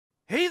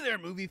Hey there,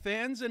 movie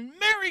fans, and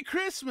Merry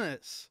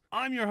Christmas!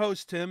 I'm your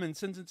host, Tim, and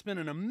since it's been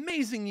an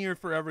amazing year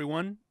for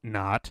everyone,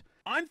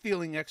 I'm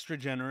feeling extra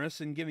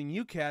generous in giving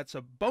you cats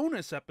a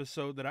bonus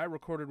episode that I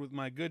recorded with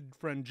my good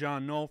friend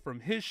John Knoll from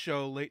his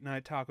show, Late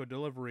Night Taco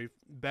Delivery,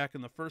 back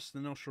in the first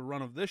initial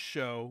run of this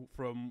show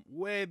from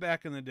way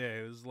back in the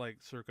day. It was like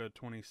circa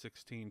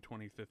 2016,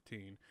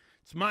 2015.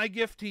 It's my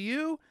gift to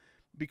you,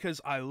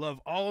 because I love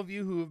all of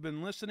you who have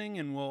been listening,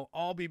 and we'll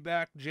all be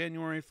back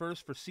January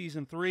 1st for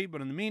Season 3.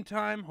 But in the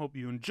meantime, hope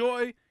you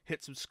enjoy.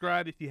 Hit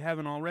subscribe if you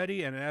haven't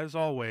already, and as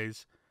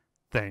always,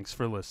 thanks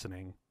for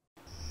listening.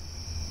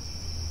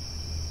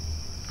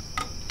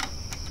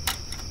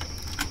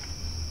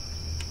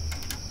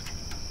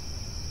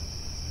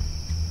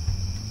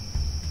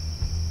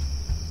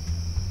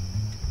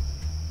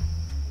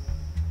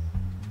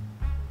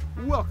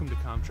 Welcome to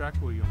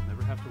Comtrack, where you'll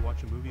never have to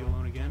watch a movie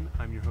alone again.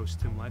 I'm your host,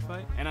 Tim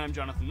Lifeit. And I'm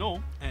Jonathan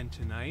Knoll. And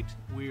tonight,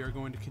 we are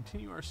going to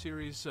continue our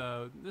series.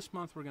 This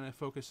month, we're going to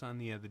focus on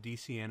the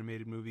DC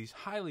animated movies,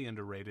 highly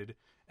underrated.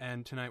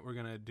 And tonight, we're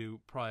going to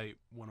do probably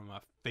one of my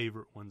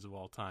favorite ones of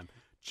all time,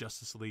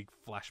 Justice League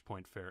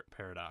Flashpoint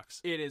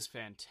Paradox. It is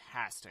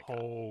fantastic.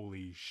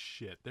 Holy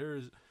shit.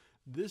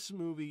 This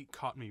movie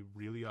caught me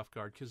really off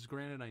guard, because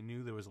granted, I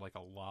knew there was like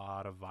a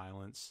lot of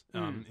violence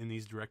in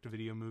these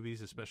direct-to-video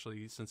movies,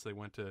 especially since they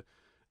went to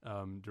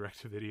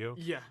direct-to-video.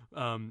 Yeah.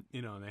 And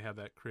they have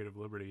that creative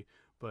liberty,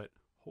 but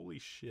holy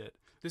shit.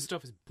 This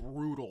stuff is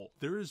brutal.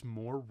 There is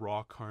more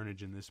raw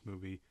carnage in this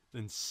movie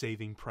than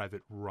Saving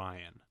Private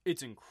Ryan.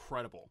 It's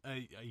incredible.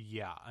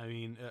 Yeah, I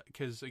mean,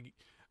 because,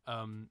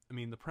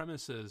 the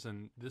premise is,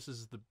 and this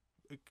is the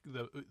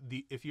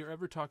if you're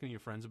ever talking to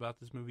your friends about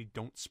this movie,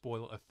 don't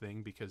spoil a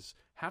thing, because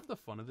half the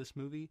fun of this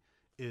movie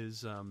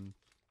is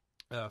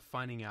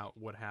finding out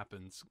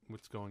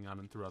what's going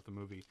on throughout the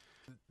movie.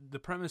 The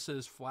premise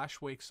is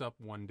Flash wakes up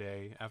one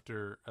day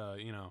after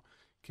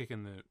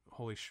kicking the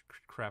holy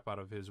crap out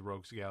of his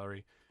rogues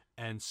gallery,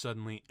 and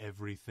suddenly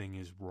everything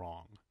is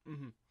wrong.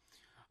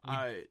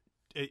 Mm-hmm.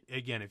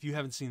 Again, if you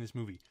haven't seen this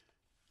movie,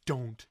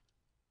 don't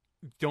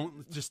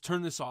just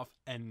turn this off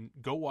and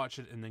go watch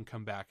it, and then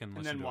come back and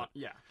listen to it.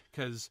 Yeah,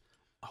 because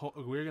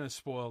we're gonna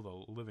spoil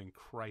the living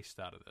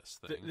Christ out of this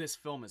thing. This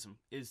film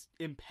is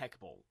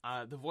impeccable.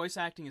 The voice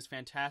acting is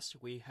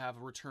fantastic. We have a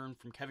return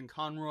from Kevin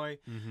Conroy,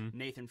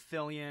 Nathan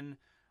Fillion,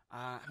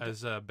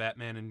 as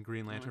Batman and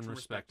Green Lantern,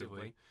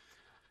 respectively.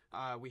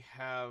 We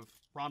have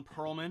Ron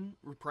Perlman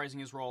reprising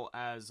his role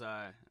as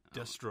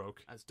Deathstroke.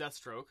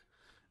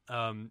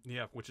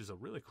 Which is a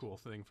really cool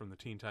thing from the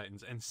Teen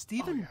Titans. And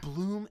Stephen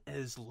Bloom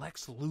as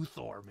Lex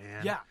Luthor,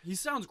 man. Yeah, he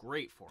sounds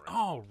great for it.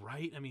 Oh,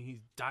 right. I mean, he's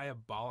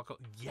diabolical.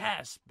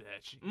 Yes,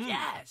 bitch.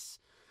 Yes.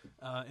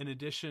 In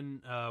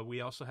addition,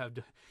 we also have...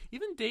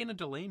 Even Dana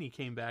Delaney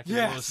came back as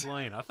Lois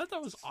Lane. I thought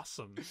that was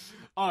awesome.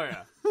 Oh,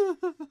 yeah.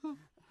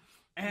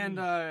 And,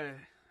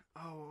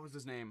 what was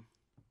his name?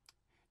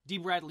 D.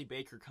 Bradley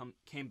Baker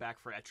came back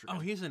for Etrigan. Oh,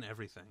 he's in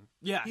everything.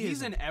 Yeah,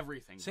 he's in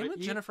everything. Same with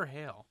Jennifer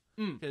Hale.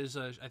 Because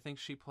I think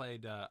she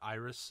played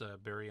Iris,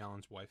 Barry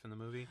Allen's wife in the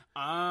movie.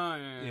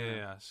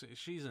 Yeah. So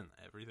she's in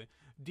everything.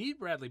 D.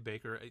 Bradley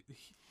Baker,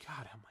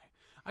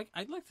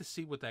 I'd like to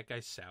see what that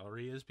guy's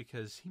salary is,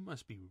 because he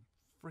must be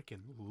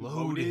freaking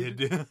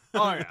loaded.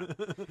 Oh,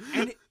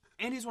 yeah.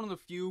 And he's one of the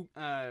few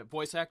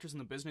voice actors in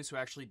the business who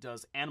actually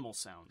does animal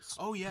sounds.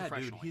 Oh, yeah,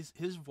 dude.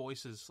 His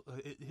voice is,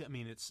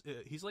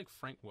 he's like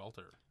Frank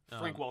Welker.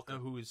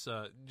 Who is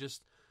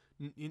just...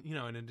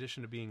 in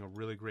addition to being a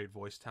really great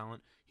voice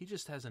talent, he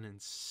just has an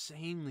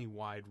insanely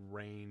wide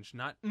range.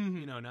 Not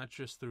not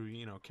just through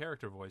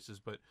character voices,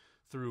 but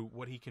through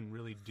what he can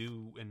really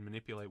do and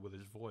manipulate with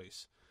his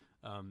voice.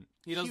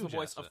 He does the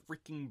voice of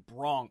freaking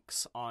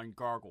Bronx on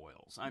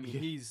Gargoyles. I mean,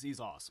 he's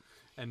awesome.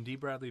 And D.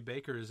 Bradley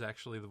Baker is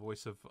actually the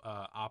voice of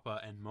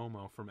Appa and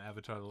Momo from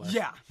Avatar: The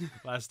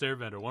Last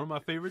Airbender, one of my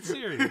favorite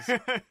series.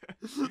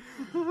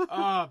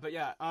 But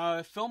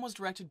yeah, film was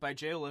directed by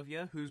Jay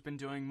Olivia, who's been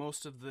doing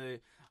most of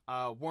the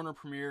Warner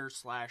Premiere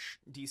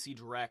 / DC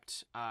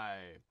Direct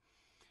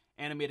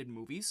animated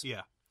movies.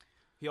 Yeah.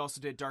 He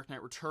also did Dark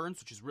Knight Returns,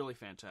 which is really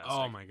fantastic.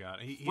 Oh my god.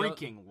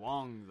 Freaking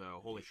long,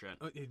 though. Holy shit.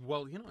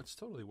 It's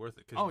totally worth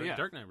it, because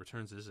Dark Knight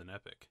Returns is an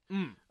epic.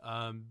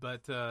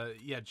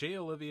 Jay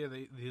Olivia,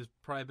 he's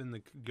probably been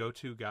the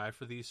go-to guy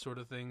for these sort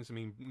of things. I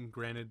mean,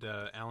 granted,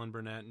 Alan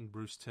Burnett and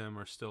Bruce Timm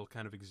are still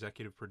kind of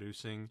executive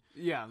producing.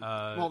 Yeah.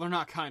 They're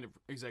not kind of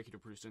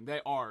executive producing.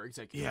 They are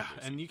executive producing.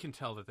 Yeah, and you can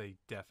tell that they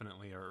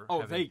definitely are.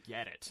 Oh, they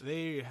get it.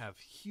 They have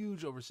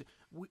huge overseas.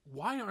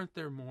 Why aren't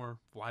there more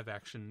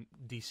live-action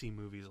DC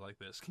movies like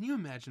this? Can you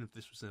imagine if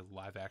this was a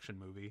live-action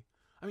movie?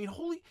 I mean,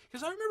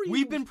 because I remember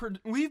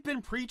we've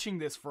been preaching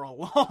this for a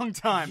long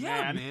time,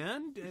 man. Yeah,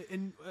 man.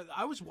 And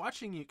I was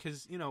watching it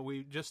because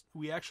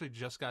we actually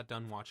just got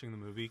done watching the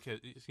movie, because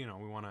we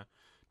want to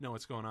know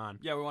what's going on.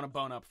 Yeah, we want to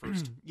bone up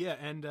first. Yeah,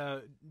 and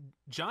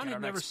John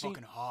had never seen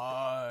fucking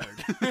hard.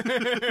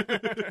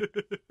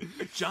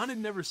 John had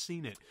never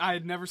seen it. I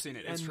had never seen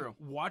it. It's and true.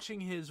 Watching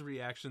his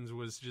reactions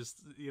was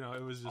just,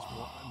 it was just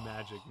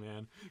magic,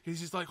 man. He's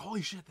just like,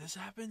 holy shit, this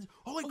happens?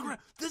 Holy crap,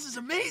 this is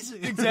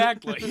amazing.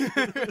 Exactly.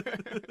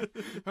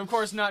 Of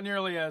course, not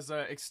nearly as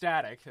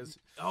ecstatic as.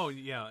 Oh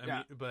yeah, I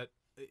mean, but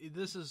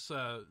this is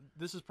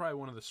probably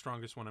one of the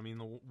strongest one. I mean,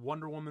 the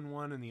Wonder Woman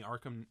one and the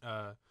Arkham.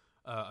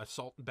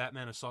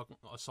 Batman assault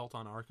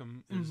on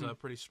Arkham is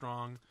pretty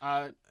strong.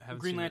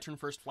 Green Lantern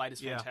First Flight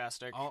is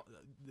fantastic.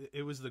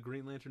 It was the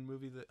Green Lantern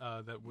movie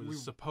that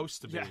was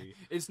supposed to be. Yeah,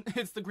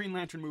 it's the Green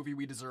Lantern movie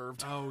we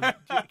deserved. Oh,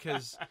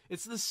 because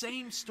it's the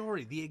same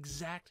story, the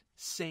exact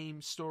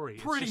same story.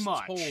 Pretty it's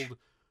just much told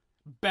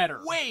better,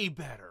 way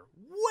better,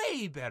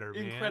 man.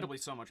 Incredibly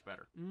so much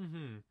better.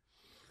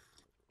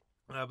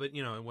 But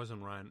it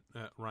wasn't Ryan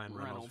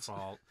Reynolds'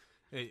 fault.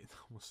 I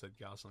almost said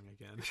Gosling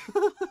again.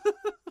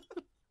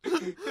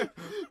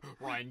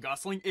 Ryan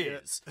Gosling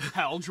is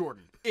Hal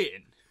Jordan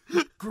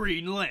in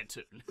Green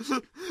Lantern.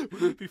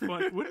 Wouldn't it be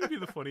fun? Wouldn't it be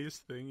the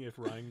funniest thing if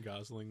Ryan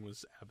Gosling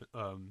was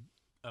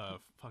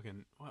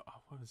fucking what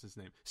was his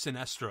name?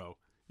 Sinestro.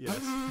 Yes.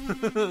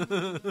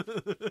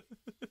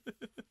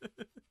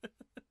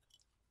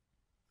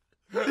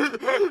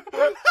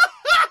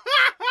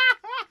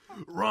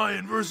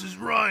 Ryan versus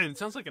Ryan.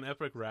 Sounds like an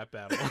epic rap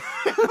battle.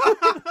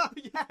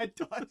 Yeah, it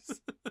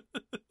does.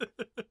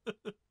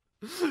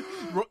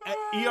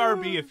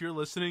 ERB, if you're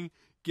listening,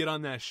 get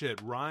on that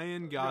shit.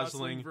 Ryan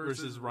Gosling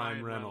versus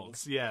Ryan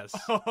Reynolds. Yes.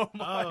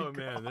 Oh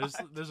man,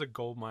 there's a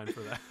gold mine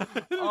for that.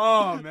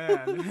 Oh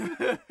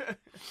man.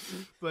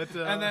 But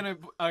and then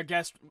a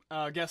guest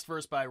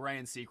verse by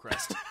Ryan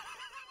Seacrest.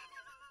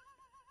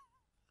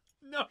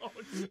 No,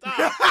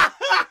 stop.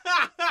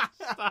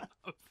 Stop.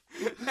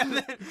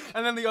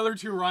 And then the other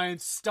two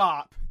Ryans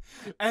stop,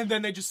 and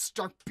then they just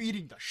start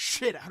beating the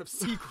shit out of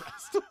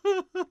Seacrest.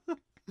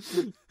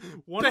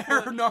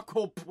 Bare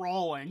knuckle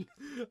brawling.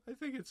 I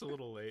think it's a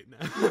little late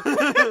now.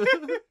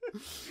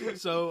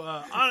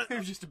 So,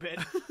 just a bit.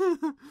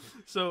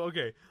 So,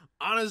 okay.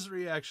 Honest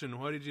reaction.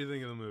 What did you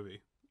think of the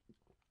movie?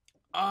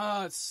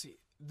 Let's see.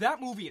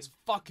 That movie is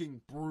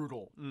fucking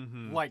brutal.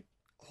 Mm-hmm. Like,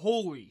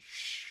 holy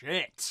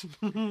shit.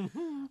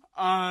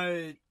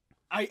 I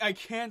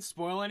can't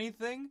spoil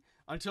anything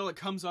until it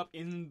comes up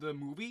in the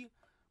movie.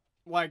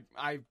 Like,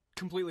 I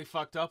completely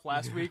fucked up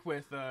last week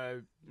with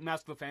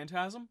Mask of the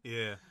Phantasm.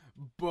 Yeah.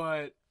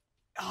 But,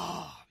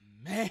 oh,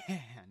 man.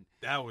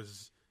 That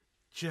was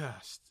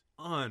just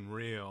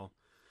unreal.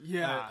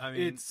 Yeah, I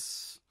mean,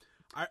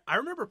 I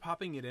remember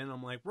popping it in.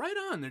 I'm like, right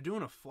on, they're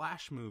doing a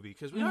Flash movie.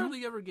 Because we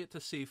hardly ever get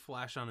to see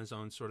Flash on his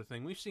own sort of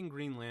thing. We've seen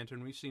Green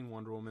Lantern, we've seen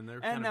Wonder Woman.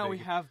 And now we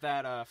have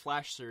that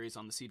Flash series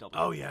on the CW.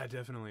 Oh yeah,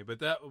 definitely. But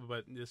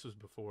this was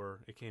before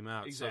it came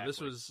out. Exactly.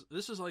 So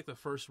this was like the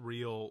first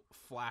real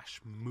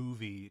Flash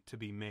movie to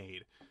be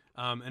made.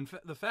 And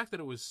the fact that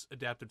it was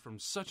adapted from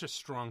such a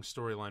strong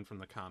storyline from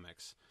the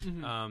comics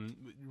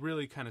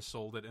really kind of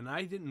sold it. And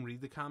I didn't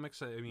read the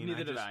comics. I mean,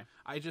 Neither did I.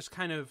 I just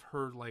kind of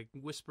heard like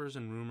whispers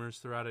and rumors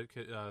throughout it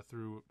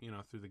through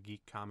the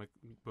geek comic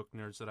book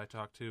nerds that I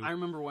talked to. I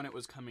remember when it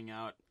was coming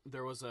out,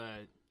 there was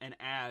an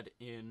ad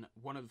in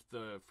one of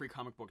the Free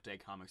Comic Book Day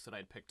comics that I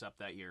had picked up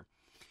that year,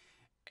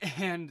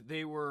 and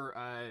they were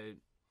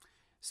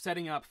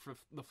setting up for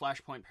the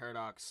Flashpoint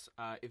Paradox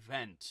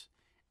event.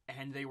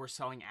 And they were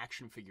selling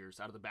action figures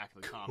out of the back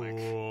of the comic.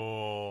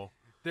 Cool.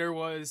 There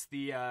was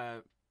the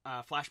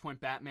Flashpoint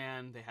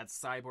Batman, they had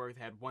Cyborg,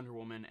 they had Wonder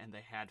Woman, and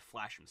they had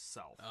Flash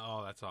himself.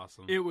 Oh, that's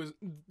awesome.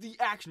 The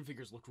action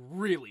figures looked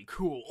really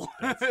cool.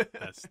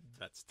 That's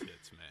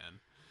tits, man.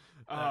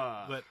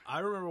 But I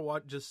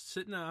remember just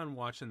sitting down and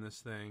watching this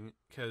thing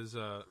because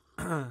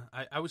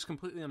I was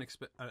completely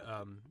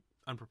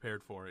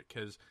unprepared for it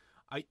because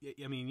I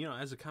mean,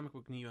 as a comic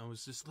book neo, I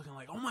was just looking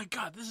like, oh my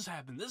god, this has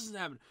happened.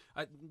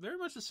 Very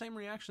much the same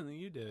reaction that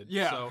you did.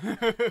 Yeah. So,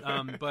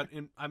 but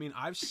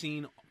I've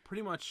seen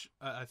pretty much.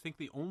 I think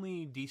the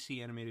only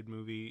DC animated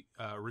movie,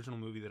 original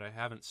movie that I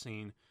haven't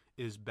seen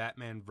is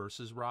Batman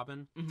versus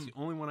Robin. Mm-hmm. It's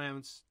the only one I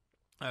haven't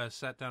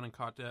sat down and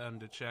caught down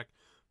to check.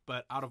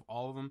 But out of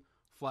all of them,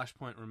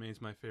 Flashpoint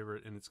remains my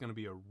favorite, and it's going to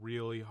be a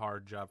really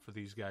hard job for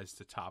these guys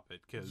to top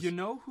it. Cause... You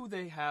know who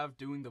they have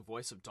doing the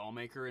voice of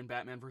Dollmaker in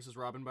Batman vs.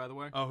 Robin, by the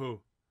way? Oh,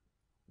 who?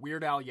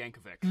 Weird Al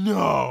Yankovic.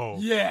 No!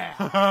 Yeah!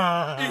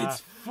 It's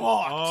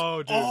fucked!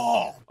 Oh, dude.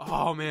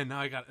 Oh, man, now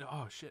I got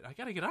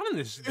to get on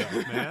this stuff,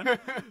 man.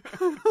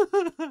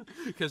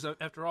 Because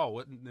after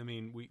all,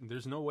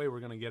 there's no way we're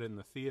going to get it in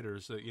the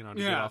theaters, to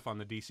get off on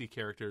the DC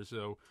characters,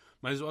 so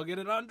might as well get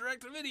it on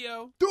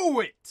direct-to-video. Do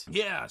it!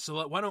 Yeah,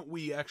 so why don't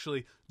we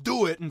actually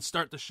do it and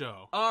start the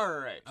show? All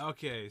right.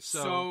 Okay,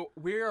 So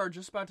we are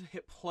just about to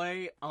hit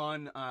play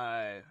on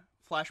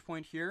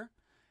Flashpoint here,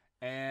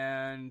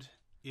 and...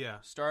 Yeah.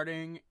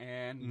 Starting,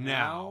 and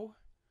now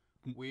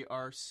we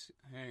are...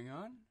 Hang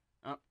on.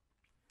 Oh.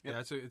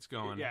 Yep. Yeah, it's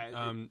going.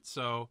 Yeah.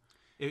 So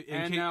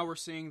And now we're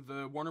seeing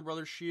the Warner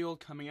Brothers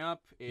shield coming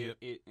up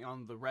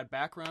on the red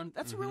background.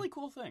 That's a really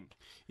cool thing.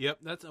 Yep,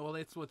 that's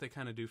what they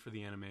kind of do for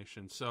the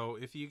animation. So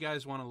if you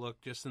guys want to look,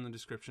 just in the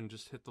description,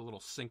 just hit the little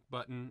sync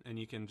button, and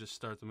you can just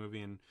start the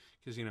movie. And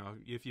because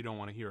if you don't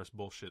want to hear us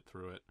bullshit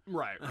through it,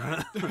 right.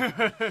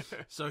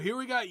 So here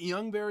we got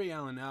young Barry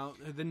Allen. Now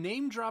the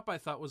name drop I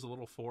thought was a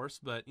little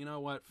forced, but you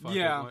know what? Fuck it.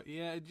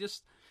 Yeah, it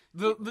just.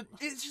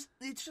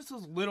 It's just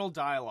those little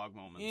dialogue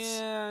moments.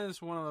 Yeah,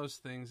 it's one of those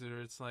things where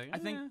it's like I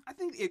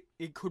think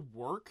it could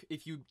work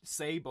if you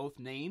say both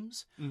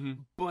names,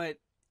 but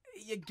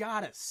you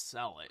gotta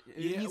sell it.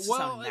 It needs to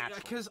sound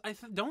natural. Because I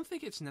don't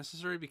think it's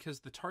necessary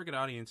because the target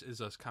audience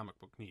is us comic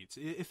book needs.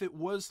 If it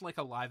was like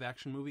a live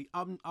action movie,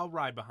 I'll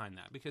ride behind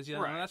that because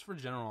that's for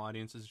general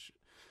audiences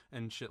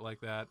and shit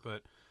like that.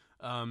 But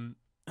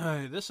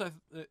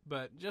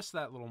but just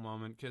that little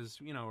moment because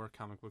we're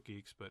comic book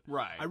geeks. But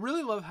I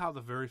really love how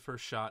the very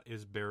first shot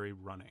is Barry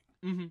running,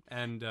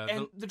 and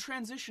the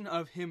transition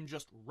of him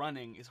just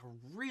running is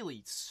a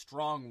really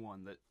strong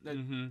one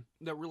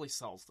that really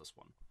sells this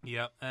one.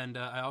 Yeah, and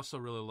I also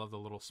really love the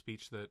little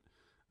speech that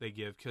they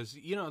give because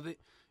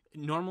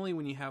normally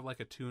when you have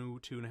like a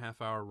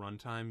 2.5 hour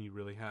runtime, you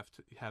really have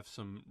to have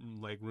some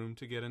leg room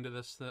to get into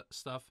this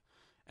stuff.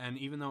 And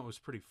even though it was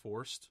pretty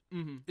forced,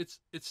 it's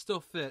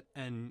still fit,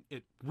 and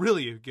it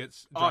really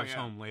drives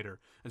home later.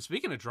 And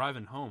speaking of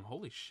driving home,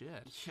 holy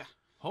shit! Yeah,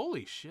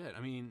 holy shit!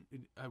 I mean,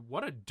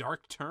 what a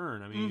dark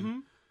turn. I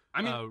mean,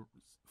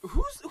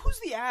 who's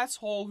the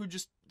asshole who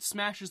just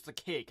smashes the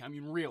cake? I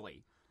mean,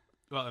 really?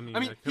 Well, I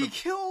mean, he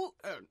killed.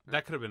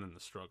 That could have been in the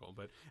struggle,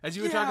 but as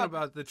you were talking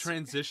about the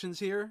transitions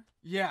here,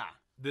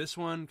 this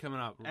one coming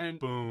up and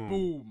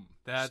boom.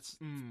 That's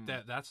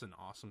an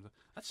awesome.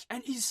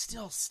 And he's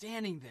still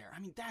standing there. I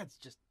mean, that's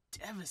just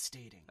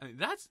devastating. I mean,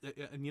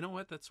 and you know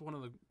what? That's one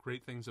of the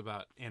great things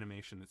about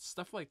animation. It's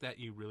stuff like that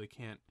you really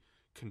can't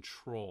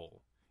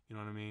control. You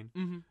know what I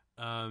mean?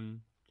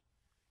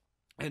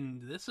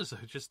 And this is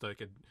just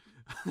like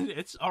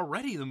it's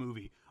already the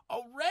movie.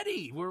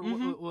 Already, we're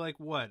like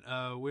what?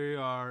 We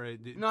are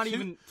not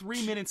even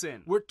 3 minutes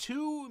in. We're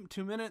 2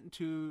 minute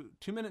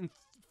and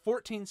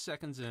 14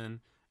 seconds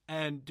in,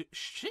 and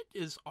shit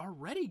is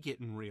already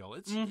getting real.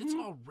 It's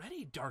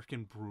already dark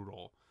and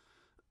brutal.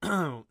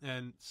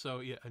 And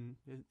so and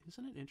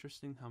isn't it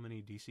interesting how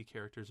many DC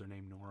characters are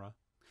named Nora?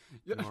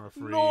 Nora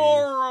Freeze.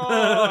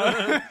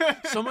 Nora!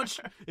 So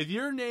much. If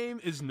your name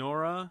is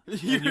Nora,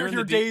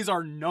 your days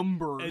are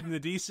numbered. In the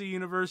DC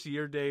universe,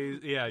 your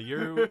days,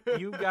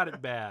 you got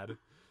it bad.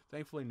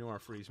 Thankfully, Nora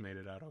Freeze made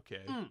it out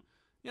okay.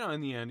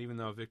 In the end, even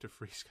though Victor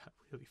Freeze got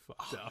really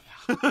fucked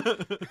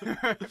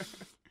up.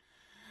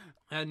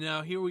 And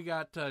now here we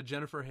got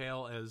Jennifer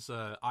Hale as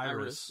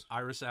Iris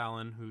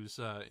Allen, who's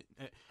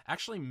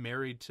actually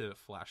married to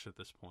Flash at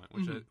this point,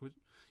 which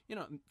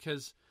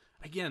because.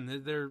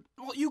 Again, they're...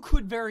 Well, you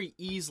could very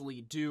easily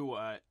do...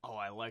 I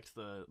liked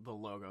the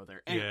logo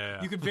there.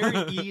 And you could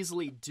very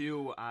easily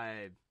do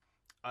an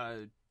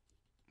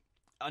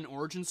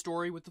origin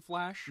story with the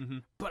Flash,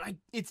 but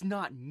it's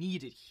not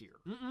needed here.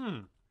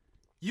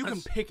 You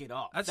can pick it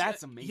up.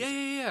 That's amazing.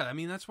 Yeah. I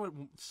mean, that's what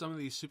some of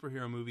these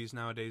superhero movies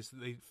nowadays,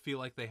 they feel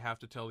like they have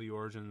to tell the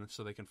origin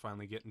so they can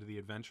finally get into the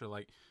adventure.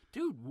 Like,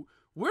 dude,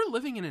 we're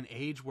living in an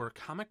age where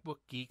comic book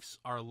geeks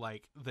are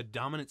like the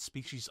dominant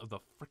species of the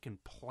freaking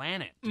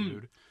planet,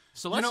 dude.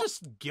 So let's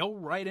just go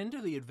right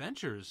into the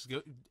adventures.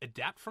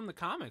 Adapt from the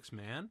comics,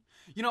 man.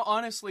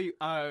 Honestly,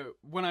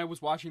 when I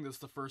was watching this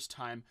the first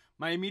time,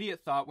 my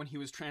immediate thought when he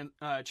was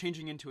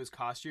changing into his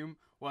costume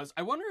was,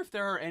 I wonder if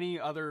there are any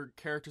other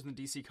characters in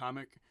the DC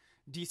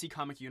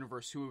comic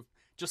universe who have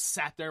just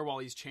sat there while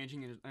he's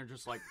changing and are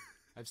just like,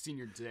 I've seen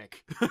your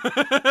dick.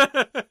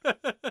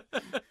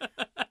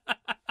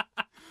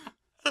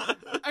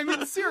 I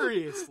mean,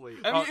 seriously.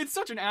 I mean, it's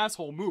such an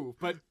asshole move,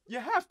 but you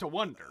have to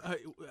wonder.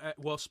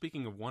 Well,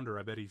 speaking of wonder,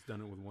 I bet he's done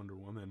it with Wonder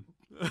Woman.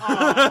 We did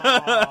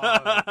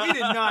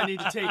not need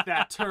to take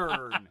that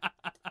turn.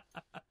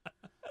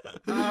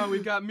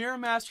 We've got Mirror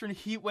Master and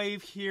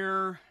Heatwave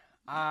here.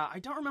 I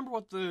don't remember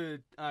what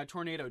the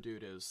Tornado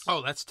dude is.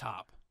 Oh, that's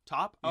Top.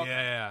 Top? Okay.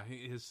 Yeah.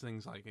 His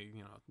thing's like,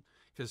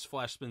 because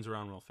Flash spins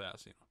around real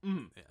fast,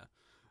 Yeah.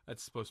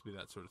 That's supposed to be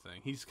that sort of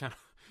thing. He's kind of...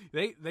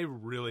 They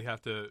really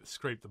have to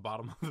scrape the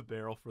bottom of the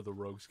barrel for the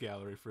rogues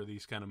gallery for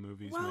these kind of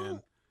movies,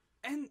 man.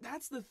 And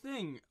that's the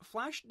thing.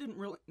 Flash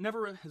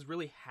never has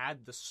really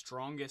had the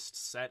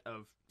strongest set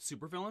of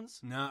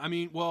supervillains. No, I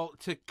mean,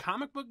 to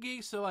comic book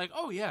geeks, they're like,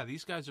 oh yeah,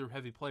 these guys are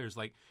heavy players,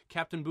 like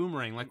Captain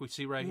Boomerang, like we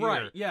see right here.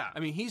 Right, yeah. I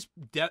mean, he's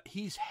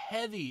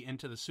heavy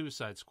into the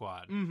Suicide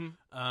Squad.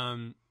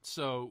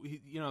 So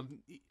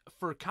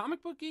for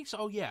comic book geeks,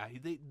 oh yeah,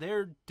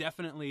 they're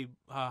definitely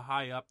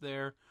high up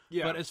there.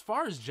 Yeah. But as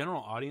far as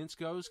general audience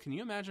goes, can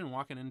you imagine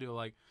walking into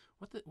like,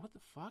 what the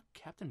fuck,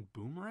 Captain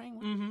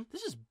Boomerang?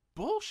 This is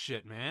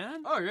bullshit,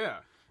 man. Oh yeah.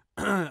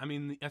 I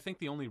mean, I think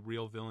the only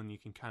real villain you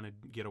can kind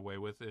of get away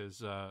with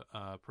is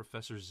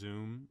Professor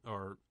Zoom,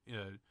 or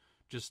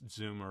just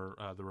Zoom, or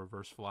the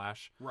Reverse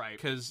Flash. Right.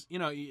 Because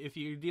if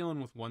you're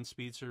dealing with one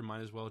speedster,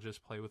 might as well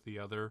just play with the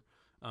other.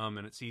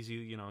 and it's easy.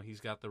 You know, he's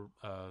got the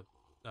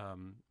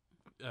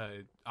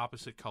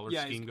opposite color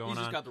scheme going on.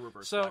 He's just got the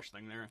reverse Flash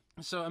thing there.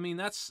 So I mean,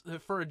 that's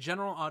for a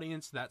general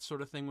audience. That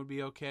sort of thing would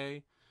be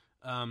okay.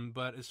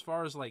 But as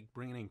far as like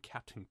bringing in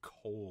Captain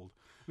Cold,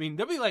 I mean,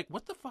 they'll be like,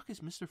 "What the fuck is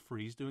Mr.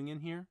 Freeze doing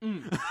in here?"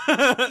 You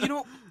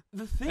know,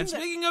 the thing. And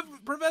speaking of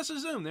Professor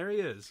Zoom, there he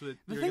is.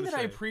 The thing that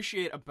I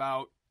appreciate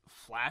about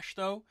Flash,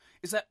 though,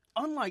 is that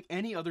unlike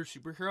any other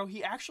superhero,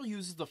 he actually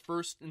uses the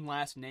first and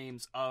last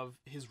names of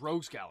his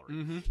rogues gallery.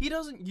 Mm-hmm. He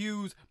doesn't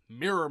use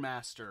Mirror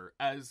Master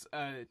as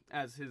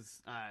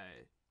his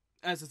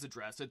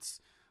address. It's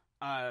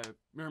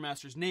Mirror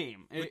Master's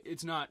name.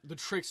 It's not the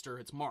Trickster.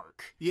 It's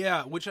Mark.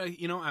 Yeah, which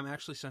I'm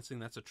actually sensing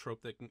that's a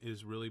trope that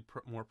is really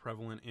more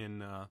prevalent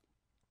in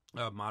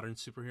modern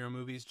superhero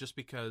movies, just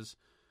because,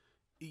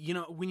 you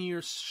know, when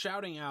you're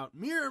shouting out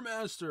Mirror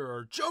Master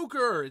or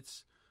Joker,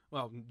 it's,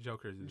 well,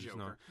 Joker is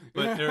Joker.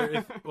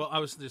 No, but I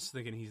was just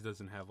thinking he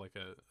doesn't have like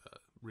a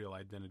real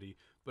identity.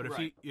 But if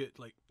right. he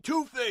like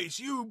Two-Face,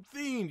 you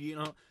fiend, you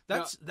know,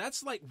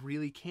 that's like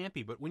really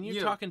campy. But when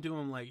you're talking to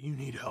him like, you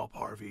need help,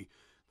 Harvey,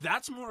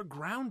 that's more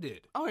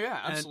grounded. Oh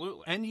yeah,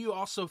 absolutely. And you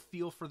also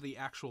feel for the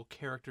actual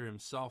character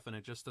himself, and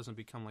it just doesn't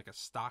become like a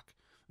stock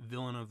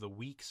villain of the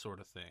week sort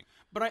of thing.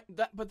 But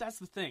that's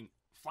the thing.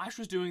 Flash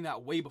was doing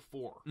that way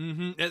before.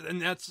 Mm-hmm.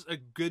 And that's a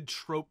good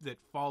trope that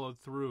followed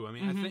through. I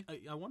mean,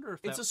 I wonder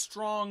if it's a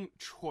strong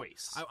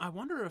choice. I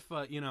wonder if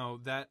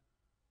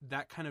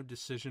that kind of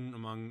decision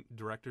among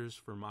directors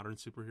for modern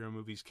superhero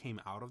movies came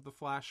out of the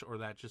Flash, or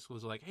that just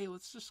was like, hey,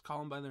 let's just call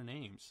them by their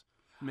names,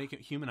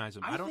 humanize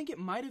them. I think it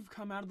might have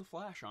come out of the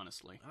Flash,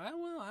 honestly. I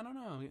don't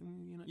know.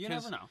 You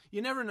never know.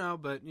 You never know,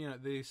 but you know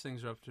these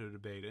things are up to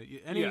debate.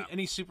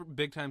 Any super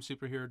big time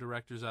superhero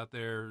directors out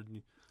there?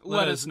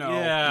 Let us know.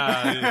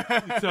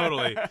 Yeah,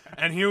 totally.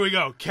 And here we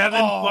go. Kevin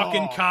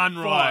fucking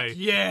Conroy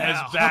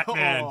as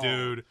Batman,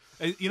 dude.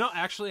 You know,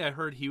 actually, I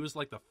heard he was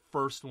like the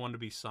first one to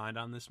be signed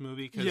on this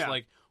movie because,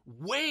 like,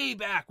 way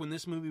back when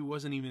this movie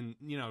wasn't even,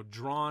 you know,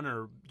 drawn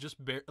or just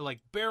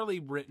barely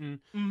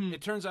written,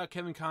 it turns out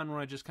Kevin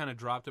Conroy just kind of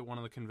dropped at one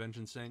of the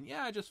conventions saying,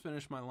 "Yeah, I just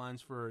finished my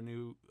lines for a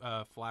new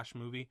Flash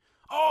movie."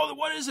 Oh,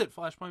 what is it?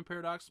 Flashpoint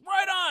Paradox?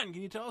 Right on!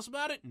 Can you tell us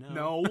about it?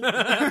 No.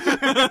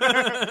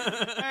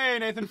 Hey,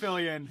 Nathan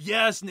Fillion.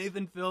 Yes,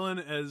 Nathan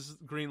Fillion as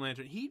Green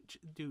Lantern.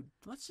 Dude,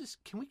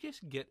 can we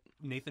just get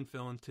Nathan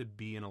Fillion to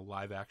be in a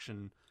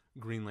live-action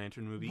Green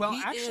Lantern movie? Well,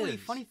 actually,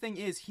 funny thing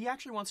is, he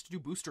actually wants to do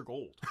Booster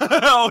Gold.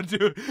 Oh,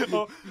 dude.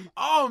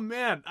 Oh,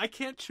 man. I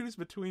can't choose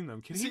between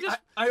them. Can he just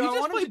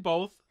play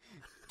both?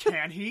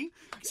 Can he?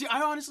 See,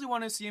 I honestly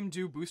want to see him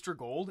do Booster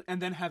Gold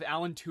and then have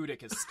Alan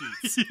Tudyk as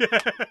Skeets.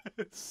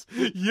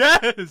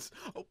 Yes!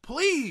 Oh,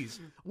 please!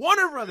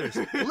 Warner Brothers,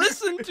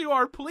 listen to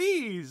our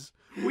pleas!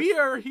 We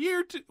are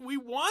here we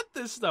want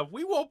this stuff.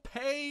 We will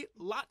pay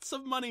lots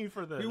of money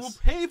for this. We will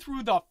pay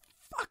through the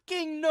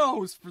fucking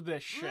nose for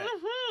this shit.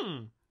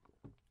 Mm-hmm.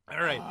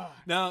 All right.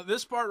 Now,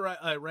 this part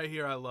right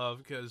here I love,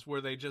 because where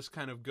they just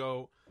kind of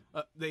go...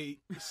 they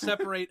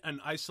separate and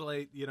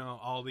isolate, you know,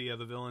 all the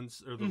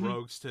villains or the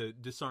rogues to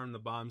disarm the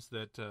bombs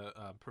that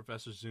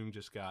Professor Zoom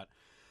just got.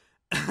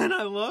 And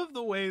I love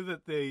the way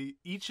that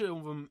each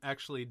of them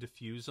actually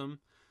defuse them.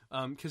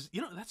 Because,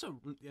 you know,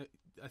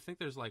 I think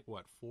there's like,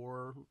 what,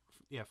 four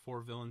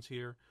villains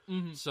here.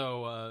 Mm-hmm.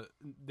 So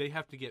they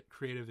have to get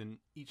creative in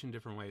each in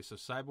different ways. So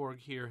Cyborg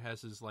here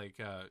has his, like,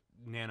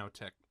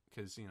 nanotech,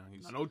 because, you know,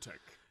 he's... Nanotech.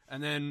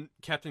 And then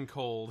Captain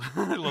Cold.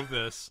 I love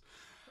this.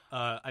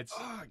 I'd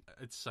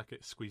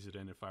squeeze it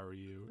in if I were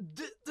you.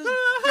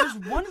 There's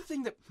one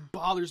thing that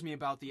bothers me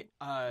about the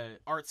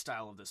art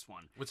style of this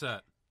one. What's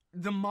that?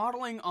 The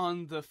modeling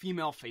on the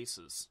female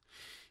faces.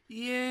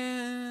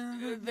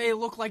 Yeah. They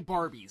look like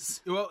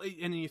Barbies. Well,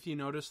 and if you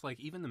notice, like,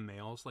 even the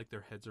males, like,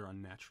 their heads are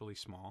unnaturally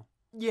small.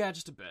 Yeah,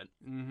 just a bit.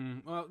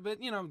 Mm-hmm. Well,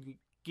 but, you know,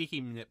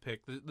 geeky nitpick.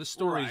 The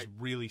story is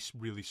really,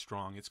 really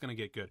strong. It's going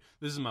to get good.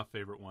 This is my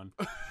favorite one.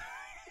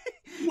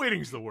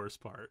 Waiting's the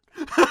worst part.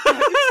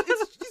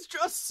 He's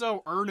just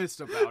so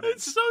earnest about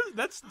it.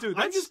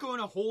 I'm just going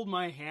to hold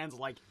my hands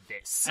like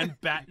this. And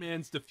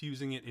Batman's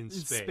diffusing it in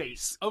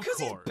space. Of course.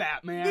 He's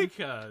Batman.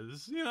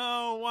 Because, you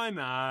know, why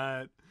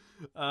not?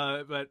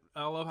 But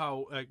I love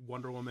how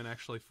Wonder Woman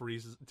actually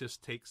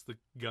just takes the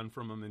gun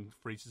from him and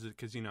freezes it,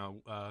 because, you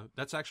know,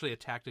 that's actually a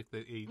tactic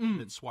that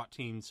SWAT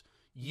teams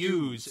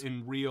use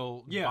in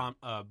real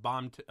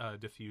bomb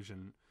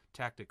diffusion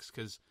tactics,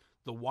 because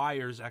the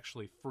wires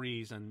actually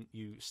freeze and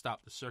you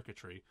stop the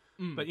circuitry.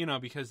 But, you know,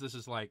 because this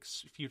is like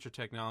future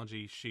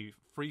technology, she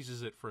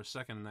freezes it for a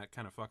second and that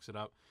kind of fucks it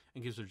up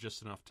and gives her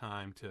just enough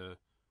time to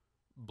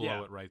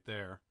blow it right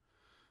there.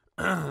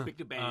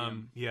 Big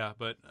bam.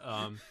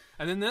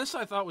 And then this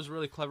I thought was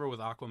really clever with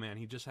Aquaman.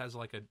 He just has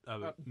like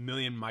a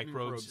million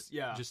microbes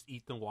just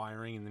eat the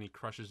wiring, and then he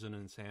crushes it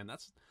in his hand.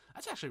 That's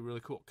actually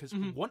really cool, because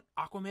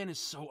Aquaman is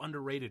so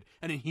underrated,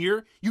 and in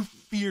here you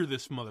fear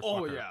this motherfucker.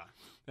 Oh yeah.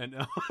 And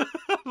I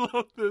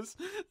love this.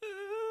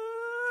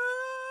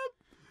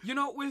 You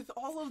know, with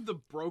all of the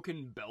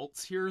broken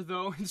belts here,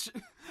 though,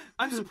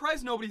 I'm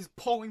surprised nobody's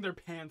pulling their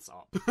pants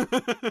up.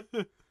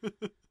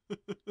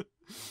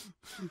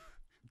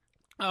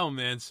 Oh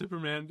man,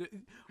 Superman.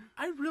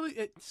 I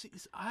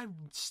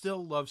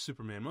still love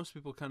Superman. Most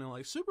people kind of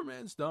like,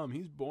 Superman's dumb.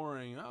 He's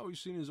boring. Oh, we've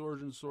seen his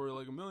origin story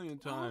like a million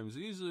times.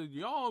 He's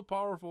all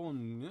powerful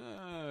and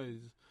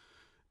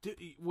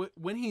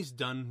when he's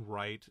done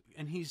right,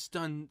 and he's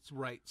done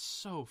right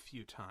so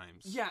few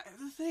times. Yeah,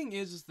 the thing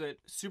is that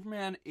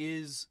Superman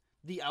is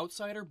the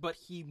outsider, but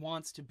he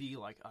wants to be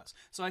like us.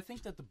 So I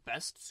think that the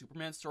best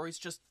Superman stories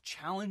just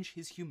challenge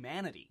his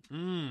humanity.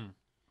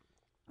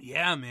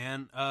 Yeah,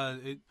 man.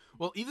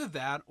 Well, either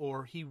that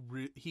or he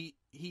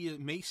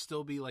may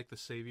still be like the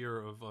savior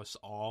of us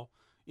all.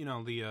 You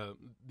know,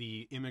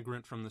 the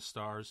immigrant from the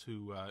stars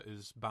who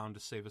is bound to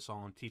save us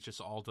all and teach us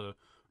all to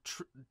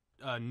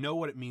know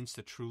what it means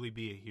to truly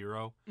be a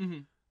hero. Mm-hmm.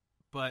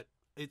 But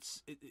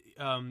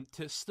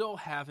to still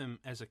have him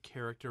as a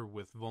character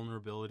with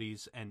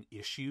vulnerabilities and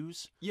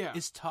issues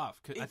is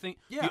tough. I think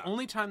the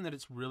only time that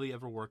it's really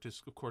ever worked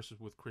is, of course,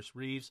 with Chris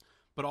Reeves,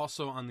 but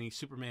also on the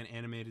Superman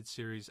animated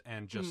series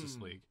and Justice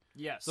League.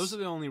 Yes. Those are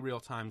the only real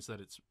times that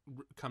it's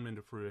come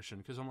into fruition.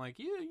 Because I'm like,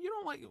 you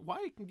don't like,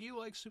 why do you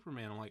like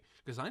Superman? I'm like,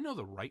 because I know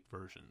the right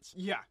versions.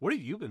 Yeah. What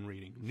have you been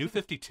reading? New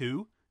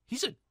 52?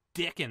 He's a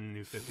dick in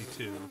New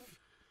 52.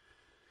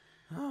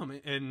 Oh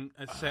man,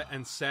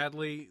 and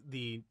sadly,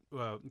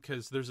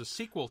 because there's a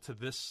sequel to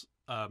this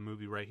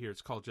movie right here.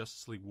 It's called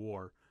Justice League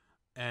War,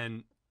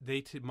 and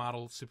they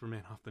modeled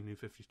Superman off the New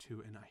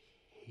 52, and I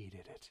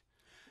hated it.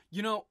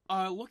 You know,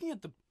 looking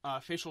at the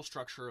facial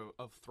structure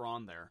of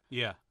Thrawn there.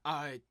 Yeah.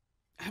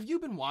 Have you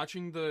been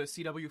watching the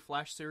CW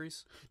Flash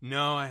series?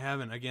 No, I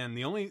haven't. Again,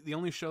 the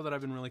only show that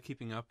I've been really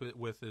keeping up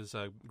with is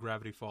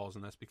Gravity Falls,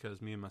 and that's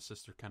because me and my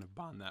sister kind of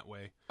bond that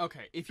way.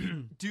 Okay, if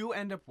you do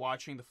end up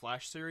watching the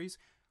Flash series,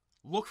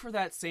 look for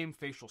that same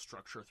facial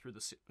structure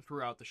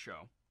throughout the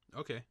show.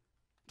 Okay.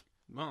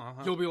 Well,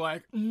 you'll be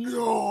like,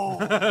 no,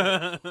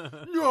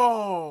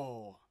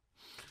 no.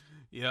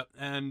 Yep,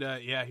 and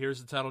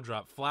here's the title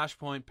drop: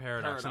 Flashpoint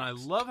Paradox. And I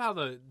love how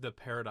the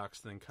paradox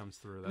thing comes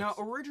through. Now,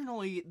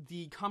 originally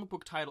the comic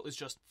book title is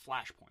just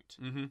Flashpoint.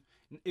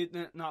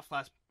 Mm-hmm. Not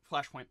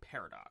Flashpoint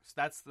Paradox.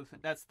 That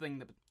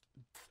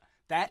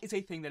is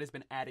a thing that has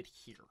been added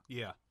here.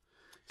 Yeah.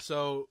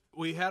 So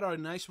we had a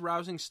nice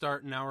rousing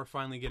start, and now we're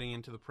finally getting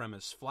into the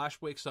premise. Flash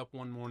wakes up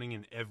one morning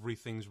and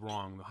everything's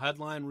wrong. The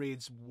headline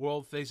reads,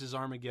 "World faces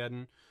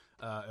Armageddon.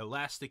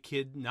 Elastic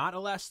Kid, not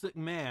Elastic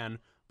Man,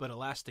 but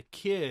Elastic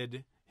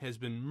Kid has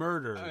been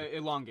murdered."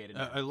 Elongated.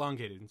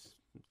 Elongated.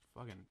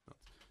 Fucking.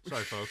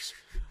 Sorry, folks.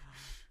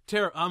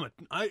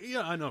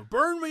 I know.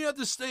 Burn me at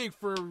the stake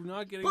for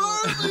not getting.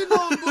 Burn me,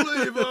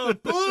 non-believer.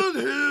 Burn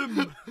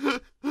him.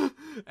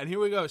 And here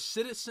we go,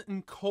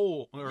 Citizen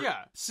Cold.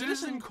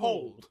 Citizen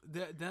Cold.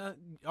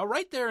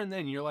 Right there and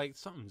then, you're like,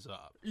 something's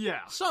up.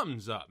 Yeah.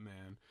 Something's up,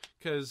 man.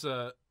 Because,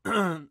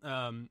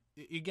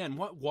 again,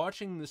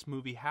 watching this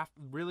movie,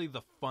 really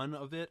the fun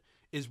of it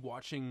is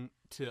watching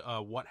to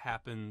what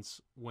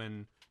happens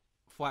when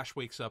Flash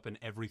wakes up and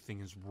everything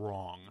is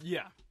wrong.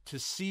 Yeah. To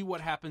see what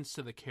happens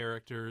to the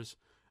characters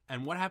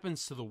and what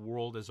happens to the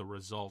world as a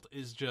result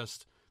is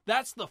just...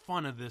 That's the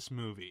fun of this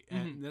movie,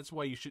 and that's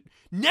why you should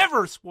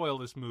never spoil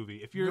this movie.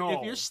 If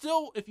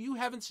you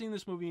haven't seen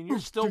this movie and you're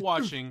still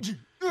watching,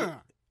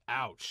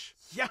 ouch.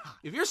 Yeah.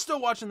 If you're still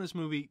watching this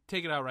movie,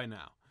 take it out right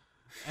now.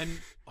 And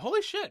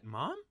holy shit,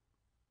 Mom.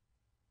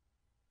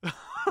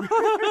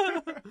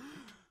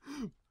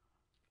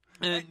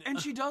 and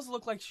she does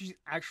look like she's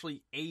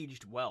actually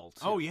aged well,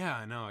 too. Oh yeah,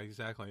 I know,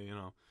 exactly. You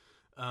know,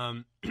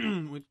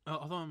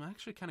 although I'm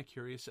actually kind of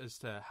curious as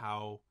to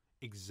how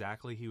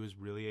exactly he was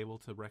really able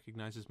to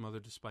recognize his mother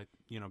despite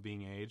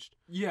being aged.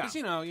 Yeah,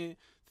 because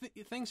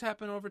things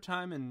happen over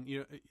time, and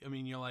you're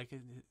like,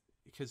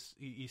 because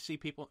you see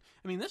people.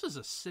 I mean, this is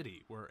a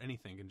city where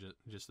anything can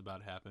just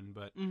about happen,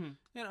 but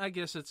I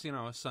guess it's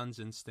a son's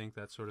instinct,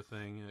 that sort of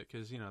thing,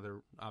 because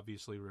they're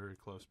obviously very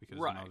close because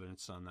of mother and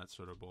son, that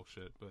sort of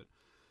bullshit. But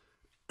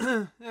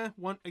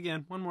one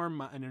more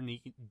minor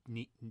geeky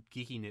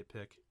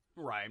nitpick,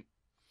 right?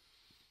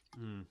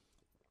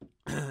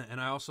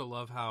 And I also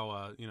love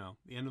how,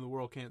 the end of the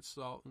world can't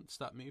stop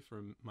me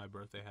from my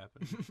birthday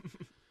happening.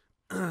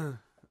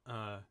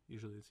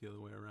 Usually it's the other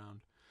way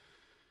around.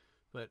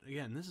 But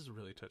again, this is a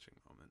really touching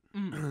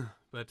moment.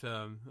 But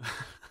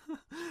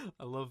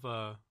I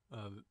love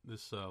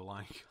this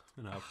line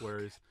coming up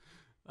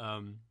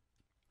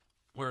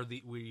where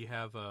we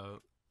have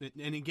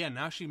and again,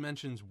 now she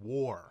mentions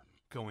war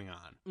going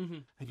on.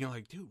 And you're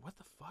like, dude, what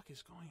the fuck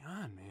is going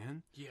on,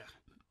 man? Yeah.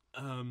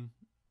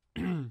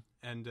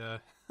 And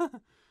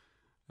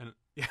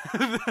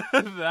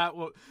that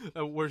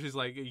where she's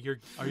like,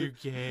 are you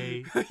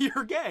gay?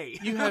 You're gay.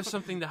 You have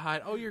something to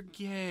hide. Oh, you're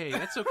gay.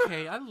 That's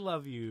okay. I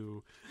love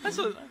you. That was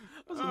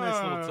a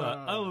nice little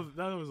touch.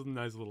 That was a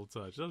nice little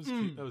touch. That was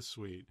cute. That was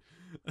sweet.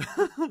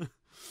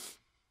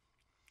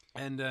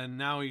 And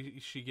now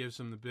she gives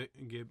him the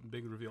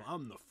big reveal.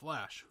 I'm the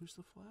Flash. Who's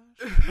the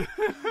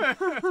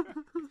Flash?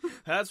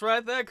 That's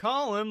right. They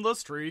call him the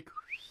Streak.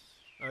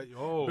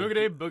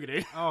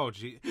 Boogity. Oh,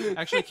 gee.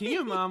 Actually, can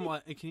you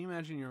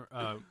imagine you're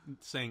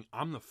saying,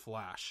 I'm the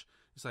Flash,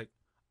 It's like,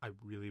 I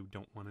really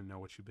don't want to know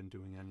what you've been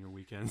doing on your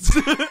weekends.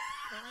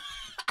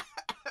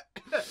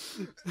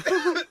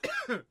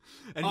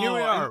 And here we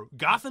are,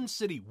 Gotham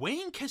City,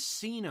 Wayne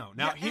Casino.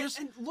 Now here's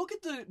and look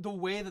at the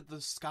way that the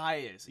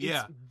sky is.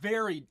 Yeah. It's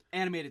very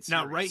animated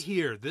series. Now right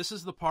here, this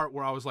is the part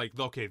where I was like,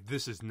 okay,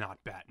 this is not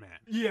Batman.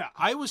 Yeah.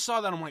 I always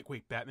saw that, I'm like,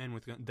 wait, Batman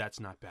with gun? That's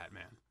not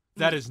Batman.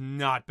 That is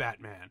not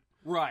Batman.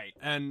 Right.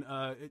 And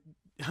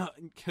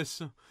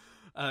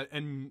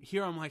and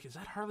here I'm like, is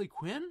that Harley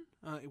Quinn?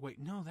 Wait,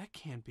 no, that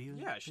can't be.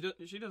 Yeah,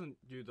 she doesn't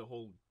do the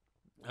whole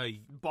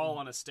ball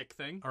on a stick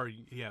thing. Or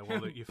yeah,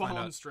 well, you ball find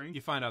on out string. You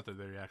find out that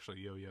they're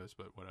actually yo-yos,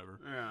 but whatever.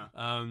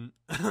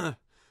 Yeah.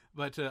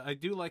 But I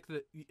do like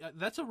that.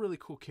 That's a really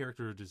cool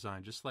character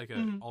design, just like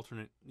an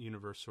alternate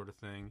universe sort of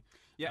thing.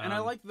 Yeah, and I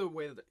like the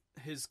way that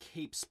his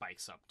cape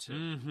spikes up too.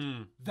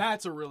 Mm-hmm.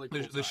 That's a really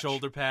cool. The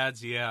shoulder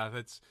pads, yeah,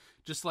 that's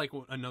just like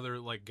another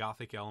like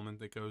gothic element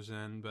that goes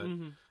in. But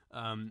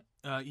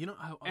you know,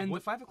 and the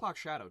 5 o'clock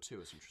shadow too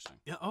is interesting.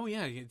 Yeah. Oh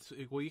yeah.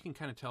 Well, you can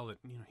kind of tell that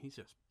he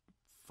just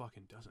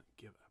fucking doesn't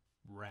give a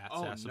rat's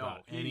ass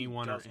about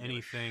anyone or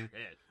anything,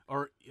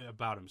 or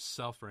about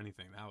himself or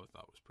anything. That I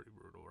thought was pretty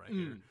brutal right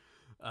here.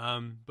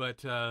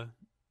 But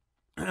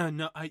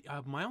no,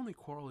 my only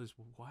quarrel is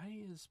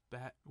why is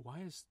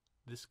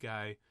this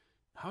guy?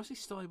 How is he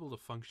still able to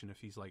function if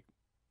he's like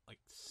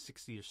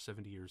 60 or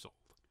 70 years old?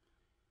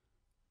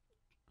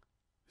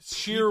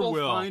 People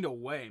find a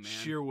way, man.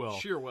 Sheer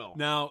will.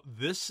 Now,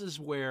 this is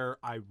where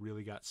I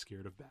really got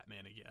scared of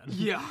Batman again.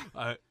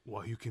 Yeah.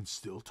 Well, you can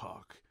still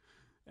talk.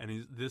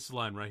 And this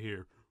line right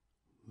here,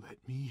 let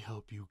me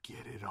help you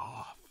get it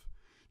off.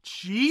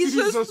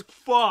 Jesus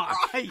fuck.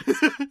 Right.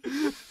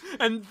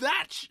 And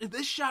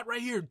this shot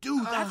right here,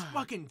 dude, that's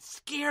fucking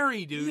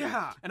scary, dude.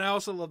 Yeah. And I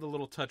also love the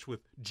little touch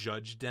with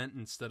Judge Dent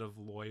instead of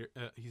lawyer.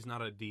 He's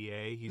not a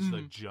DA, he's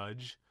the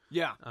judge.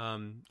 Yeah.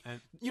 And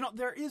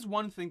there is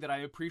one thing that I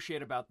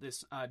appreciate about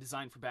this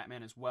design for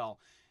Batman as well.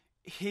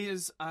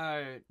 His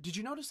did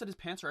you notice that his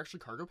pants are actually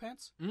cargo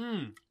pants?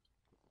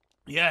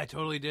 Yeah, I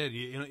totally did.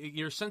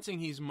 You're sensing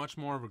he's much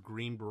more of a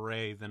Green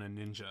Beret than a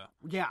ninja.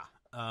 Yeah.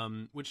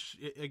 Which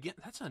again,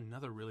 that's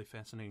another really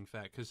fascinating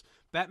fact because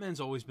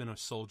Batman's always been a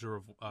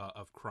soldier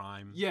of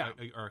crime. Yeah.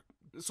 Or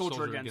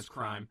soldier against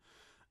crime.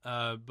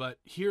 But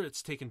here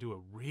it's taken to a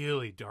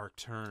really dark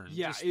turn.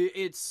 Yeah,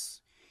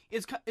 it's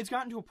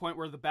gotten to a point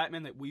where the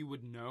Batman that we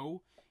would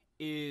know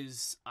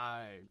is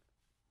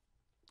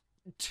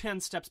 10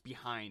 steps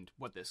behind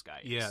what this guy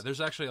is. Yeah, there's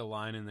actually a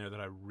line in there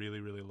that I really,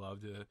 really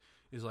loved.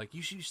 Is like,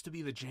 you used to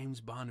be the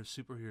James Bond of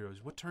superheroes.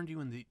 What turned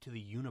you to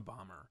the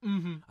Unabomber?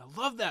 Mm-hmm. I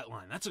love that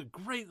line. That's a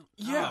great...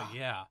 Yeah. Oh,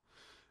 yeah.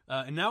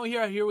 And now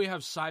here we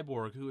have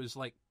Cyborg, who is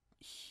like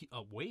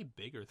way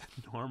bigger than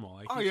normal.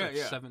 Like,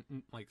 he's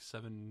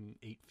 7-8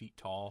 feet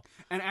tall.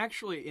 And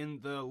actually, in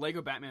the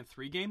Lego Batman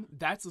 3 game,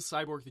 that's the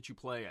Cyborg that you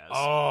play as.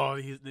 Oh,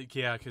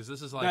 yeah, because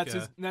this is like...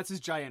 That's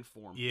his giant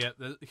form. Yeah,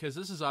 because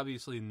this is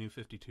obviously a new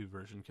 52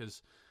 version,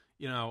 because...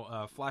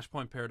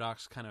 Flashpoint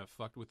Paradox kind of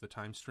fucked with the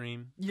time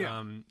stream.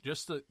 Yeah.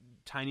 Just a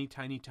tiny,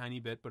 tiny,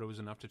 tiny bit, but it was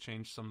enough to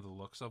change some of the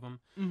looks of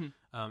them.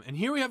 Mm-hmm. And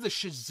here we have the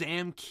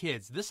Shazam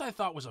Kids. This I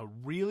thought was a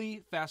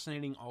really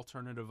fascinating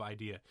alternative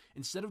idea.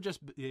 Instead of just,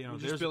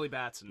 there's Billy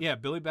Batson. Yeah,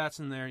 Billy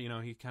Batson there,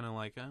 he kind of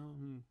like,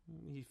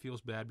 he feels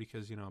bad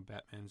because,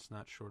 Batman's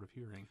not short of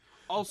hearing.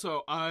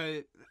 Also,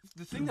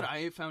 the thing that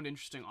I found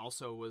interesting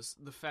also was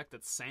the fact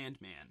that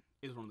Sandman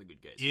is one of the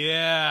good guys.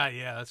 Yeah,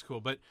 that's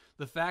cool. But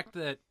the fact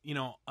that,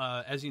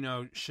 as you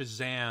know,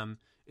 Shazam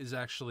is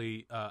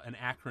actually an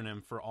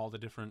acronym for all the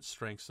different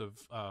strengths of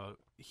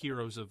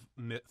heroes of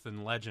myth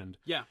and legend.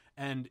 Yeah.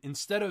 And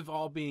instead of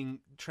all being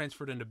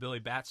transferred into Billy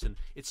Batson,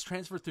 it's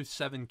transferred through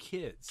 7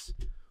 kids,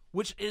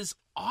 which is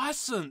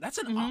awesome. That's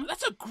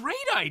a great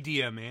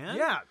idea, man.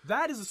 Yeah,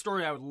 that is a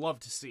story I would love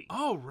to see.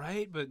 Oh,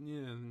 right, but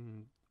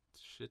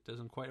shit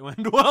doesn't quite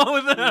end well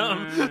with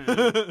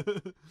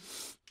them.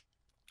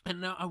 And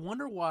now I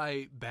wonder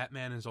why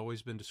Batman has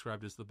always been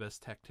described as the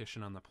best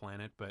tactician on the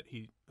planet, but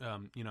he,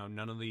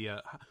 none of the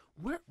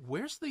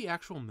where's the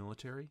actual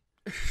military?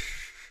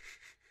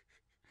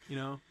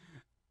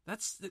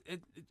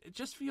 It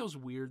just feels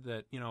weird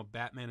that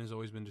Batman has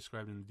always been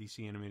described in the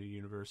DC animated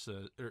universe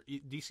or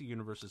DC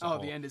universe as a whole.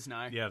 The end is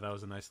nigh. Yeah, that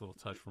was a nice little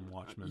touch from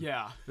Watchmen.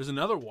 Yeah, there's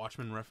another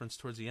Watchmen reference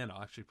towards the end.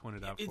 I'll actually point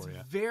it out for you.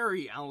 It's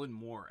very Alan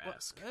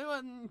Moore-esque.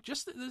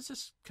 There's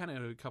just kind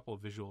of a couple of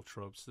visual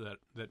tropes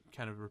that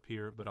kind of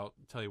appear, but I'll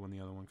tell you when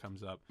the other one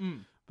comes up.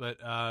 But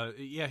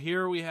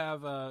here we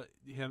have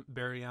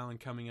Barry Allen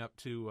coming up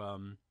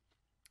to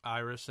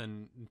Iris,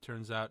 and it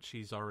turns out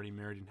she's already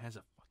married and has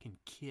a fucking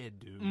kid,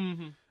 dude.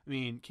 Mm-hmm. I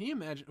mean, can you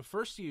imagine?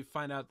 First, you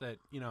find out that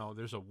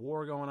there's a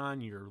war going on.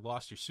 You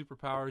lost your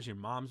superpowers. Your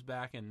mom's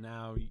back, and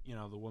now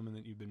the woman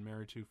that you've been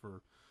married to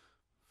for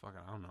fucking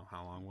I don't know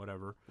how long,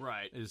 whatever.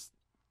 Right. It's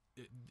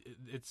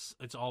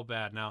all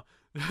bad now.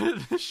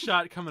 This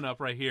shot coming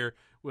up right here.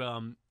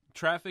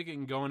 Traffic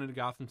and going into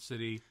Gotham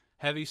City,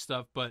 heavy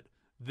stuff. But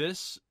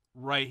this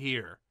right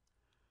here,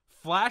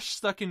 Flash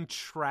stuck in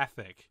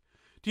traffic.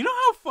 Do you know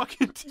how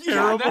fucking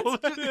terrible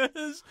that's- that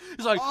is?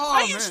 It's like, Oh,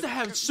 I man. used to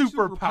have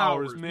Superpowers,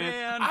 superpowers, man.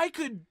 man. I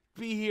could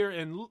be here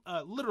in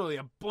literally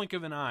a blink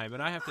of an eye, but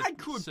I have to I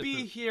could sit be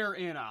there. here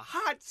in a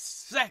hot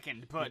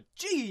second, but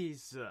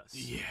Jesus.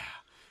 Yeah.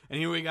 And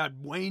here we got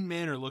Wayne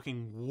Manor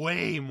looking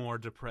way more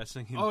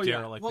depressing and Oh, yeah.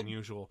 derelict Well, than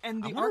usual.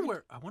 and the I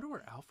wonder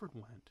where Alfred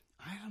went.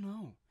 I don't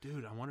know.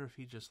 Dude, I wonder if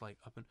he just like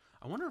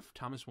I wonder if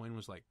Thomas Wayne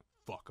was like,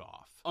 fuck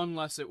off.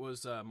 Unless it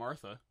was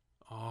Martha.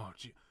 Oh,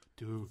 gee,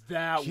 dude.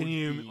 That Can would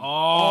you? be...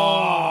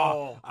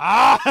 Oh,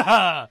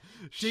 ah,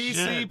 DC,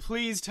 shit.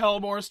 please tell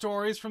more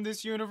stories from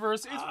this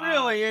universe. It's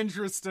really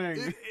interesting.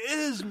 It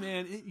is,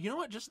 man. You know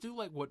what? Just do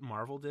like what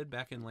Marvel did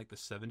back in like the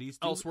 70s.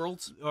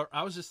 Elseworlds? Or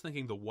I was just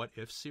thinking the What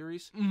If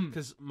series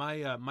because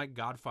my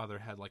godfather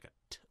had like a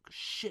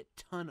shit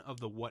ton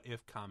of the What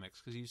If comics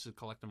because he used to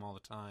collect them all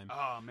the time.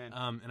 Oh man.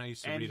 And I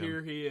used to And read them.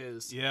 here he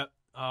is. Yep.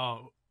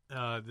 Oh,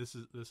 this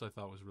I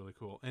thought was really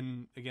cool.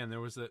 And again, there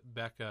was that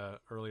back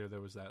earlier.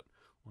 There was that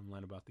one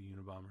line about the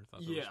Unabomber. I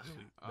thought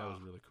that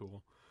was really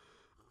cool.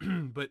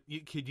 But do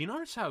you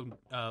notice how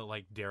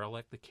like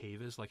derelict the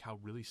cave is? Like how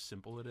really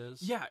simple it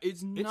is. Yeah,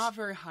 it's not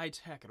very high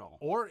tech at all.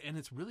 And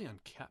it's really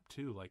unkept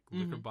too. Like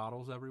liquor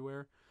bottles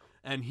everywhere.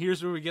 And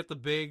here's where we get the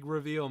big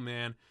reveal,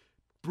 man.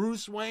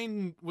 Bruce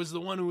Wayne was the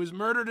one who was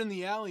murdered in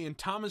the alley, and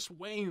Thomas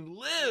Wayne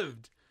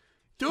lived.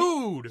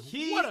 Dude,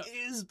 He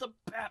is the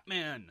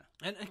Batman.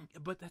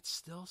 But that's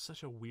still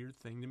such a weird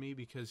thing to me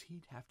because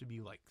he'd have to be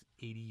like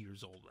 80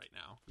 years old right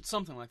now.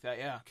 Something like that,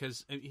 yeah.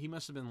 Because he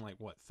must have been like,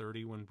 what,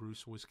 30 when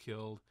Bruce was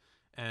killed?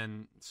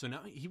 And so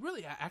now he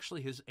really,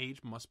 actually, his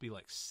age must be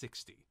like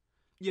 60.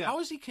 Yeah. How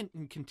is he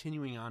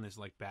continuing on as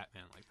like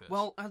Batman like this?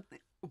 Well,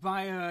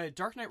 by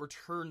Dark Knight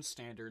Returns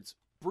standards,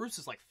 Bruce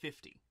is like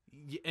 50.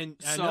 Yeah, and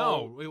I So-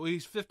 know well,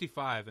 he's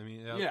 55. I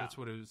mean, Yeah. that's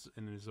what it was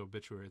in his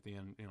obituary at the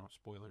end. You know,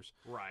 spoilers.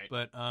 Right.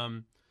 But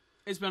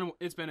It's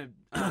been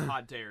a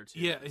hot day or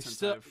two. yeah,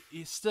 since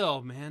he's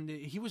still, man.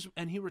 He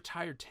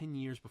retired 10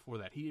 years before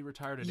that. He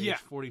retired at age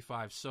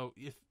 45. So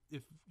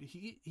if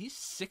he's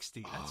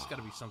 60, that's got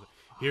to be something.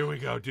 Here we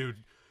go,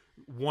 dude.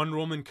 Wonder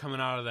Woman coming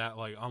out of that,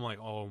 like I'm like,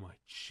 oh my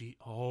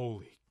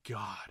holy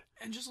God.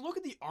 And just look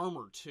at the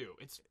armor too.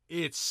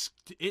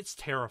 It's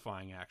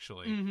terrifying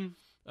actually. Mm-hmm.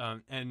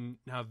 And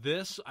now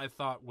this I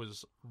thought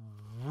was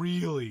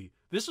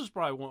this was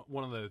probably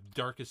one of the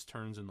darkest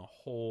turns in the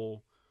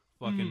whole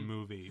fucking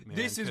movie, man.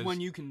 This is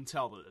when you can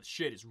tell that the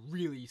shit is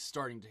really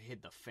starting to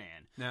hit the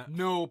fan. Now,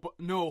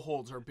 No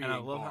holds are being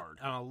barred.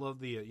 And I love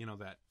the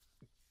that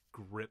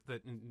grip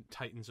that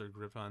Titans are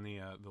gripped on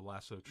the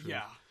lasso of truth.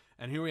 Yeah.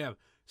 And here we have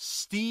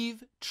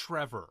Steve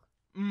Trevor,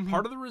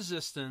 part of the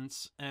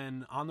Resistance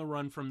and on the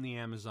run from the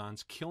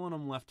Amazons, killing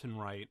them left and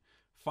right.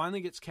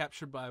 Finally gets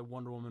captured by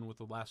Wonder Woman with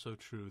the lasso of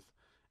truth.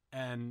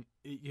 And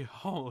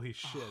holy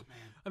shit.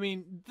 Man. I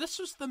mean, this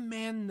was the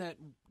man that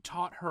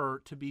taught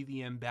her to be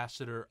the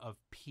ambassador of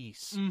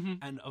peace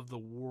and of the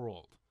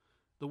world.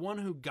 The one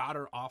who got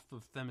her off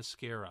of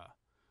Themyscira.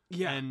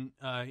 Yeah. And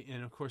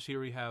of course, here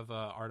we have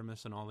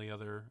Artemis and all the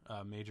other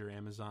major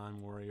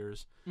Amazon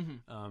warriors.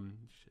 Shit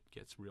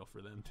gets real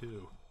for them,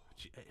 too.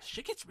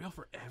 Shit gets real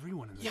for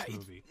everyone in this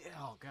movie.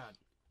 Oh, God.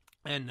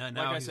 And now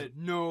like I said,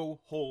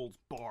 no holds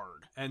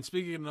barred. And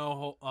speaking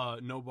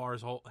of no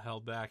bars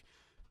held back,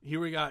 here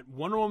we got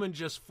Wonder Woman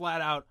just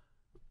flat out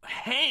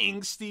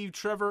hangs Steve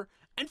Trevor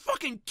and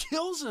fucking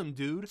kills him,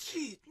 dude.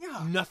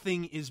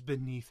 Nothing is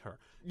beneath her.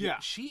 Yeah.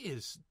 She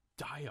is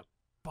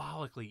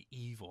diabolically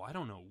evil. I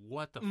don't know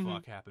what the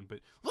fuck happened, but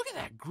look at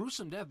that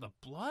gruesome death. The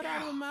blood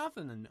out of the mouth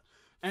and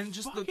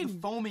just the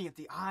foaming at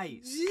the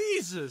eyes.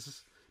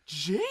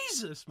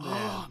 Jesus, man.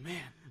 Oh,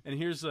 man. And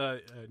here's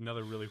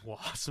another really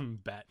awesome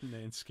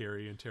Batman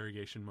scary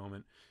interrogation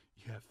moment.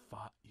 You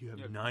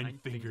have nine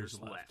fingers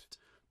left.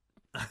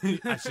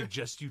 I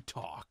suggest you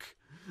talk.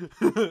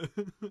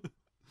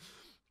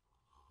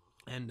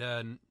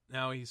 And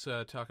now he's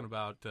talking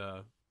about,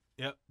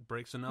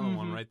 breaks another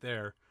one right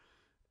there.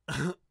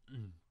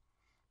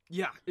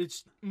 Yeah,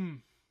 it's...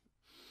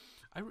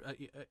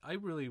 I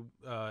really,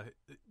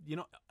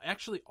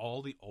 actually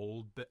all the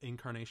old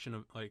incarnation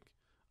of, like,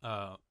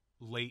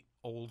 late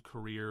old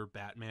career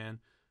Batman,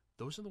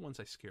 those are the ones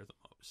I scare the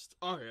most.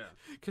 Oh, yeah.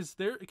 Because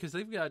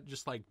they've got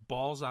just, like,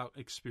 balls out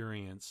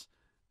experience,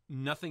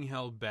 nothing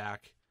held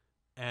back,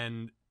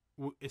 and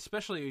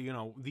especially,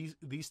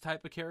 these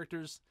type of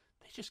characters,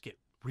 they just get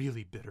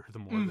really bitter the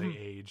more they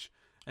age.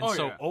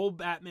 And old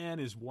Batman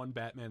is one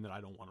Batman that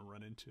I don't want to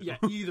run into. Yeah,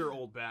 either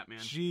old Batman.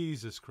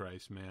 Jesus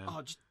Christ, man.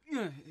 Oh, just,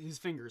 his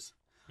fingers.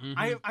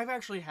 I've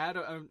actually had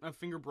a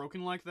finger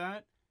broken like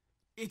that.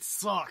 It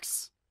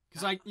sucks.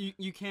 Because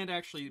you can't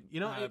actually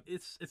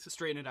it's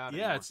straighten it out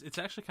anymore. anymore. It's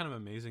actually kind of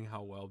amazing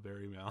how well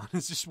Barry Allen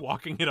is just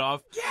walking it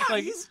off. Yeah,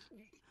 like, he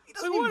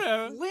doesn't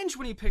even flinch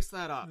when he picks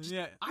that up.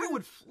 Yeah. I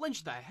would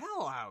flinch the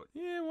hell out.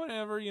 Yeah,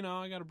 whatever,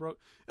 I got a broke.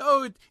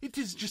 Oh, it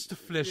is just a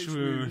flesh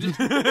wound.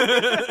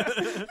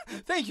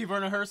 Thank you,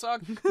 Werner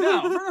Herzog.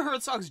 Now, Werner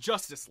Herzog's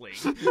Justice League.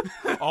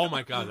 Oh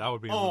my God, that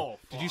would be Oh,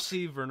 Did you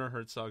see Werner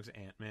Herzog's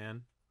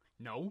Ant-Man?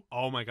 No.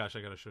 Oh my gosh,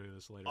 I gotta show you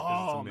this later.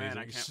 'Cause it's amazing. Man,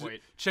 I can't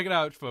wait. Check it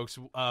out, folks.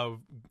 Go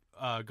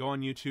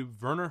on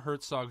YouTube. Werner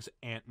Herzog's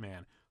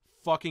Ant-Man.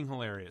 Fucking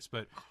hilarious.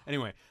 But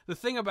anyway, the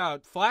thing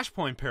about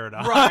Flashpoint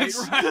Paradox. Right.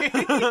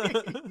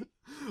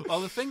 Well,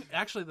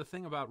 the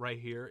thing about right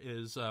here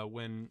is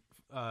when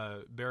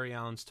Barry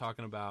Allen's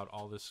talking about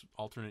all this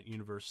alternate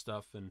universe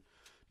stuff, and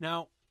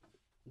now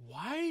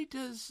why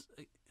does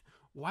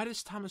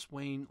Thomas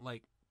Wayne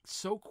like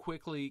so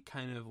quickly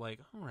kind of like,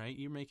 all right,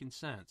 you're making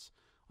sense.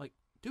 Like,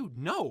 dude,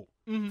 no.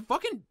 Mm-hmm.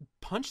 Fucking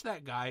punch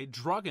that guy,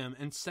 drug him,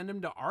 and send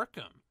him to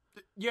Arkham.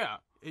 Yeah.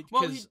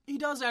 Well, he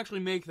does actually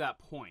make that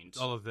point.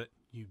 All of it.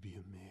 You'd be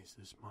amazed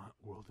this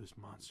world this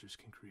monsters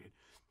can create.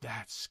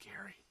 That's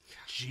scary.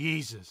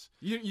 Jesus.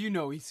 You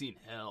know he's seen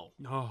hell.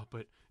 No,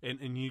 but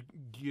and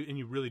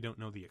you really don't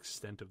know the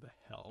extent of the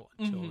hell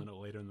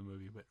until later in the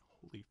movie. But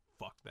holy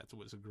fuck, that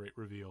was a great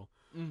reveal.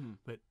 Mm-hmm.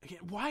 But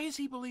again, why is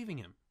he believing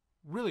him?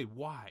 Really,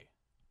 why?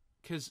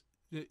 Because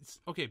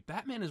okay,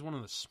 Batman is one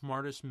of the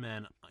smartest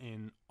men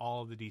in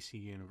all of the DC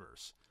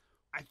universe.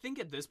 I think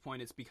at this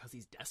point it's because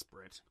he's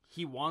desperate.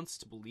 He wants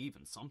to believe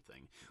in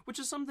something, which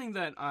is something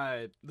that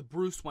the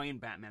Bruce Wayne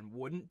Batman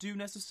wouldn't do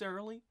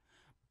necessarily.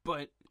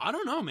 But I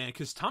don't know, man,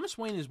 because Thomas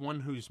Wayne is one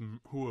who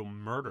will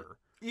murder.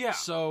 Yeah.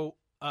 So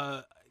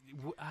the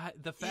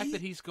fact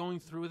that he's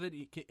going through with it,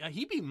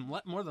 he'd be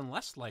more than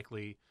less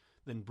likely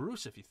than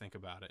Bruce if you think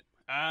about it.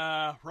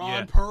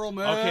 Ron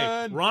Perlman.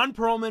 Okay, Ron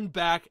Perlman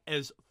back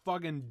as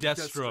fucking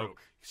Deathstroke.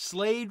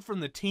 Slade from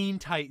the Teen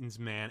Titans,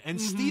 man.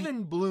 And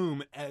Stephen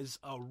Bloom as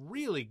a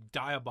really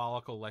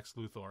diabolical Lex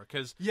Luthor.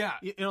 Because,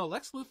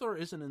 Lex Luthor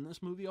isn't in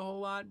this movie a whole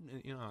lot.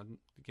 You know,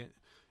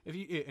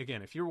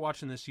 if you're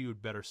watching this, you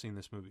had better seen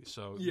this movie.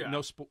 So,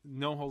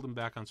 no holding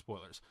back on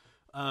spoilers.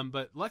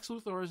 But Lex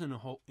Luthor isn't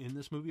in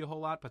this movie a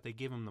whole lot, but they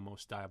give him the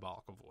most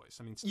diabolical voice.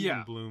 I mean,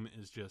 Stephen Bloom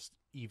is just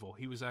evil.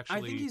 He was actually...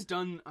 I think he's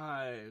done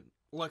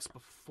Lex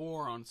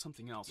before on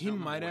something else. He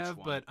might have,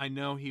 but I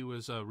know he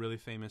was really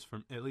famous,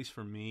 at least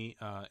for me,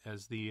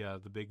 as the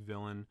big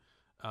villain.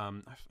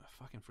 I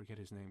fucking forget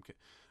his name.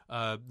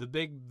 The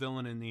big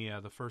villain in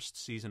the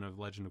first season of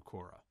Legend of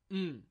Korra.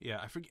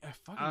 Yeah, I forget.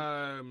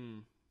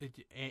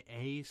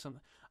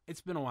 Something.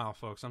 It's been a while,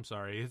 folks. I'm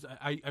sorry.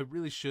 I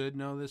really should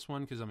know this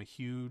one because I'm a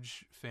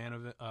huge fan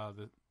of it.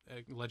 The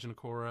Legend of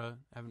Korra.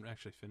 I haven't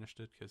actually finished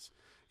it because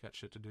got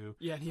shit to do.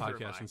 Yeah,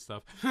 podcasts and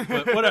stuff.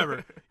 But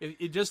whatever.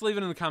 Just leave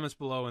it in the comments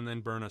below and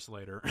then burn us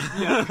later.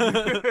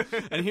 Yeah.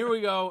 And here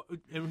we go.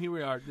 And here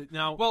we are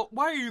now. Well,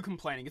 why are you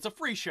complaining? It's a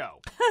free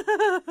show.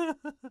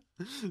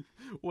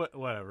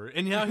 Whatever.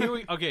 And now here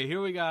we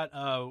got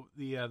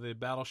the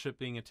battleship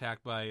being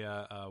attacked by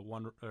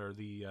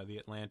the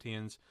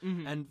Atlanteans,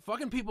 and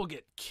fucking people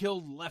get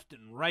killed left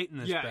and right in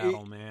this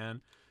battle, man.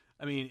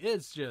 I mean,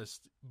 it's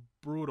just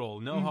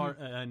brutal. No heart,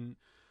 and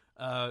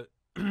I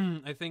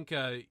think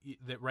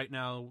that right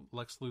now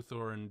Lex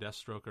Luthor and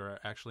Deathstroke are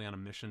actually on a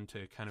mission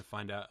to kind of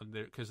find out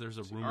because there's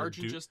a rumor.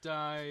 Archie just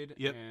died,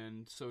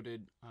 and so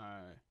did.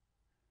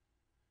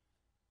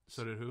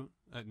 So did who?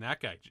 That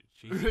guy.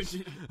 Jesus.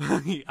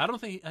 I don't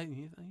think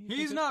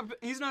he's not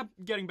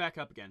getting back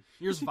up again.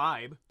 Here's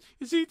Vibe.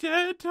 Is he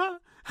dead?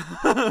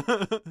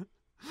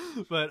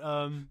 But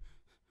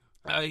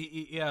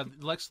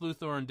Lex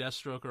Luthor and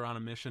Deathstroke are on a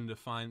mission to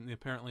find.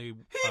 Apparently,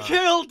 he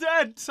killed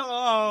Dead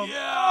Tom.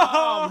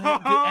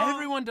 Yeah,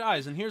 everyone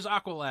dies, and here's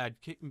Aqualad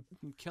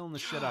killing the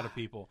shit out of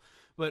people.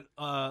 But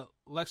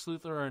Lex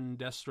Luthor and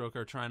Deathstroke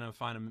are trying to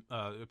find him.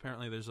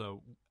 Apparently, there's a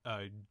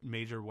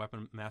major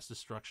weapon mass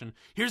destruction.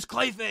 Here's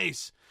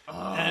Clayface,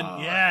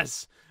 and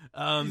yes,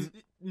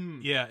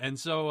 and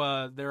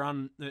so they're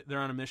on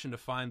a mission to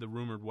find the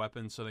rumored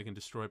weapon so they can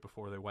destroy it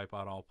before they wipe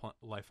out all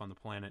life on the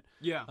planet.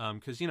 Yeah,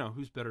 because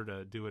who's better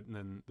to do it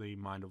than the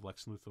mind of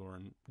Lex Luthor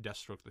and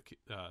Deathstroke,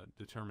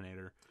 the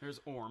Terminator. There's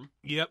Orm.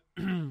 Yep,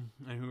 and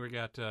who we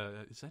got?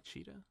 Is that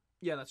Cheetah?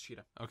 Yeah, that's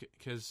Cheetah. Okay,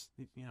 because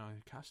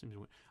costumes.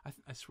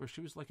 I swear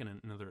she was like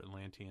another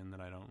Atlantean that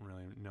I don't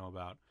really know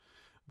about.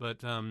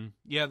 But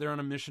they're on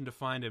a mission to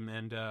find him,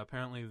 and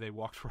apparently they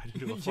walked right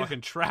into a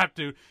fucking trap,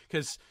 dude.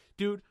 Because,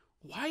 dude,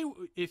 why?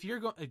 If you're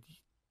going,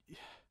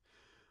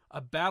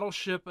 a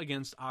battleship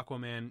against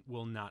Aquaman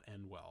will not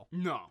end well.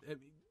 No.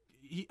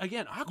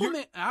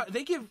 Aquaman.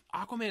 They give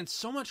Aquaman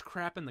so much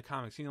crap in the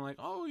comics. Like,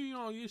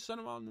 you send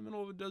him out in the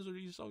middle of a desert.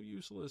 He's so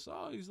useless.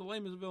 Oh, he's the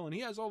lamest villain. He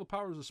has all the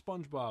powers of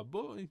SpongeBob.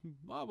 Blah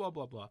blah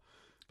blah blah.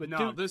 But no,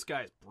 dude, this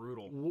guy's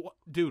brutal.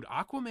 Dude,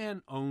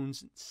 Aquaman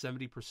owns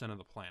 70% of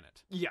the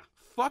planet. Yeah.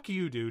 Fuck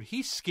you, dude.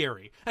 He's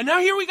scary. And now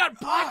here we got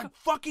Black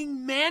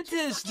fucking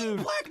Mantis,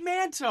 dude. Black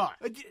Manta.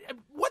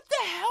 What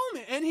the hell,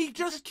 man? And he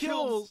just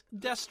kills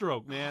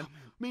Deathstroke, man. I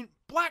mean,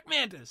 Black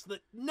Mantis, the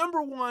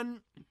number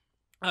one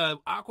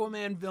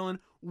Aquaman villain,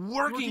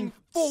 working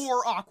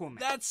for Aquaman.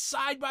 That's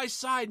side by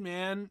side,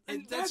 man.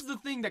 And that's the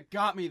thing that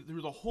got me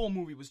through the whole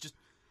movie was just,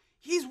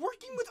 he's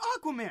working with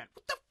Aquaman.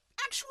 What the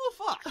actual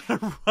fuck?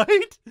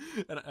 Right?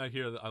 And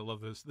I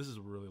love this. This is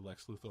a really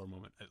Lex Luthor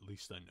moment. At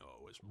least I know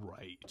I was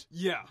right.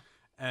 Yeah.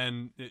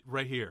 And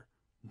right here,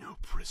 no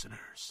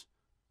prisoners.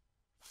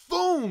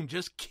 boom,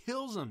 just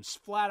kills him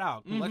flat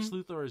out. Lex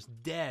Luthor is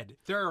dead.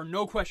 There are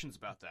no questions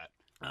about that.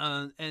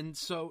 And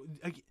so,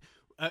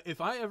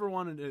 if I ever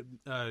wanted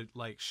to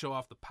like show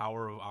off the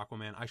power of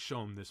Aquaman, I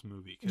show him this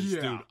movie because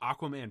dude,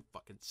 Aquaman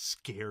fucking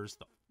scares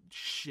the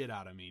shit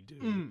out of me,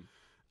 dude.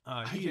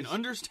 I can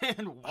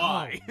understand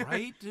why,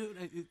 right,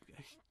 dude?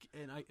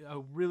 And I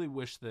really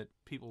wish that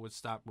people would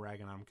stop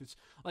ragging on him because,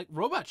 like,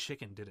 Robot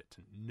Chicken did it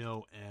to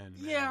no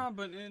end. Man. Yeah,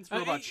 but it's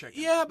Robot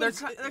Chicken. Yeah, but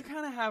they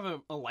kind of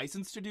have a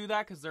license to do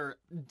that because they're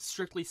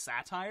strictly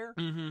satire.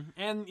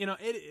 And you know,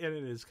 it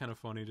is kind of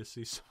funny to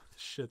see some of the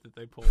shit that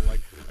they pull.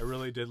 Like, I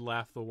really did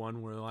laugh the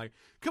one where like,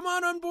 "Come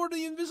on board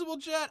the invisible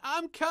jet,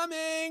 I'm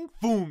coming!"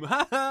 Boom,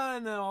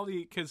 and then all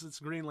the because it's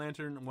Green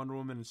Lantern, Wonder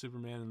Woman, and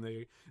Superman, and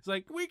it's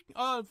like we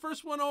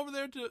first one over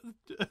there to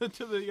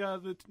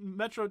the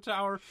Metro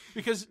Tower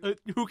because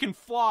who can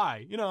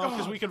fly? You know,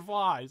 because we can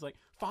fly. He's like,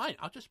 fine,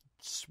 I'll just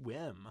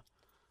swim.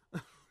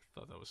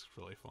 Thought that was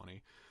really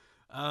funny.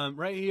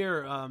 Right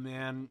here,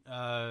 man,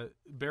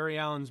 Barry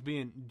Allen's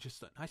being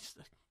just. I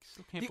still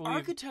can't believe the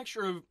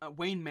architecture of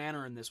Wayne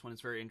Manor in this one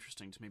is very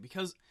interesting to me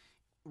because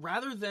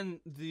rather than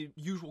the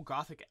usual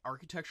Gothic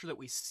architecture that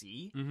we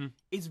see,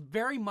 it's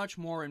very much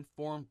more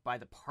informed by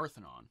the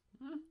Parthenon.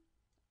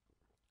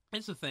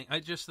 It's the thing.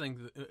 I just think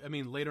that, I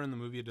mean, later in the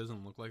movie it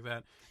doesn't look like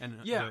that. And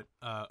but,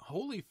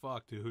 holy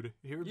fuck, dude!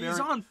 He's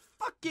on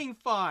fucking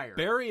fire.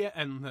 Barry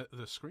and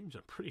the screams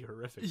are pretty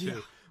horrific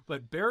too.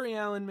 But Barry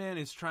Allen, man,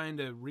 is trying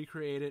to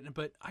recreate it.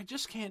 But I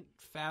just can't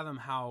fathom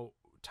how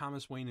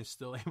Thomas Wayne is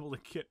still able to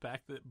get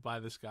back by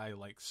this guy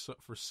like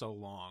for so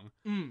long.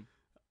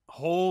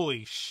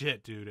 Holy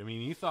shit, dude. I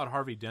mean, you thought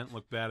Harvey Dent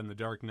looked bad in The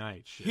Dark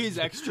Knight. Shit. He's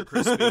extra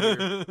crispy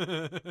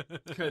here.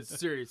 Because,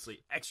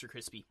 seriously, extra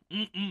crispy.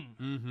 Break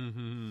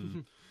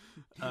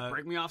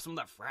me off some of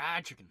that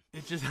fried chicken.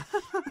 It just...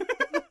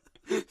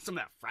 some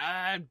of that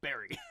fried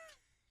berry.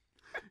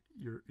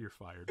 You're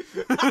fired.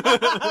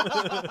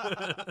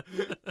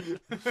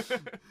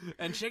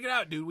 And check it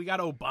out, dude. We got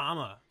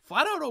Obama.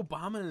 Flat out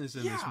Obama is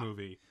in this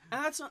movie.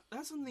 And that's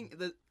something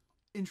that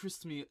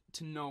interests me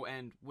to no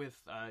end with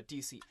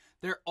DC.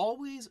 They're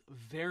always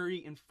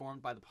very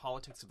informed by the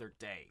politics of their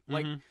day.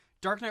 Like,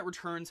 Dark Knight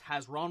Returns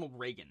has Ronald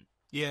Reagan.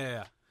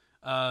 Yeah.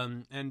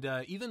 And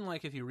even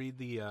like if you read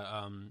the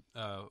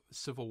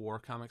Civil War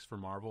comics for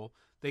Marvel,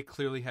 they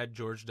clearly had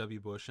George W.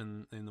 Bush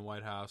in the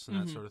White House and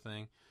that sort of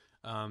thing.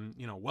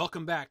 You know,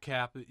 welcome back,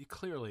 Cap.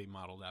 Clearly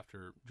modeled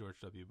after George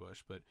W.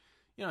 Bush, but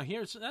you know,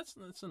 here that's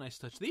a nice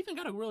touch. They even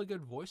got a really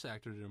good voice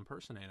actor to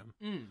impersonate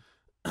him.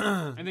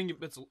 I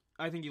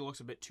think he looks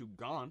a bit too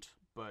gaunt,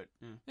 but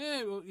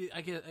yeah, well,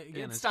 I get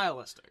again, it's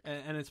stylistic,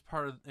 and it's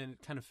part of, and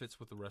it kind of fits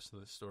with the rest of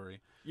the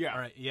story. Yeah. All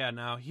right. Yeah.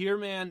 Now here,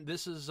 man,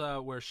 this is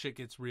where shit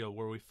gets real,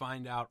 where we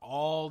find out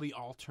all the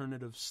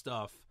alternative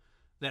stuff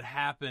that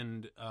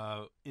happened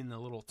in the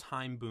little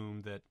time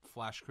boom that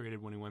Flash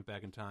created when he went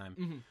back in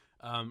time.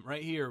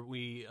 Right here,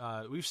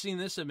 we've seen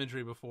this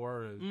imagery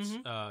before.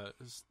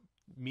 It's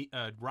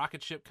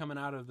rocket ship coming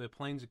out of the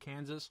plains of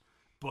Kansas,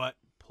 but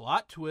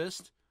plot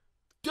twist.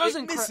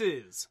 It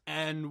misses.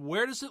 And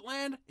where does it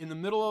land? In the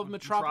middle of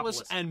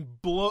Metropolis.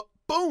 And blows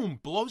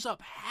up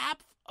half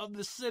of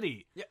the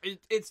city. Yeah,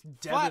 it's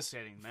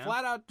devastating, man.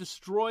 Flat out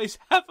destroys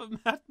half of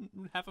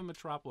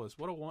Metropolis.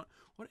 What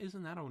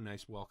isn't that a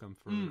nice welcome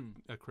for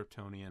a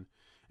Kryptonian?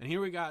 And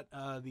here we got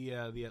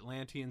the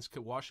Atlanteans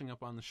washing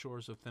up on the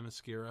shores of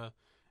Themyscira,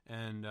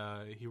 and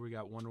here we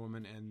got Wonder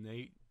Woman, and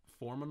they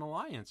form an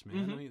alliance,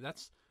 man. I mean,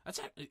 that's.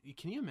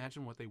 Can you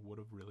imagine what they would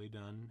have really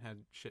done had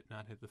shit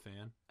not hit the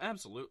fan?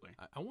 Absolutely.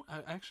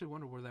 I actually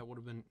wonder where that would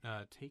have been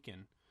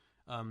taken.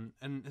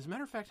 And as a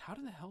matter of fact, how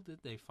the hell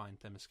did they find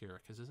Themyscira?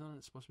 Because isn't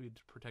it supposed to be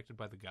protected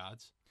by the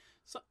gods?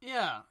 So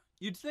yeah,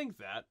 you'd think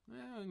that.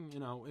 You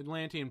know,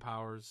 Atlantean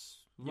powers.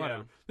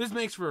 Whatever. Yeah. This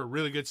makes for a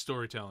really good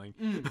storytelling.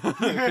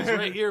 Because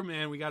right here,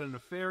 man, we got an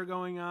affair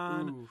going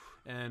on,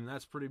 and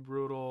that's pretty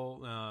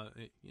brutal.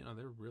 You know,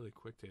 they're really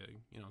quick to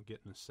get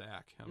in the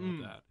sack. How about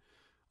that?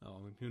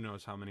 Who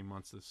knows how many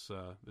months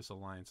this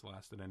alliance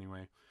lasted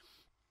anyway.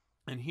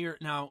 And here,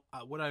 now,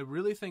 what I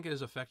really think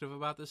is effective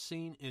about this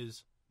scene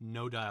is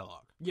no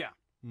dialogue. Yeah.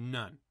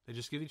 None. They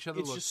just give each other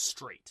looks. It's just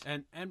straight.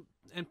 And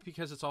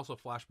because it's also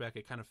flashback,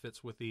 it kind of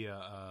fits with the...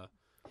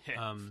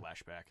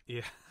 flashback.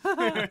 Yeah.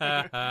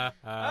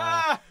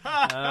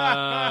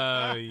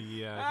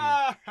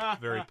 Yeah.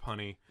 Very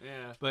punny.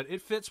 Yeah. But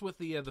it fits with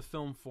the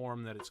film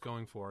form that it's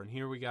going for. And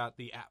here we got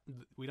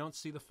we don't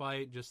see the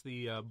fight, just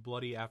the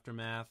bloody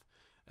aftermath.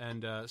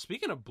 And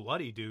speaking of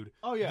bloody, dude,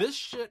 this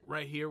shit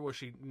right here where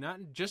she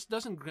just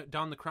doesn't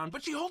don the crown,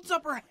 but she holds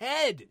up her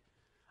head.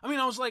 I mean,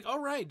 I was like, all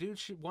right, dude,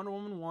 Wonder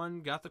Woman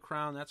won, got the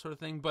crown, that sort of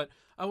thing. But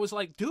I was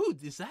like,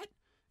 dude, is that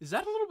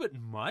a little bit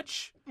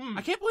much?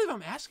 I can't believe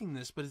I'm asking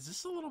this, but is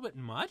this a little bit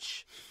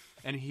much?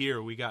 And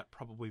here we got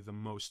probably the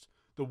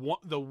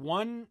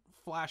one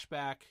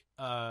flashback,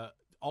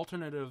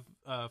 alternative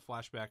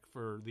flashback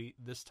for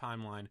this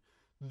timeline.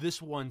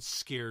 This one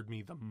scared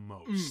me the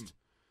most.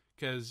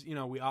 Because,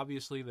 we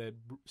obviously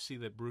see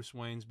that Bruce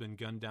Wayne's been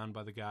gunned down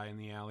by the guy in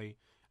the alley.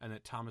 and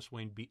that Thomas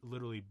Wayne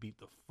literally beat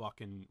the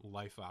fucking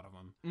life out of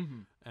him.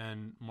 Mm-hmm.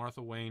 And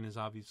Martha Wayne is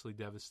obviously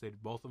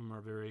devastated. Both of them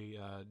are very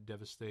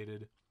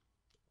devastated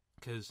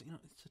because,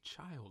 it's a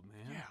child,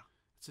 man.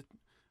 Yeah.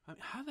 I mean,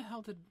 how the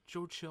hell did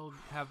Joe Chill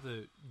have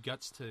the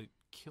guts to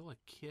kill a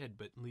kid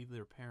but leave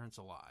their parents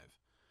alive?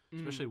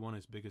 Especially one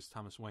as big as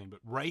Thomas Wayne. But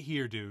right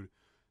here, dude,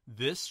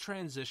 this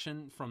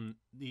transition from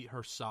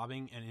her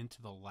sobbing and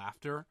into the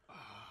laughter,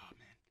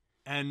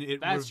 and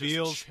it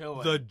reveals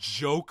the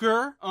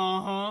Joker.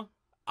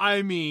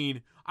 I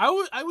mean, I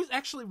was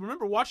actually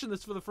remember watching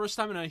this for the first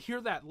time, and I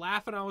hear that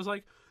laugh, and I was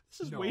like,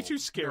 "This is way too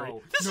scary.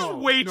 This is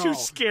way too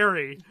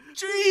scary."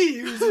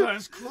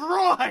 Jesus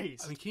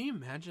Christ! I mean, can you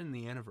imagine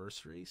the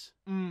anniversaries?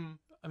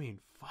 I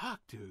mean, fuck,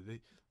 dude.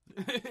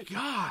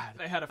 God,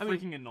 they had a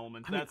freaking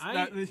annulment.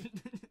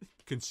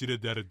 Consider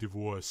that a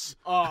divorce.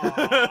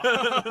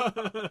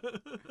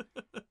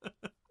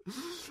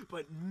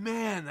 But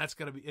man, that's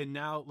gotta be. And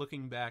now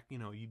looking back,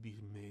 you'd be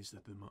amazed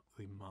at the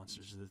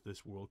monsters that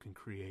this world can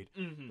create.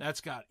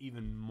 That's got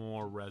even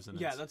more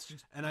resonance. Yeah, that's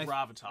just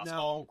gravitas.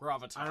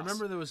 Gravitas. I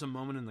remember there was a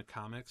moment in the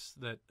comics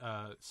that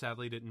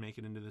sadly didn't make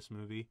it into this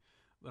movie.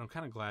 But I'm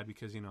kind of glad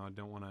because, I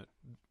don't want to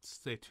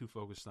stay too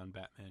focused on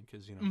Batman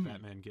because,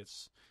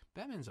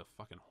 Batman's a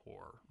fucking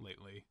whore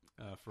lately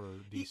for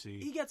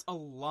DC. He gets a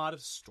lot of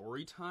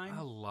story time.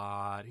 A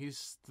lot.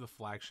 He's the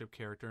flagship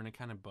character, and it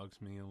kind of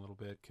bugs me a little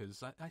bit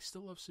because I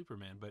still love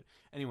Superman. But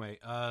anyway,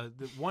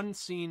 the one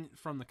scene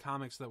from the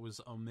comics that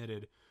was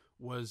omitted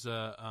was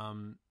a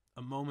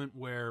moment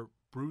where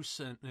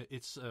Bruce,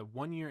 it's a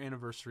 1-year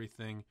anniversary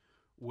thing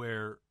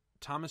where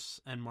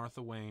Thomas and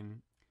Martha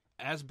Wayne,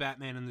 as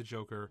Batman and the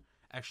Joker,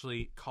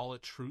 actually call a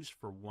truce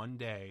for 1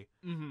 day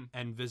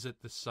and visit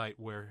the site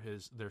where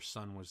their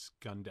son was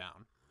gunned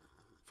down.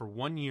 For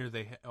 1 year,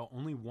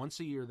 only once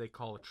a year they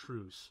call a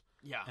truce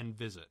and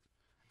visit.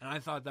 And I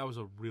thought that was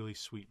a really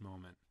sweet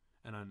moment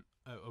and a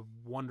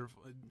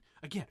wonderful.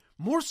 Again,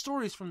 more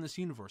stories from this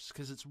universe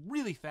because it's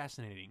really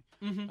fascinating.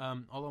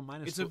 Although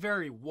it's a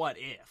very what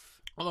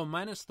if. Although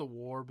minus the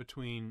war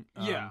between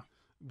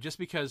just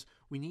because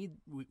we need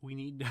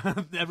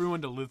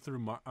everyone to live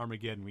through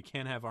Armageddon. We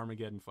can't have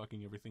Armageddon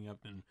fucking everything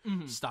up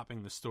and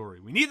stopping the story.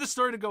 We need the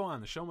story to go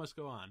on. The show must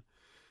go on.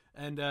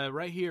 And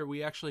right here,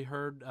 we actually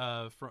heard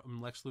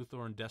from Lex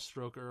Luthor and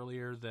Deathstroke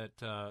earlier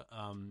that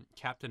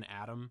Captain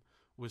Atom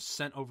was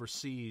sent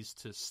overseas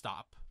to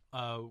stop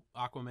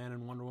Aquaman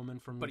and Wonder Woman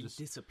from... But he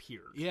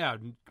disappeared. Yeah,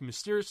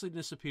 mysteriously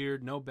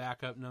disappeared. No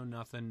backup, no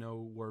nothing, no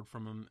word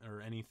from him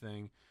or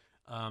anything.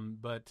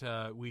 But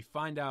we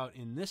find out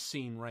in this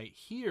scene right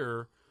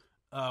here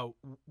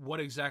what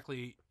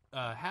exactly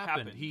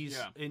happened.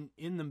 He's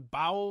in the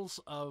bowels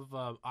of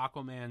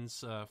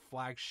Aquaman's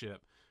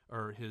flagship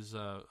or his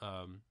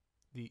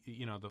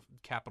the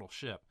capital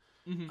ship.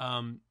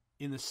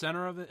 In the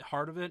center of it,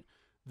 heart of it,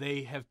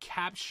 they have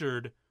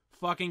captured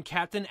fucking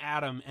Captain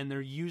Atom, and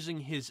they're using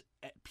his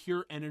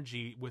pure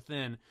energy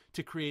within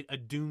to create a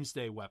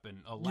doomsday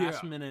weapon, a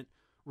last minute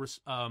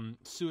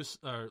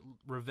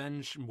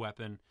revenge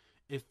weapon.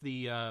 If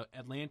the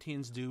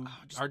Atlanteans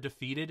are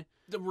defeated...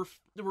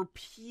 The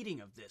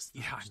repeating of this.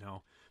 Yeah, I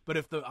know. But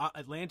if the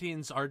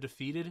Atlanteans are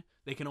defeated,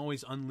 they can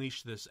always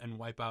unleash this and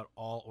wipe out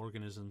all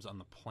organisms on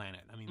the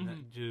planet. I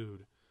mean,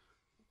 dude,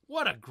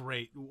 what a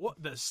great...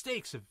 the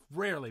stakes have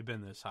rarely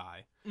been this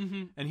high.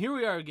 And here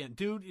we are again.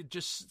 Dude,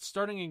 just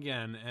starting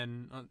again.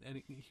 And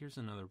here's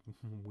another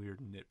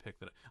weird nitpick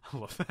that I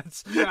love.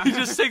 That. He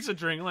just takes a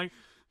drink like,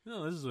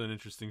 oh, this is an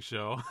interesting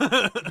show.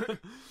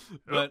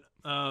 But...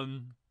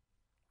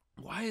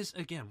 Why is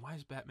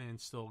Batman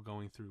still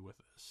going through with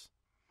this?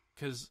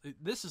 Because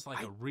this is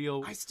like a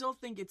real... I still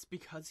think it's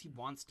because he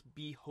wants to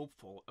be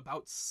hopeful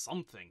about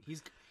something.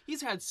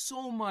 He's had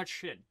so much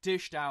shit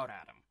dished out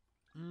at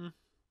him.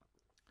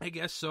 I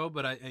guess so,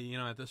 but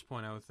at this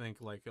point I would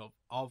think like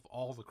of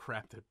all the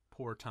crap that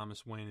poor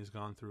Thomas Wayne has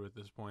gone through at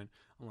this point,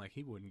 I'm like,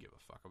 he wouldn't give a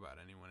fuck about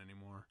anyone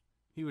anymore.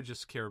 He would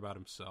just care about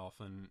himself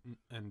and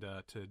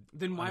to...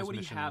 Then why would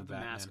he have the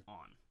mask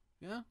on?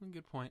 Yeah,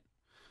 good point.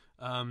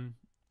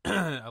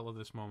 I love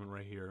this moment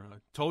right here. I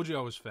told you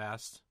I was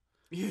fast.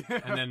 Yeah.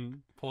 And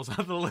then pulls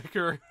out the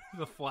liquor,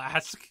 the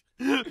flask.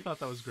 I thought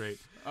that was great.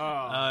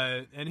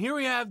 And here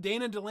we have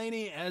Dana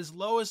Delaney as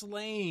Lois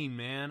Lane,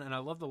 man. And I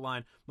love the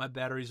line, my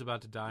battery's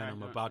about to die and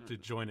I'm about to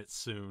join it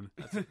soon.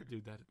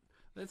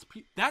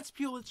 That's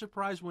Pulitzer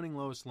Prize winning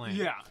Lois Lane.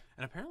 Yeah.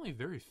 And apparently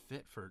very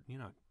fit for,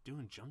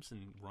 doing jumps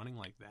and running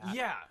like that.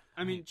 Yeah.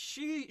 I mean,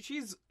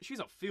 she's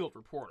a field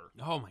reporter.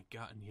 Oh my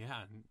God.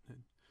 Yeah.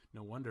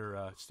 No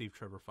wonder Steve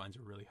Trevor finds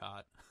her really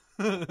hot.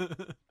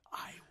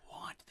 I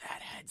want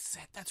that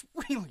headset. That's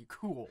really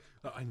cool.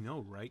 I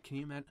know, right? Can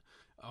you imagine?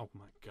 Oh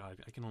my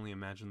God, I can only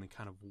imagine the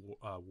kind of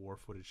war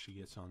footage she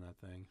gets on that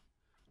thing.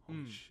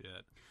 Holy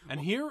shit! And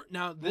here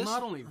now, this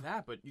not only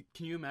that, but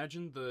can you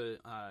imagine the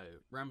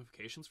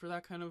ramifications for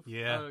that kind of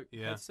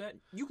headset?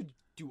 You could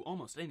do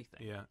almost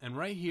anything. Yeah, and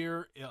right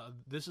here,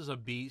 this is a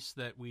beast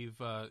that we've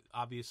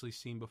obviously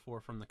seen before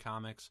from the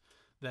comics.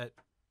 That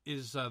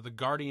is the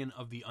guardian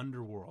of the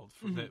underworld,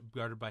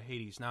 guarded by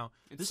Hades. Now,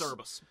 it's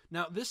Cerberus.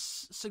 Now,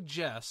 this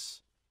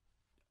suggests,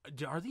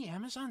 are the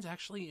Amazons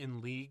actually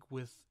in league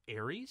with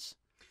Ares?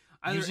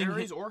 Either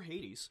Ares or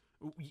Hades.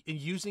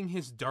 Using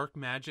his dark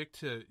magic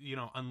to,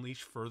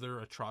 unleash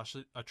further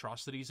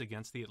atrocities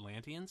against the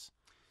Atlanteans?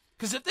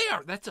 Because if they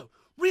are, that's a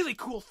really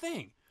cool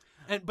thing.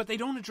 But they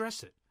don't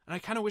address it. And I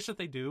kind of wish that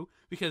they do,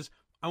 because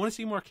I want to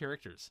see more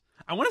characters.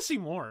 I want to see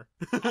more.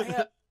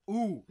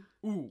 Ooh.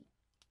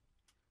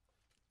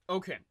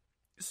 Okay,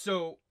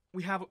 so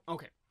we have...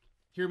 Okay,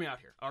 hear me out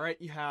here, all right?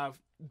 You have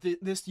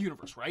this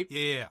universe, right?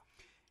 Yeah.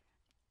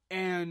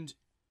 And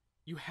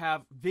you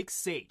have Vic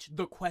Sage,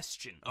 the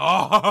Question.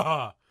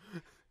 Oh!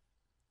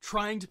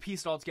 Trying to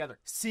piece it all together,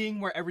 seeing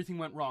where everything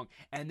went wrong,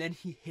 and then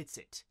he hits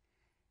it.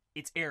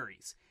 It's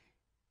Ares.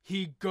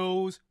 He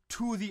goes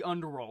to the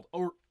underworld,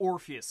 or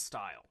Orpheus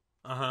style.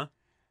 Uh-huh.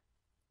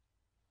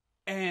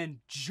 And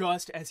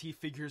just as he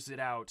figures it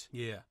out,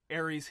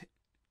 Ares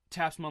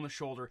taps him on the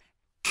shoulder.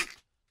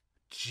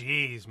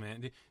 Jeez,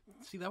 man.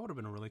 See, that would have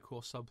been a really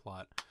cool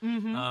subplot.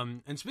 Mm-hmm.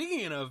 And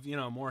speaking of,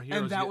 more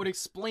heroes... And that would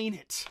explain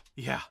it.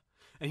 Yeah.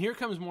 And here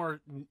comes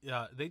more...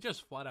 they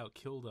just flat out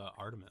killed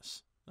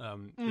Artemis.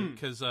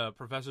 Because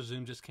Professor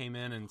Zoom just came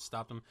in and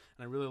stopped him.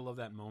 And I really love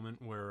that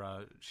moment where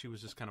she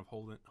was just kind of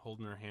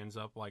holding her hands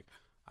up like,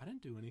 I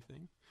didn't do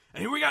anything.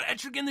 And here we got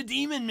Etrigan the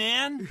Demon,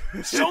 man.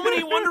 So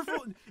many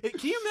wonderful...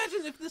 Can you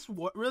imagine if this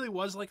really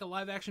was like a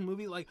live-action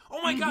movie? Like, oh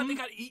my God, they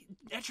got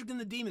Etrigan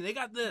the Demon. They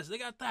got this. They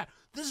got that.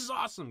 This is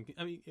awesome.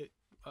 I mean,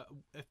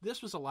 if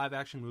this was a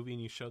live-action movie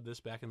and you showed this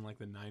back in like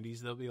the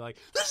 90s, they'll be like,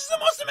 this is the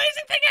most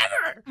amazing thing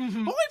ever.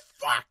 Mm-hmm. Holy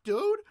fuck,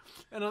 dude.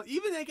 And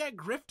even they got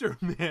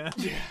Grifter, man.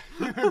 Yeah.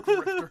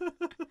 Grifter.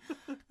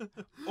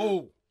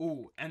 Oh.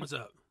 And what's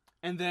up?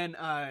 And then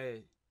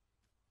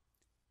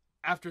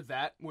after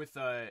that with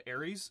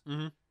Ares...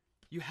 Mm-hmm.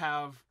 You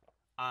have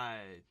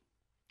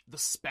the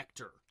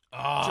Spectre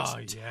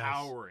just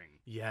towering.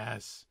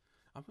 Yes.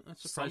 I'm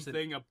surprised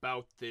something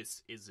about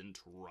this isn't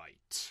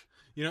right.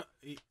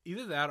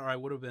 Either that or I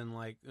would have been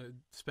like,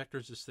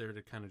 Spectre's just there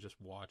to kind of just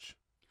watch.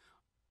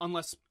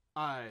 Unless,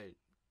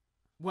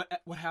 what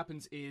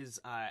happens is,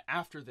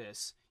 after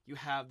this, you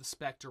have the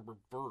Spectre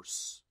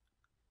reverse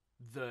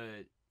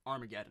the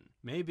Armageddon.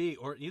 Maybe,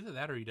 or either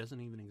that or he doesn't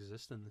even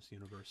exist in this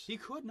universe. He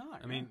could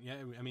not. I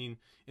mean,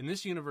 in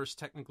this universe,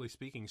 technically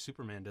speaking,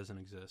 Superman doesn't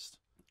exist.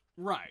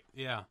 Right.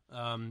 Yeah.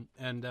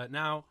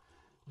 Now,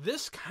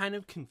 this kind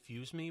of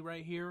confused me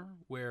right here,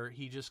 where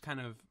he just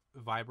kind of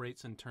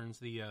vibrates and turns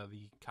the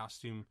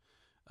costume,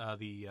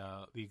 the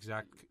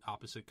exact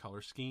opposite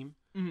color scheme.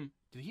 Mm-hmm.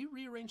 Did he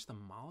rearrange the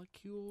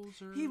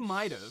molecules or he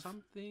might have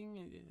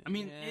something? I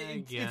mean,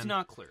 it's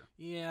not clear.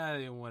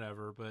 Yeah,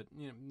 whatever. But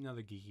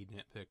another geeky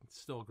nitpick. It's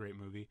still a great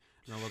movie,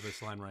 and I love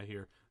this line right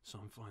here. So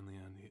I'm finally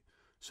on the.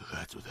 So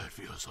that's what that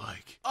feels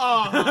like.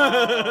 Oh,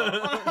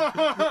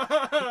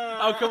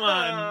 oh come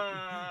on.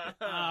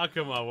 Oh,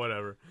 come on.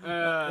 Whatever.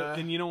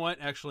 And you know what?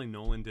 Actually,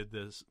 Nolan did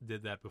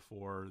that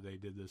before they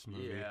did this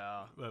movie.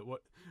 Yeah. But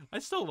I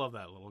still love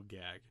that little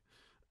gag.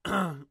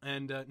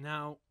 And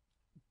now.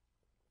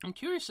 I'm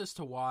curious as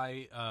to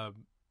why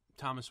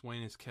Thomas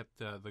Wayne has kept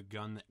the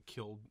gun that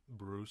killed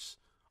Bruce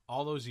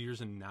all those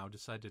years and now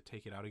decided to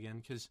take it out again.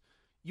 Because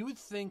you would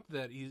think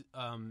that he,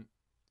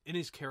 in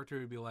his character,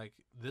 he'd be like,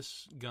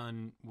 this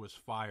gun was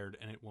fired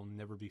and it will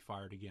never be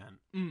fired again.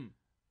 Mm.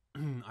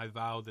 I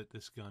vow that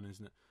this gun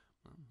isn't...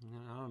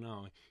 I don't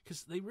know.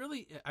 Because they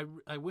really...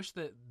 I wish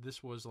that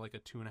this was like a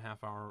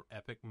 2.5-hour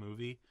epic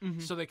movie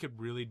so they could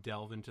really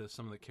delve into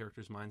some of the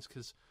characters' minds.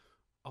 Because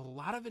a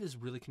lot of it is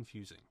really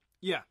confusing.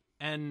 Yeah.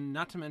 And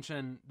not to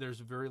mention, there's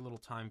very little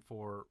time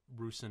for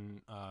Bruce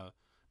and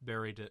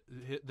Barry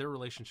their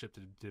relationship to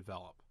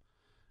develop.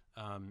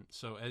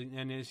 So,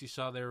 and as you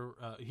saw there,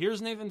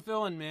 here's Nathan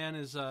Fillion, man,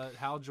 is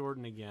Hal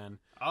Jordan again.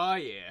 Oh,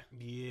 yeah.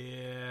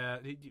 Yeah,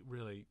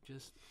 really,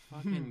 just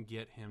fucking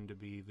get him to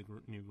be the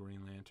new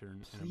Green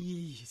Lantern.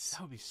 Please.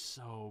 That would be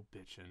so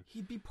bitchin'.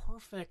 He'd be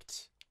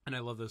perfect. And I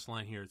love this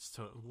line here.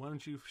 Why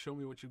don't you show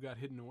me what you got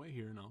hidden away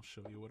here, and I'll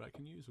show you what I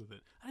can use with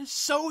it. That is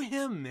so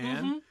him,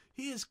 man. Mm-hmm.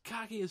 He is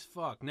cocky as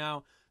fuck.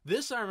 Now,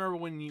 this I remember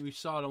when you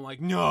saw it, I'm like,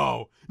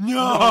 no.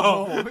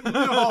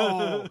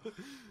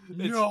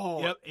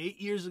 Yep,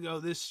 8 years ago,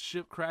 this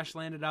ship crash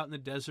landed out in the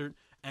desert,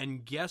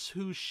 and guess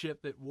whose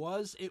ship it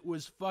was? It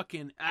was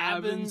fucking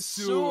Abin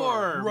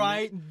Sur.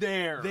 Right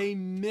there. They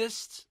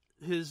missed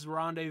his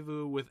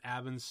rendezvous with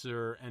Abin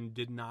Sur and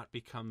did not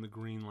become the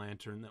Green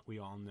Lantern that we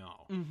all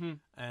know. Mm-hmm.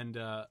 And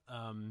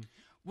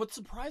what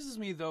surprises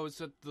me though is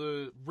that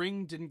the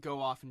ring didn't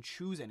go off and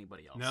choose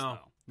anybody else.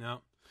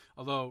 No.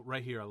 Although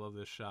right here, I love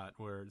this shot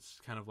where it's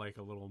kind of like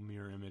a little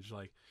mirror image.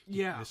 Like,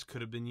 this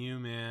could have been you,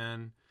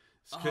 man.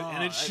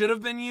 And it should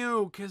have been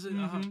you because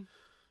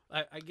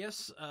I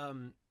guess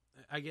it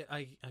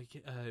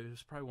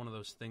was probably one of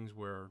those things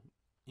where.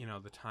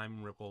 The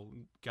time ripple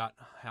got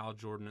Hal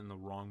Jordan in the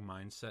wrong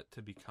mindset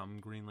to become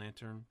Green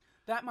Lantern.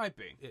 That might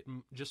be. It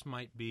just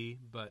might be,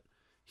 but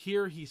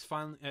here he's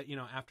finally,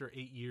 after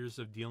 8 years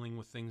of dealing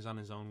with things on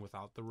his own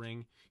without the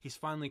ring, he's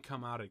finally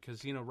come out it.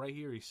 Because, right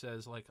here he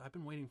says, like, I've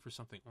been waiting for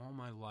something all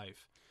my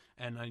life.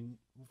 And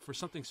for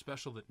something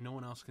special that no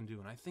one else can do.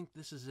 And I think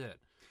this is it.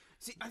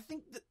 See, I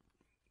think that...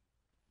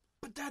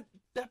 But that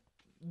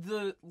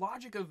the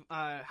logic of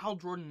Hal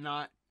Jordan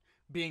not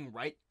being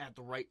right at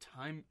the right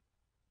time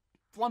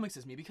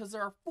flummoxes me, because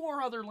there are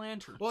 4 other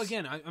lanterns. Well,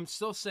 again, I'm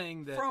still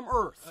saying that... From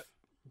Earth.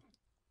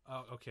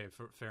 Okay,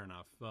 fair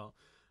enough. Well,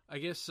 I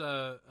guess...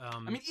 I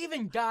mean,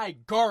 even Guy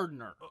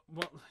Gardner.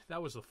 Well,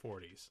 that was the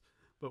 40s.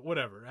 But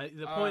whatever.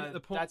 The point...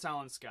 That's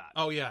Alan Scott.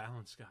 Oh, yeah,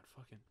 Alan Scott.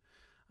 Fucking...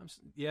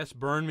 Yes,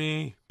 burn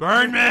me.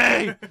 Burn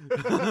me!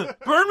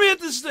 Burn me at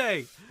the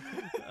stake!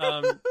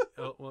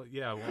 Well,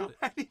 yeah. Well,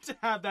 I need to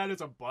have that as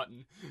a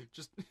button.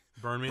 Just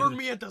burn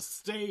me at the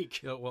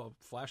stake. Yeah, well,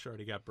 Flash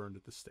already got burned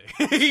at the stake.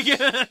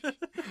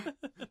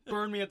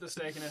 Burn me at the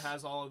stake, and it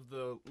has all of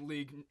the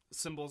League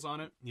symbols on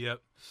it.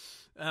 Yep.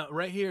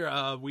 Right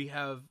here, we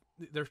have...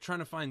 They're trying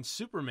to find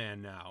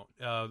Superman now,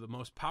 the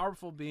most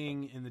powerful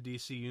being in the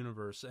DC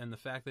universe, and the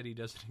fact that he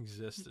doesn't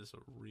exist is a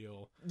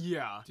real...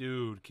 Yeah.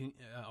 Dude,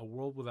 a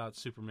world without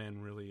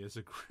Superman really is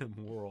a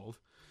grim world.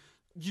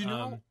 You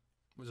know,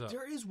 what's up?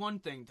 There is one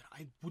thing that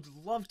I would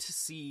love to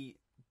see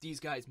these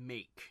guys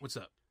make. What's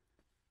up?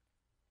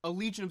 A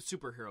Legion of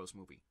Superheroes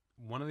movie.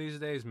 One of these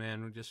days,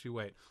 man, just you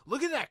wait.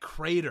 Look at that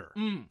crater.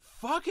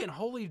 Fucking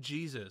holy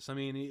Jesus. I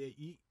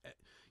mean,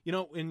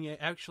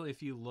 actually,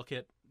 if you look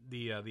at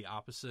the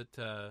opposite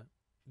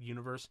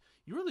universe,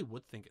 you really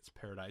would think it's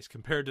paradise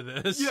compared to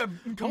this. Yeah,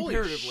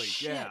 comparatively. Holy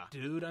shit, yeah,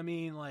 dude. I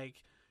mean, like,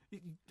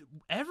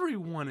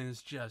 everyone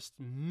is just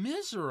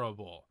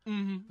miserable.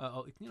 Mm-hmm.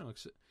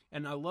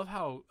 And I love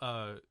how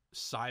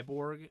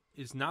Cyborg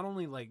is not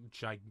only like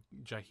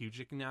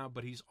Jahujic now,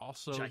 but he's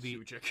also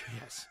Jahujic.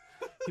 Yes,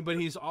 but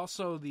he's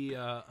also the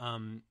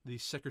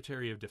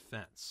Secretary of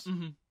Defense.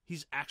 Mm-hmm.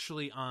 He's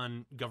actually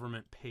on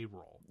government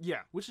payroll.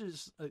 Yeah. Which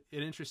is an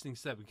interesting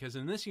step, because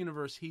in this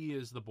universe, he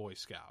is the Boy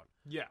Scout.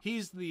 Yeah.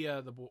 He's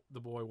the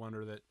boy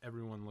wonder that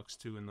everyone looks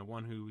to, and the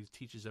one who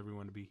teaches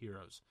everyone to be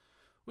heroes.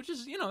 Which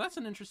is, that's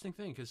an interesting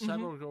thing, because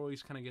Cyborg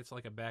always kind of gets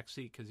like a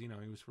backseat, because, he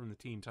was from the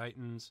Teen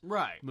Titans.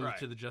 Right, moved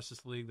to the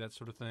Justice League, that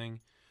sort of thing.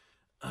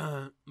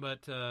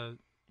 But yeah,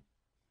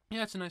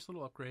 it's a nice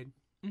little upgrade.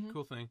 Mm-hmm.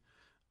 Cool thing.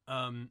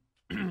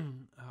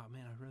 Oh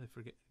man, I really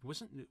forget.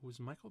 Was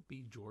Michael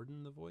B.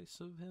 Jordan the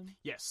voice of him?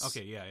 Yes.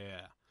 Okay,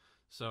 yeah.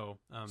 So,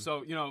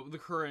 the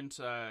current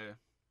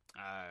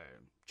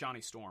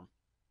Johnny Storm.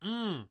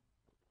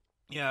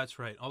 Yeah, that's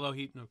right. Although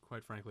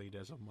quite frankly, he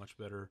does a much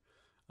better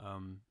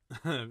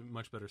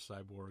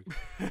Cyborg.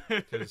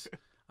 Because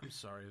I'm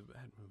sorry,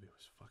 that movie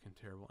was fucking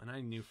terrible, and I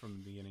knew from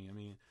the beginning. I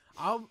mean,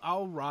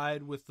 I'll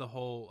ride with the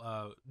whole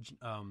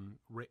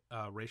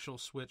racial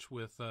switch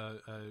with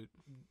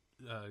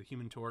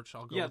Human Torch.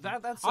 I'll go. Yeah,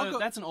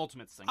 that's an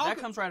Ultimates thing. That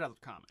comes right out of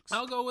the comics.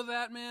 I'll go with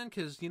that, man,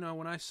 because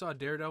when I saw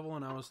Daredevil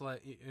and I was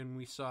like, and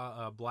we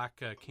saw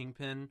Black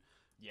Kingpin,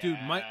 yes. Dude,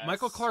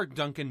 Michael Clark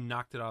Duncan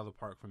knocked it out of the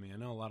park for me. I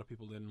know a lot of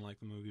people didn't like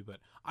the movie, but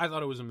I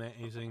thought it was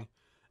amazing.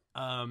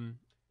 And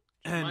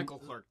Michael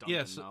Clark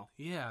Duncan, though.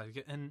 Yeah,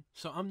 and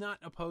so I'm not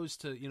opposed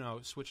to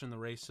switching the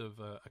race of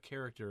a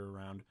character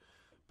around,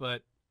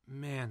 but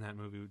man, that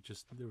movie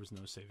there was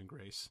no saving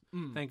grace.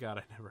 Thank God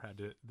I never had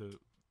the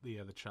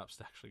chops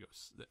to actually go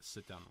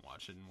sit down and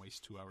watch it and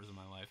waste 2 hours of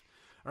my life.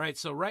 All right,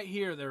 so right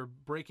here, they're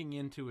breaking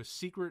into a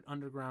secret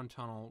underground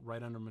tunnel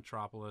right under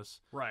Metropolis.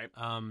 Right.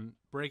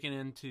 Breaking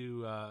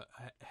into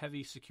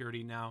heavy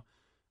security. Now,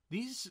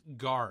 these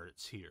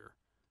guards here,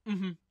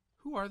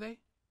 who are they?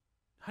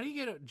 How do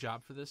you get a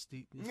job for this?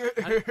 I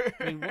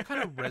mean, what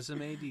kind of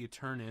resume do you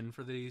turn in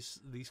for these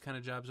kind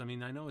of jobs? I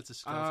mean, I know it's a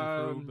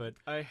skeleton crew, but...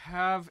 I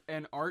have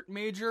an art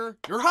major.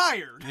 You're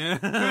hired!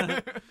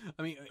 I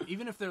mean,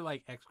 even if they're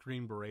like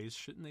ex-Green Berets,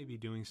 shouldn't they be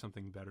doing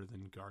something better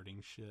than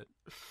guarding shit?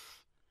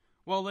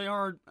 Well, they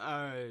are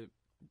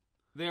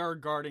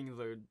guarding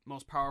the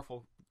most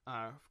powerful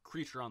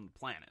creature on the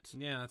planet.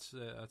 Yeah,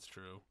 that's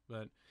true.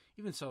 But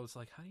even so, it's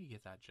like, how do you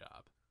get that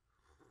job?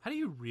 How do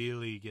you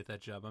really get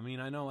that job? I mean,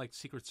 I know like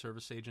Secret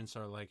Service agents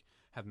are like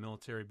have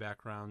military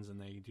backgrounds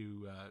and they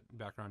do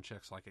background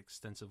checks like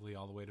extensively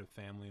all the way to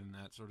family and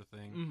that sort of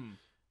thing. Mm-hmm.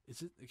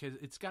 Because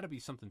it's got to be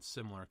something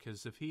similar.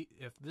 Because if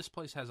this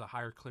place has a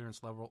higher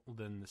clearance level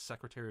than the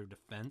Secretary of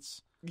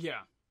Defense,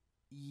 yeah,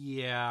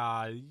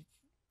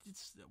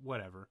 it's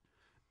whatever.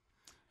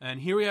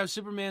 And here we have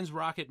Superman's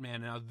Rocket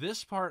Man. Now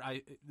this part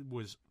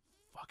was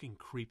fucking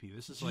creepy.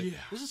 This is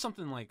this is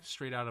something like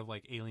straight out of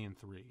like Alien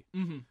 3.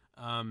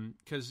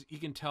 Because you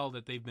can tell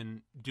that they've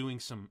been doing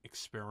some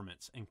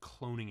experiments and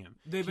cloning him.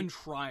 They've been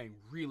trying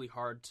really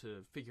hard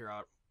to figure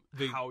out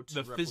how to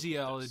the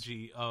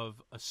physiology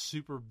of a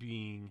super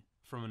being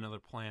from another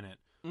planet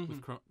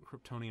with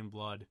Kryptonian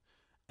blood,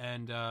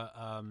 and that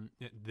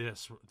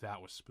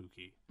was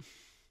spooky.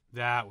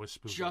 That was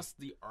spooky.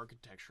 Just the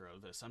architecture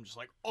of this, I'm just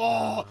like,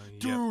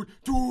 dude,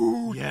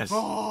 yes.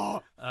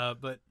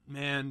 But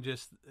man,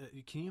 just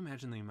can you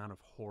imagine the amount of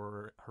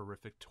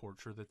horrific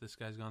torture that this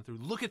guy's gone through?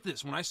 Look at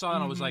this. When I saw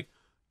it, I was like,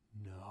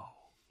 no.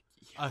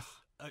 a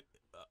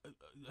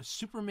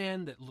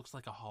Superman that looks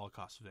like a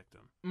Holocaust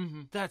victim.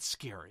 Mm-hmm. That's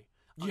scary.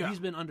 Yeah. He's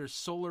been under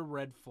solar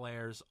red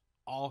flares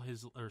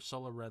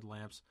solar red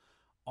lamps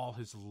all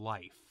his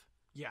life.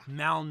 Yeah.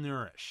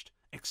 Malnourished,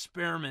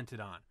 experimented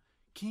on.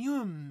 Can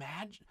you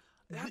imagine?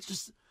 That's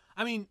just.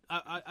 I mean,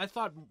 I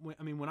thought.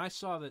 I mean, when I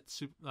saw that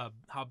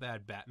how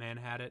bad Batman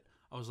had it,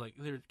 I was like,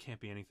 there can't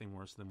be anything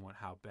worse than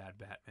how bad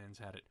Batman's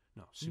had it.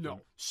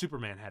 No,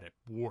 Superman had it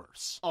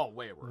worse. Oh,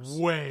 way worse.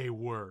 Way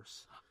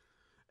worse.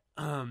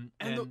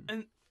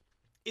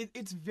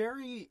 It's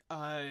very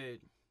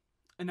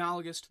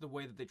analogous to the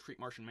way that they treat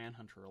Martian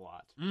Manhunter a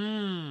lot.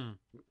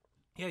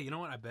 Yeah, you know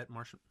what? I bet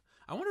Martian.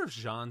 I wonder if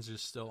Jean's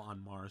is still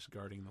on Mars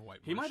guarding the White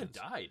Martians. He might have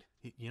died.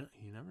 You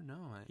never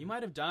know. He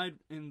might have died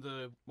in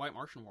the White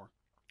Martian War.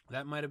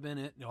 That might have been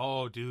it.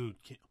 Oh, dude.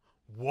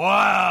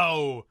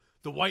 Wow!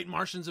 The White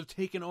Martians have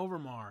taken over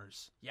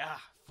Mars. Yeah.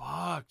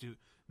 Fuck, dude.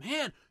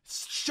 Man,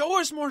 show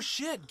us more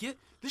shit.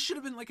 This should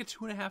have been like a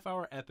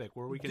 2.5-hour epic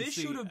where we can see. This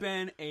should have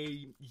been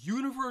a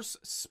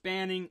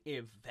universe-spanning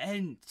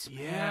event.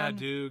 Yeah, man.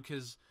 dude.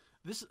 Because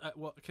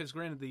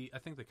granted, I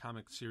think the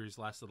comic series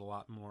lasted a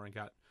lot more and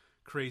got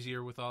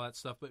crazier with all that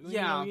stuff. But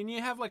yeah, and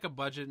you have like a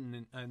budget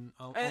and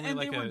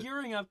they were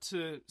gearing up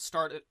to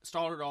start it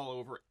all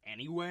over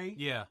anyway.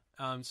 Yeah.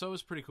 So it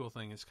was a pretty cool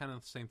thing. It's kind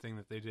of the same thing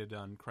that they did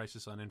on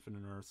Crisis on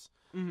Infinite Earths.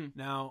 Mm-hmm.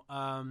 Now,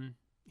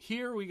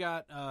 here we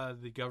got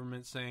the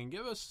government saying,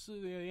 "Give us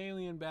the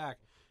alien back."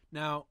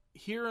 Now,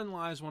 herein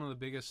lies one of the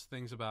biggest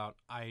things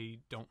I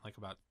don't like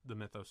about the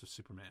mythos of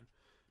Superman.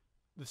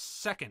 The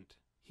second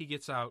he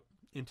gets out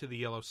into the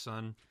yellow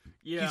sun,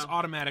 he's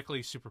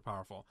automatically super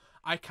powerful.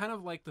 I kind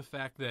of like the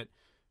fact that,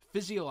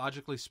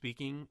 physiologically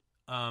speaking,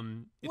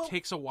 it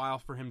takes a while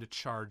for him to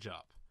charge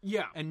up.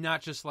 Yeah, and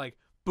not just like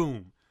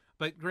boom.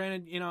 But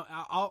granted,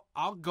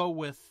 I'll go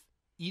with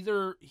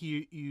either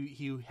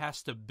he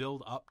has to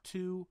build up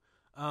to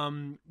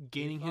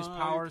gaining his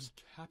powers.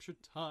 Capture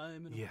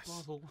time in a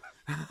bottle.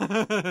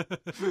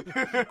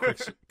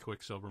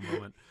 quick sober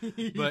moment.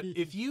 But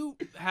if you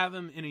have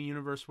him in a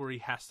universe where he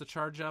has to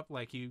charge up,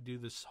 like you do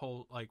this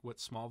whole like what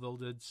Smallville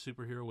did,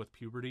 superhero with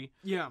puberty,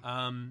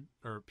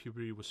 or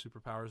puberty with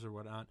superpowers or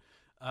whatnot,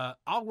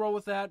 I'll roll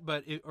with that.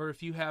 But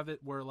if you have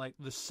it where like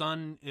the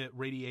sun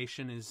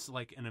radiation is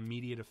like an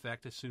immediate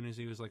effect as soon as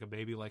he was like a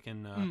baby, like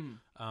in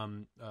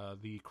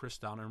the Chris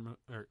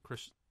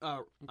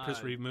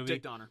Reeve movie,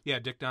 Dick Donner,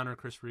 Dick Donner,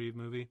 Chris Reeve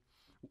movie,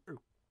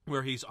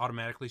 where he's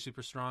automatically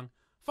super strong.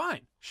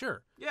 Fine,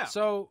 sure, yeah.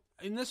 So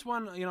in this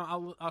one,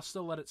 I'll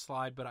still let it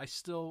slide, but I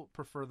still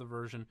prefer the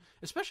version,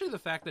 especially the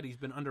fact that he's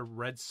been under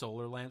red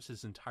solar lamps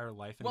his entire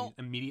life and he's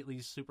immediately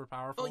super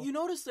powerful. Well, you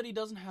notice that he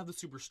doesn't have the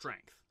super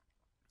strength.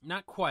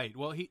 Not quite.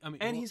 Well,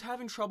 he's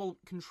having trouble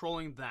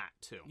controlling that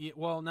too. Yeah,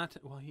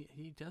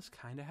 he does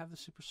kind of have the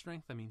super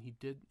strength. I mean, he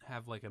did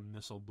have like a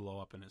missile blow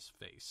up in his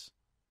face.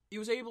 He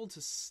was able to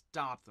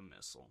stop the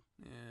missile.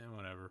 Yeah,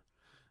 whatever.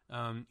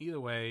 Either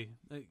way,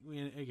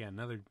 again,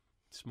 another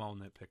small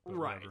nitpick, but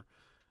whatever.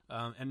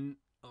 And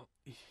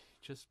he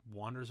just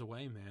wanders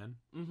away, man.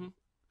 Mm-hmm.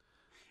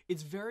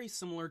 It's very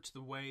similar to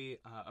the way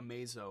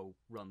Amazo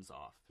runs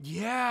off.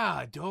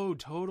 Yeah,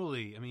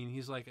 totally. I mean,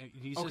 he's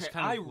just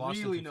kind of lost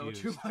and confused. I really know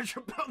too much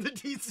about the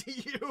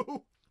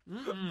DCU.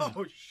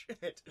 Oh,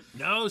 shit.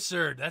 No,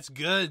 sir, that's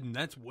good.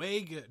 That's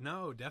way good.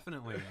 No,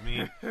 definitely. I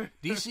mean,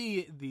 the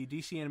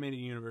DC animated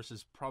universe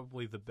is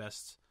probably the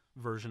best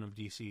version of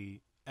DC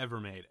ever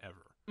made,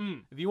 ever.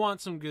 If you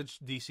want some good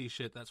DC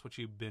shit, that's what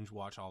you binge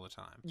watch all the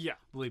time. Yeah.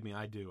 Believe me,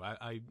 I do.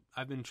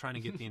 I've been trying to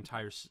get the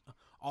entire,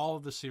 all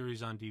of the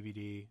series on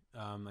DVD.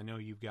 I know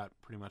you've got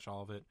pretty much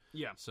all of it.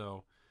 Yeah.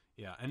 So,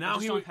 yeah. And now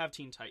we don't have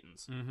Teen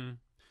Titans. Mm-hmm.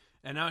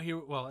 And now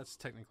here, well, that's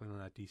technically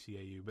not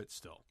DCAU, but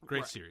still.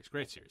 Great series.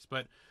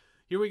 But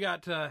here we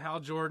got Hal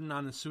Jordan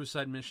on a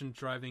suicide mission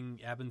driving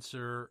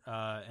Abin-Sur,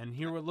 and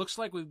here it looks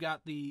like we've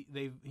got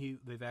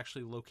they've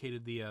actually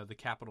located the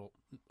capital,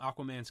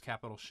 Aquaman's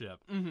capital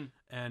ship,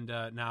 and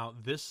now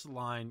this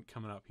line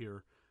coming up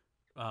here,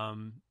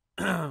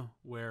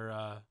 where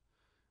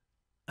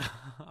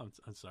I'm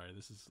sorry,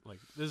 this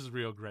is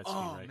real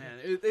Gretzky right man.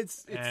 here.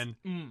 It's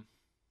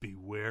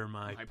beware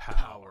my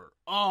power.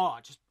 Oh,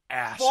 just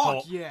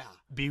asshole. Fuck yeah.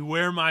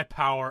 Beware my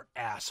power,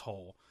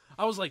 asshole.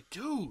 I was like,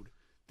 dude.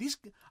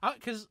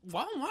 Because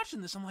while I'm watching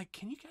this, I'm like,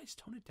 can you guys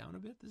tone it down a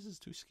bit? This is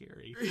too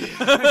scary. You're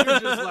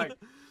just like,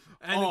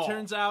 and it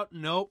turns out,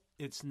 nope,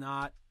 it's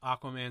not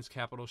Aquaman's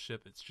capital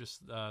ship. It's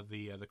just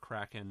the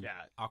Kraken,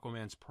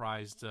 Aquaman's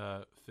prized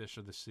fish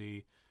of the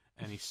sea,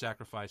 and he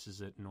sacrifices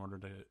it in order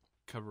to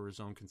cover his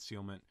own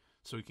concealment,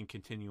 so he can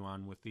continue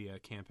on with the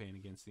campaign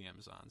against the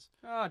Amazons.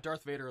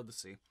 Darth Vader of the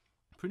sea.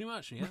 Pretty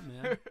much, yeah,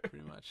 man.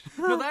 Pretty much.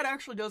 No, that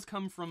actually does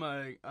come from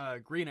a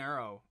Green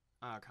Arrow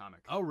comic.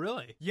 Oh,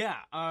 really? Yeah,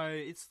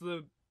 it's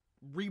the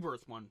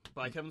Rebirth one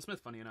by Kevin Smith,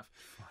 funny enough.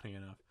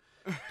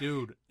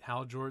 Dude,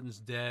 Hal Jordan's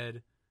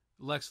dead.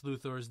 Lex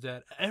Luthor's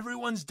dead.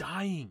 Everyone's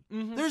dying.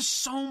 Mm-hmm. There's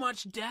so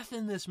much death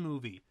in this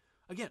movie.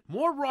 Again,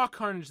 more raw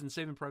carnage than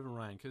Saving Private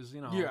Ryan, because,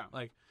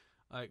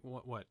 like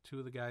what, two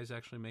of the guys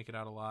actually make it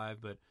out alive,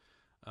 but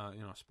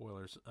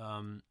Spoilers.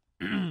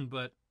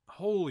 But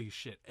holy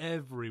shit,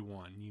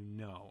 everyone,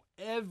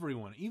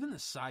 even the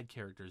side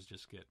characters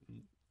just get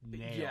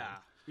nailed.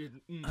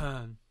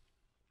 Yeah.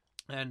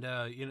 And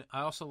I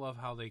also love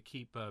how they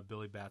keep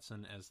Billy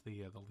Batson as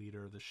the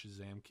leader of the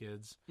Shazam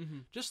kids,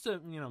 just to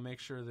make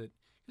sure that,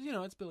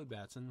 because it's Billy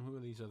Batson. Who are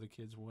these other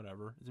kids?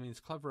 Whatever. I mean, it's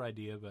a clever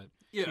idea, but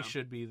he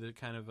should be the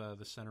kind of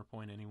the center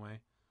point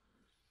anyway.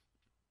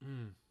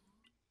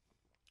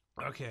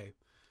 Okay,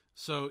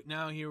 so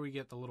now here we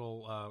get the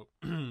little,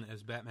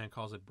 as Batman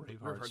calls it,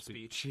 Braveheart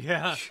speech.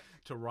 Yeah,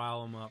 to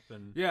rile them up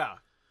and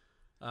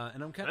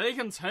and I'm They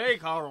can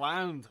take our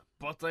land,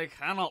 but they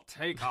cannot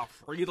take our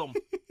freedom.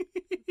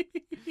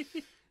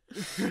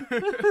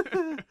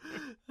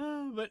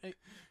 But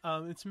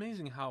it's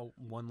amazing how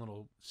one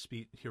little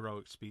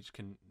heroic speech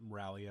can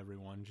rally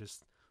everyone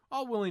just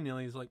all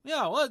willy-nilly. He's like,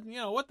 what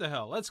the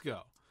hell? Let's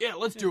go. Yeah,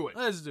 let's do it.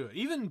 Let's do it.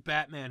 Even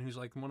Batman, who's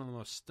like one of the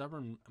most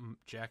stubborn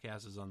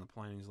jackasses on the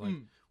planet, he's like,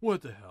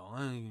 what the hell?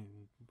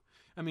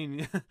 I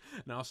mean, and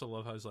I also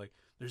love how he's like,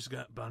 there's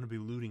bound to be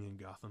looting in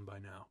Gotham by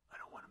now. I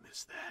don't want to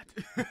miss that.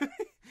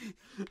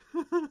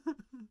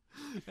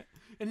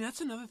 And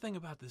that's another thing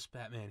about this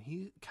Batman.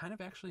 He kind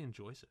of actually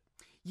enjoys it.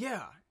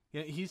 Yeah.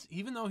 Yeah,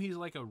 even though he's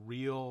like a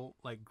real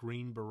like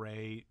Green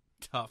Beret,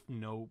 tough,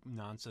 no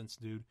nonsense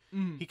dude,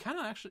 he kind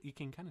of actually, you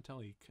can kind of tell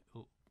he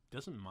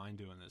doesn't mind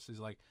doing this. He's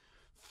like,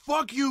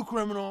 fuck you,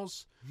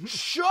 criminals!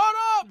 Shut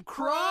up,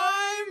 crime!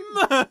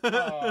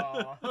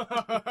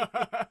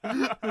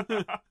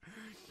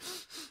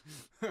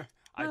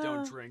 I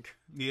don't drink.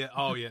 Yeah.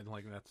 Oh, yeah.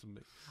 Like that's.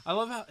 I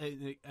love how,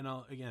 and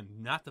again,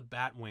 not the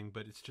Batwing,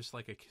 but it's just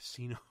like a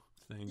casino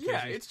thing.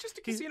 Yeah, it's just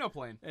a casino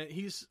plane.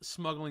 He's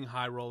smuggling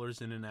high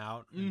rollers in and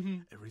out.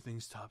 And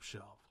everything's top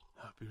shelf.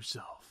 Help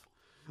yourself.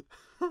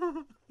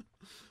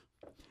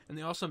 And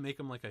they also make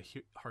him like a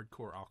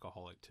hardcore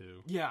alcoholic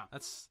too. Yeah,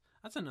 that's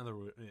another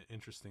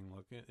interesting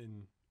look.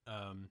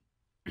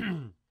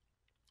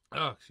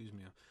 Oh, excuse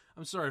me.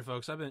 I'm sorry,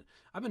 folks. I've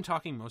been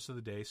talking most of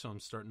the day, so I'm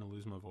starting to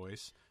lose my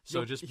voice.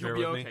 So just bear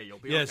with me. You'll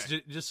be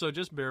okay.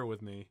 Just bear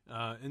with me.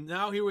 And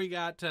now here we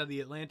got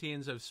the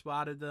Atlanteans have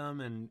spotted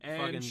them, and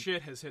fucking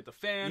shit has hit the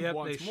fan. Yep,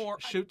 once more.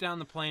 Shoot down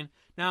the plane.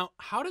 Now,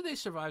 how did they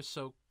survive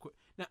so quick?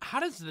 Now, how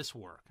does this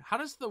work? How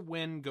does the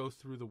wind go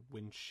through the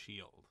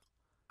windshield?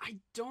 I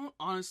don't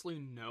honestly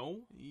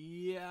know.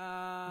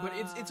 Yeah, but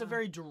it's a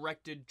very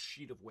directed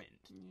sheet of wind.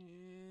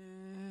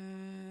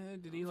 Yeah.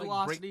 Did he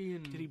velocity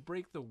did he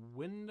break the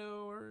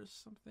window or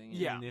something?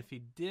 Yeah. And if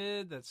he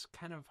did, that's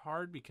kind of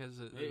hard because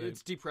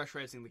it's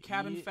depressurizing the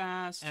cabin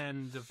fast,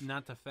 and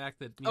not the fact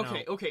that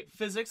okay.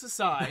 Physics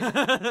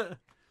aside,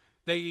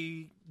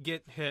 they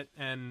get hit,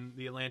 and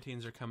the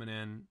Atlanteans are coming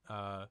in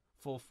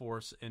full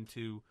force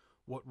into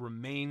what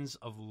remains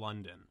of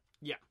London.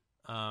 Yeah.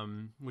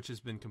 Which has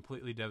been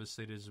completely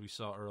devastated, as we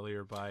saw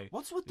earlier, by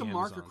what's with the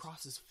mark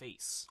across his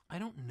face? I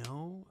don't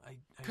know.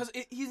 Because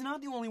he's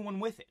not the only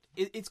one with it.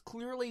 It's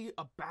clearly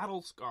a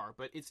battle scar,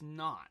 but it's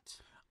not.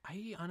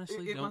 I honestly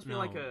don't know. It must be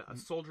like a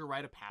soldier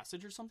rite of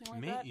passage or something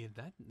like that. Yeah,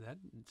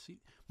 see,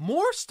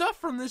 more stuff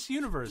from this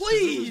universe,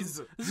 please.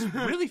 This is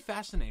really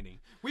fascinating.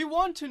 We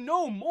want to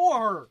know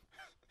more.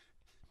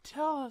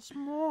 Tell us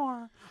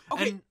more.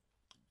 Okay. And,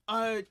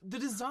 the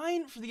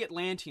design for the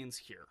Atlanteans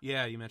here.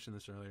 Yeah, you mentioned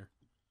this earlier.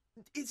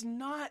 It's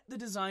not the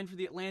design for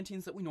the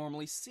Atlanteans that we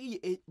normally see.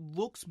 It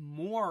looks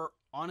more,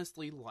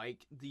 honestly,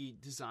 like the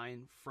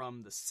design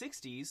from the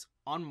 60s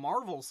on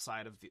Marvel's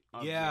side of the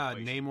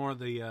Namor,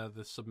 the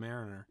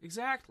Submariner.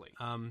 Exactly.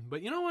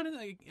 But you know what?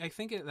 I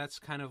think that's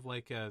kind of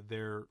like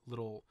their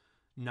little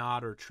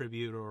nod or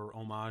tribute or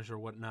homage or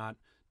whatnot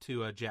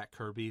to Jack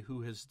Kirby,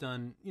 who has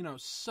done,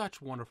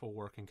 such wonderful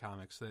work in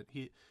comics that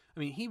he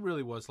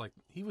really was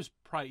he was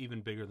probably even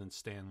bigger than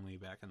Stan Lee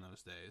back in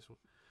those days.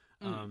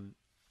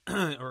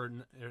 Or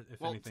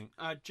if anything,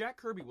 Jack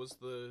Kirby was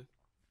the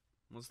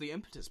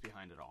impetus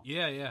behind it all.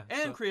 Yeah,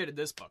 and created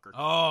this fucker.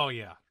 Oh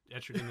yeah,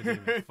 Etrigan the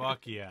Demon.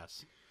 Fuck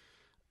yes.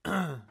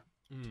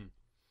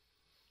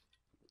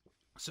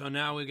 So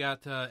now we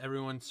got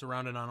everyone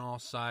surrounded on all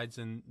sides,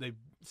 and they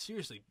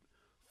seriously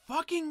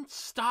fucking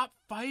stop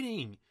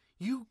fighting.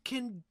 You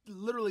can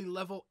literally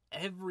level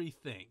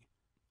everything.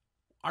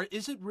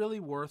 Is it really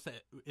worth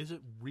it? Is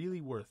it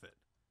really worth it?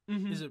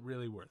 Mm-hmm. Is it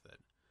really worth it?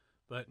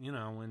 But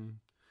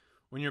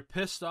when you're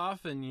pissed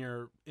off and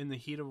you're in the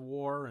heat of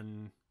war,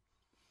 and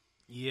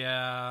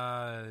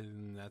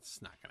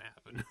that's not going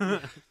to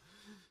happen.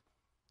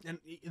 And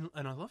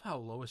I love how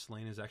Lois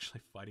Lane is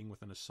actually fighting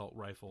with an assault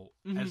rifle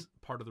as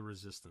part of the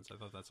resistance. I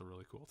thought that's a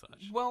really cool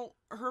touch. Well,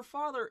 her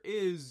father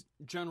is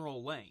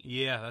General Lane.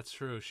 Yeah, that's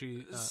true.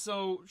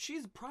 So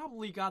she's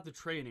probably got the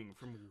training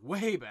from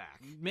way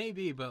back.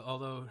 Maybe, but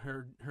although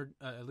her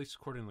at least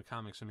according to the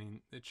comics,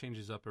 it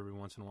changes up every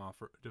once in a while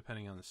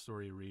depending on the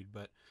story you read,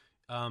 but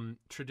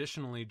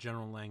traditionally,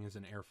 General Lang is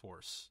an Air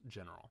Force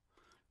general.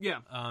 Yeah.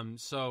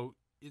 So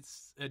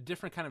it's a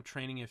different kind of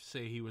training if,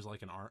 say, he was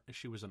like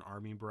she was an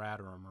Army brat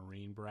or a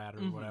Marine brat or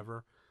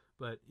whatever.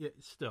 But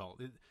still,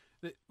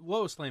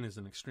 Lois Lane is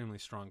an extremely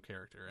strong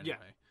character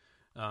anyway.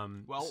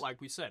 Well,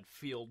 like we said,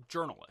 field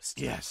journalist.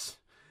 Yes.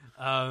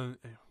 One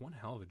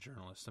hell of a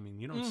journalist. I mean,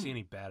 you don't see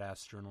any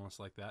badass journalists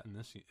like that in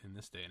this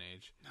day and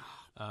age.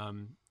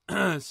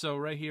 So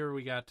right here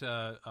we got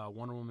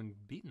Wonder Woman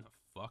beating the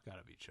fuck out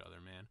of each other,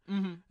 man.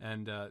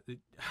 And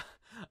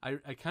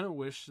I kind of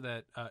wish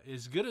that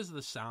as good as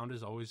the sound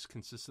has always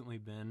consistently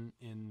been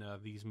in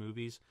these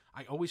movies,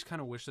 I always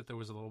kind of wish that there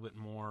was a little bit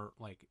more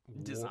like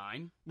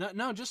design.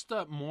 No, just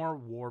more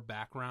war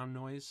background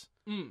noise.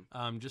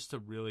 Just to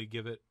really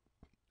give it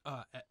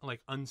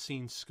like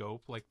unseen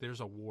scope. Like there's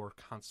a war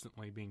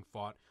constantly being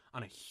fought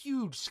on a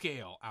huge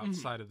scale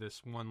outside of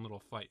this one little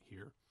fight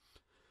here.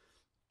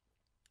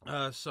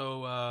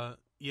 Yeah,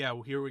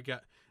 well, here we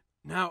got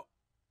now.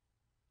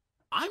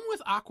 I'm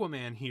with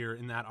Aquaman here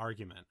in that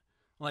argument.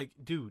 Like,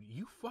 dude,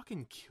 you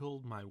fucking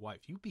killed my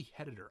wife. You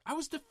beheaded her. I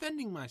was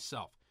defending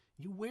myself.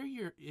 You're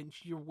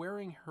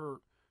wearing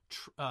her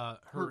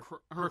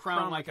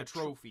crown like a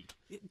trophy.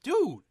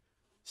 Dude,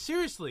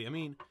 seriously, I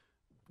mean,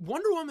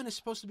 Wonder Woman is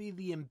supposed to be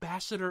the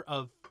ambassador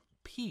of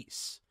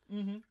peace.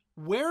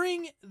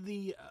 Wearing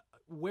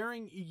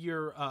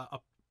your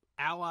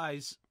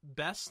ally's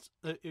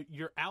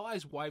your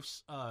ally's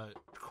wife's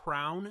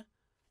crown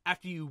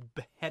after you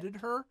beheaded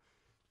her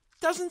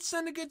doesn't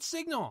send a good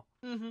signal.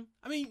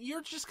 I mean,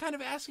 you're just kind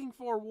of asking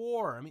for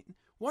war. I mean,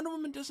 Wonder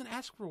Woman doesn't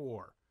ask for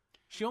war.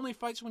 She only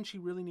fights when she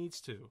really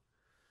needs to.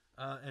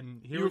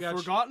 And here You've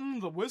forgotten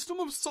the wisdom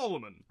of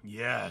Solomon.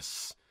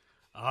 Yes.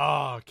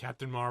 Oh,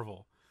 Captain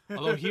Marvel.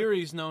 Although here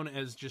he's known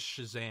as just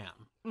Shazam.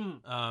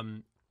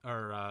 I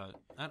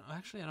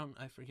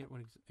forget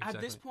what exactly.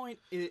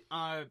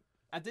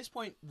 At this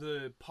point,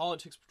 the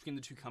politics between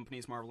the two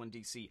companies, Marvel and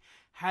DC,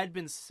 had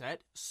been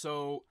set.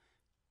 So,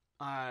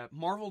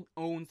 Marvel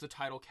owns the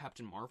title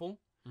Captain Marvel,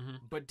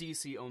 but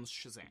DC owns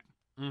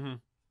Shazam.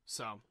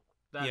 So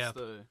that's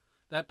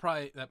that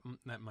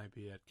might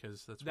be it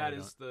because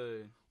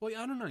Well,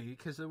 I don't know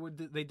because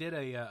they did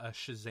a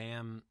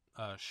Shazam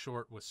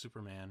short with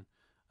Superman.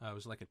 It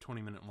was like a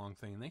 20-minute long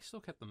thing, and they still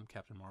kept the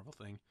Captain Marvel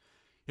thing.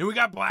 And we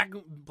got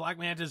Black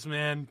Mantis,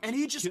 man. And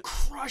he just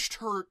crushed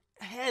her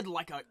head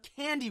like a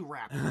candy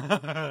wrapper.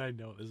 I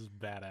know, this is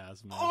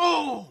badass, man.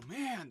 Oh,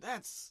 man,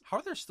 that's... How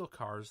are there still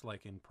cars,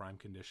 like, in prime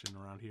condition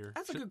around here?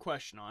 That's a good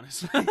question,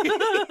 honestly.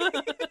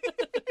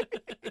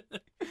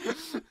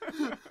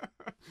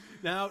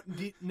 Now,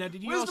 did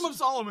you Wisdom of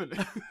Solomon.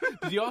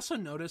 Did you also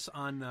notice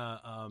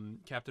on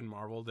Captain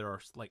Marvel there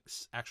are like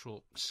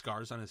actual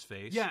scars on his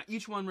face? Yeah,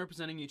 each one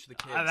representing each of the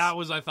kids. I thought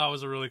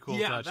was a really cool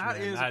touch. Yeah,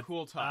 that is a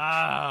cool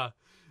touch.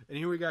 And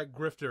here we got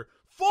Grifter.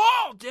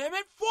 Fall, damn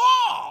it,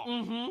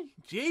 fall!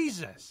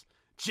 Jesus,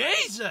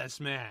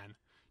 man,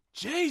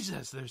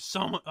 Jesus. There's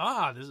so much.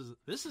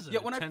 This is. Yeah,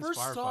 when I first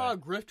saw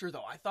Grifter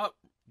though, I thought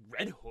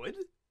Red Hood.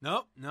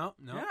 Nope.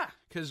 Yeah,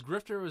 because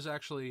Grifter was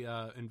actually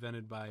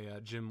invented by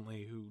Jim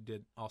Lee, who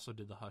also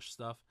did the Hush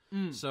stuff.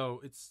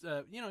 So it's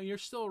you're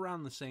still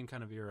around the same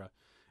kind of era.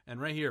 And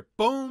right here,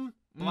 boom,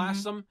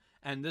 blast them,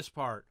 and this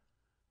part,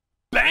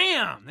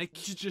 bam! They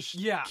just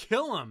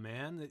kill him,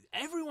 man.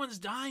 Everyone's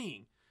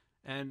dying,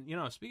 and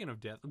speaking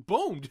of death,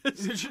 boom,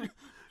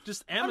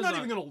 just Amazon. I'm not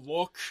even gonna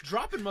look.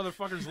 Dropping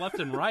motherfuckers left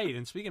and right.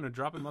 And speaking of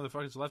dropping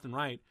motherfuckers left and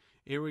right,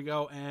 here we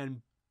go,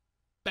 and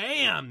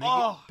bam!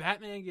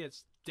 Batman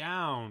gets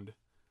downed,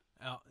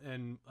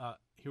 and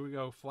here we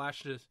go.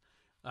 Flash just,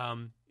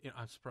 I'm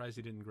surprised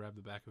he didn't grab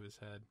the back of his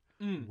head.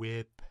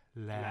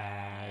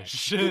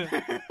 Whiplash.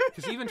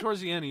 Because even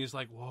towards the end, he's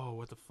like, "Whoa,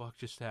 what the fuck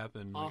just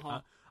happened?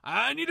 Like,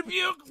 I need to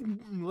puke."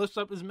 Lifts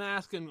up his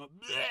mask and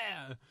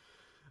bleh.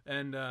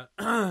 And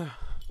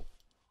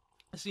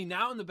see,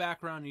 now in the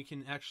background, you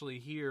can actually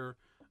hear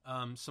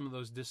some of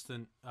those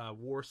distant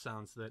war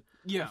sounds that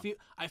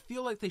I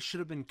feel like they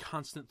should have been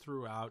constant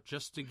throughout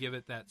just to give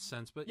it that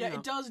sense. But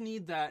it does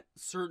need that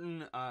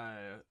certain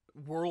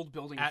world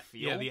building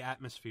feel. Yeah, the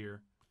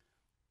atmosphere.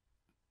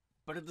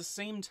 But at the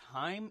same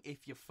time,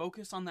 if you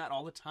focus on that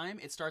all the time,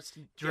 it starts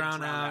to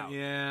drown out.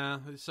 Yeah.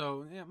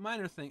 So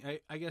minor thing.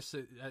 I guess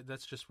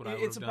that's just what I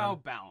would have done. It's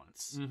about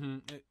balance.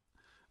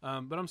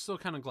 But I'm still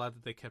kind of glad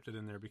that they kept it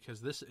in there because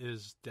this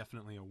is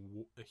definitely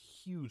a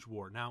huge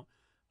war. Now,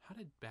 how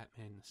did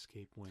Batman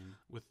escape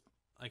with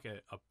like a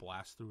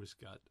blast through his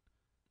gut?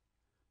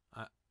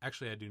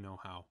 Actually, I do know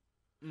how.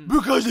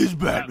 Because he's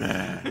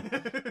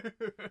Batman!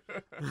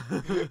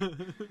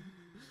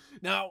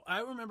 Now, I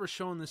remember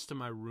showing this to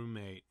my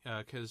roommate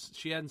because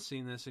she hadn't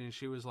seen this and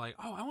she was like,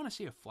 "Oh, I want to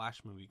see a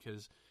Flash movie,"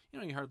 because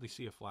you hardly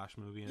see a Flash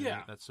movie and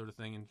that sort of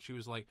thing. And she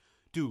was like,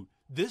 "Dude,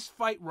 this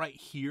fight right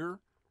here,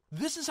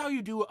 this is how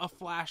you do a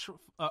Flash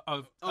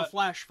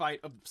Flash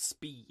fight of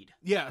speed."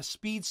 Yeah, a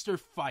speedster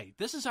fight.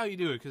 This is how you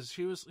do it because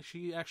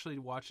she actually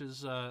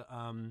watches the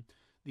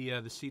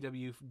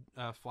CW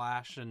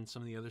Flash and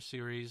some of the other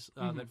series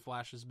that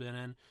Flash has been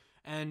in.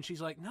 And she's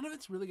like, none of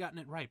it's really gotten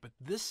it right. But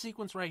this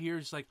sequence right here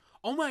is like,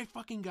 oh my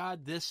fucking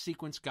God, this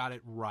sequence got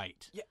it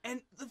right. Yeah, and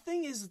the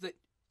thing is that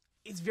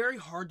it's very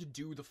hard to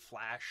do the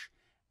Flash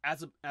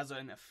as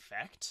an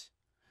effect.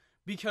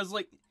 Because,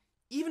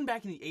 even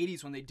back in the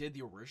 80s when they did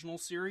the original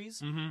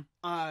series,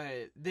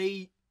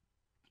 they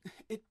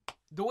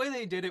the way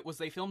they did it was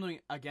they filmed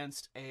it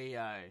against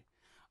a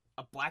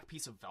black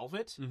piece of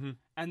velvet,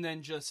 and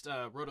then just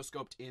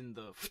rotoscoped in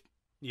the...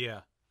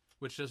 Yeah,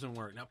 which doesn't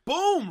work. Now,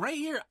 boom! Right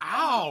here!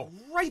 Ow!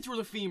 Right through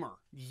the femur!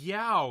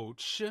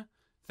 Youch!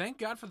 Thank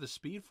God for the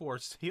Speed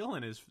Force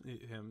healing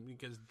him,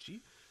 because,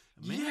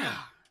 man,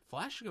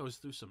 Flash goes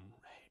through some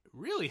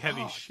really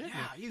heavy shit.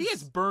 Yeah, he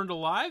gets burned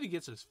alive, he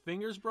gets his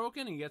fingers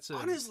broken, he gets a...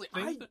 Honestly,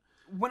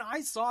 when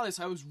I saw this,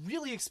 I was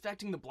really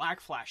expecting the Black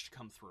Flash to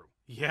come through.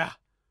 Yeah.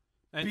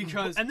 And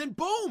then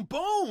boom,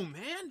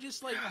 man,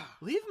 just like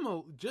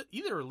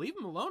either leave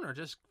him alone or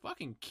just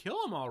fucking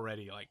kill him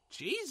already. Like,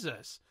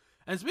 Jesus.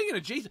 And speaking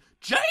of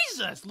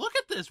Jesus, look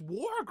at this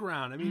war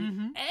ground. I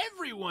mean,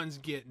 everyone's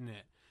getting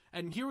it.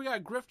 And here we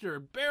got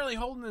Grifter barely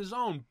holding his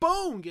own.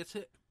 Boom, gets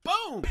hit.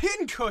 Boom,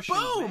 pincushion.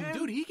 Boom, man.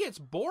 Dude, he gets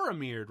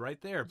Boromired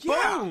right there.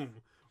 Yeah. Boom,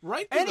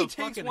 right. And he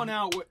takes one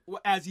out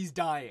as he's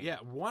dying. Yeah,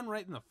 one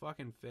right in the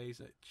fucking face.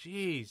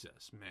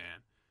 Jesus,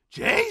 man,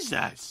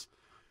 Jesus.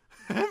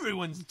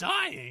 Everyone's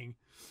dying.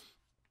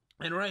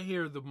 And right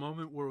here, the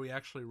moment where we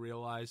actually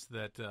realize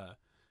that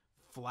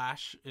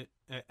Flash,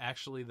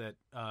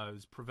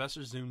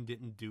 Professor Zoom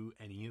didn't do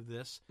any of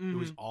this. It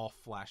was all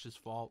Flash's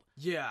fault.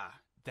 Yeah.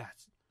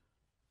 That's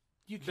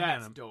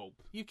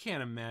dope. You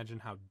can't imagine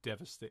how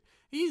devastating.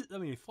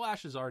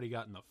 Flash has already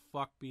gotten the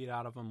fuck beat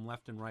out of him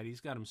left and right. He's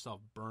got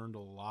himself burned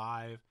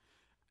alive.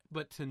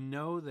 But to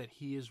know that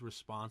he is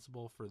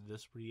responsible for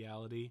this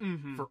reality,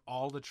 for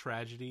all the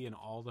tragedy and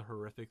all the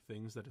horrific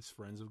things that his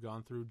friends have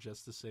gone through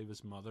just to save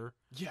his mother.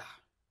 Yeah.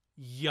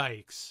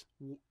 Yikes.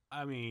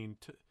 I mean,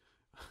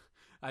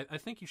 I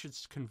think you should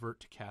convert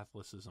to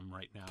Catholicism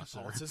right now.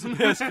 Catholicism?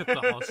 Yes,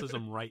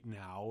 Catholicism right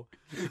now.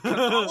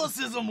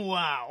 Catholicism,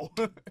 wow.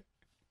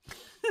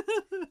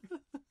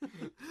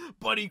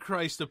 Buddy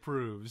Christ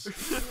approves.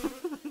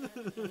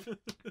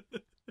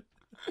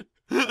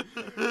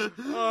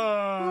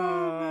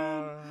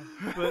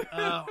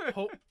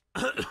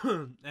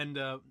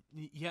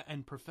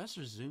 And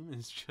Professor Zoom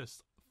is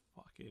just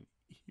fucking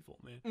evil,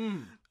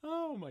 man.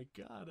 Oh my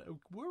God,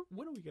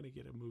 when are we gonna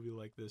get a movie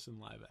like this in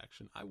live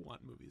action? I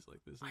want movies like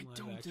this in live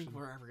action. I don't think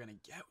we're ever gonna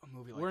get a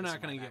movie like we're this. We're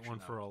not gonna get one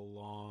for a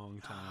long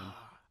time.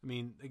 I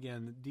mean,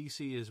 again,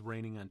 DC is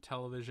reigning on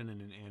television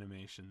and in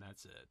animation.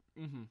 That's it.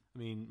 I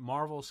mean,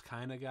 Marvel's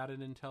kind of got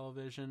it in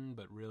television,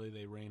 but really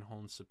they reign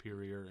home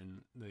superior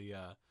in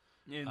the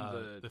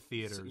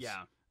theaters,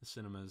 the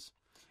cinemas,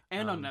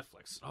 and on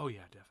Netflix. Oh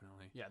yeah,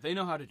 definitely. Yeah, they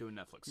know how to do a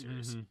Netflix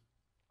series.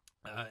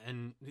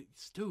 And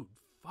dude,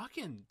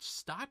 fucking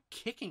stop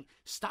kicking!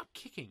 Stop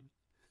kicking!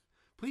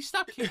 Please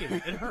stop kicking!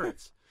 It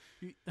hurts.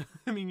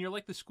 I mean, you're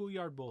like the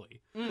schoolyard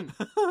bully. And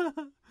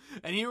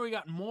here we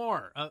got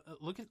more.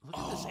 Look at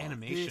this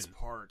animation. This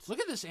part. Look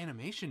at this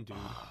animation, dude.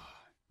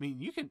 I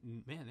mean,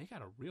 they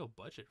got a real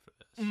budget for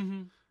this.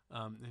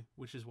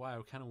 Which is why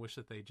I kind of wish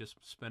that they just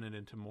spent it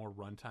into more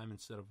runtime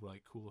instead of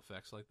like cool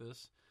effects like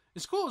this.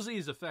 As cool as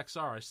these effects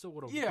are, I still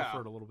would have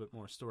preferred a little bit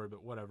more story,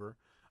 but whatever.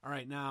 All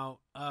right, now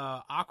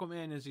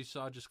Aquaman, as you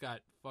saw, just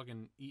got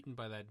fucking eaten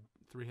by that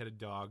 3-headed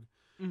dog.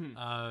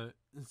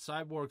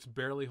 Cyborg's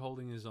barely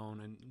holding his own,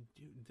 and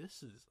dude,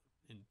 this is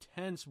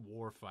intense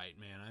war fight,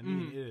 man. I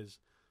mean, it is.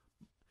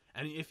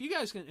 And if you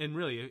guys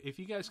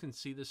can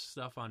see this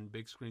stuff on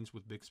big screens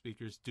with big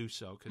speakers, do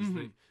so, because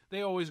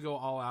they always go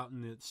all out,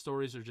 and the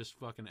stories are just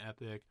fucking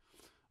epic.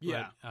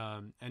 Yeah.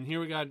 But, and here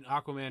we got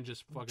Aquaman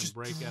just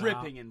breaking out.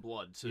 Dripping in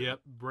blood, too.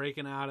 Yep,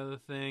 breaking out of the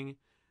thing.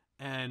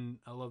 And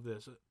I love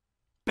this.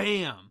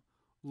 Bam!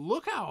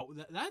 Look how...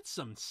 That's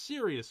some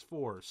serious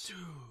force. Dude.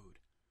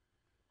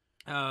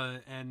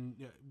 And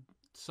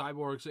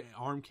Cyborg's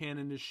arm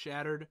cannon is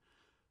shattered.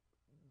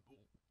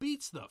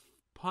 Beats the...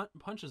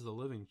 punches the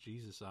living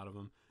Jesus out of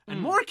him. And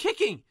more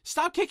kicking!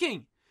 Stop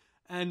kicking!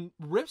 And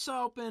rips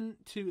off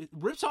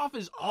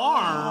his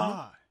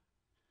arm...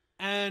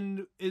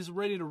 And is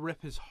ready to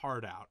rip his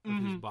heart out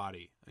of his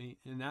body,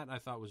 and that I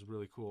thought was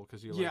really cool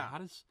because you're like,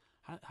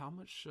 how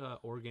much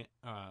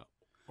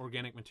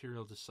organic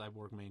material does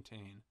Cyborg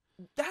maintain?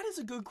 That is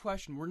a good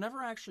question. We're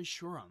never actually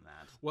sure on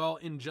that. Well,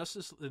 in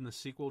the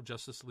sequel,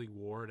 Justice League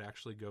War, it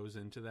actually goes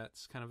into that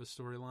kind of a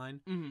storyline.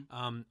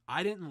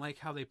 I didn't like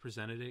how they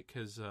presented it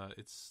because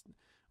it's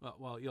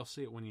well, you'll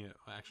see it when you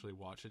actually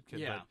watch it.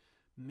 But,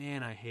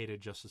 man, I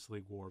hated Justice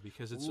League War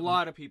because it's a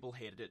lot of people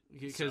hated it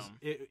because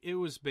it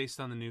was based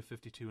on the New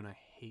 52, and I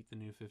hate the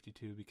New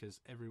 52 because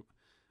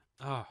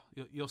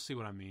you'll see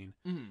what I mean.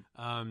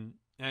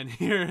 And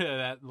here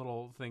that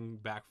little thing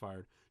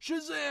backfired.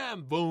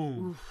 Shazam!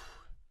 Boom! Oof.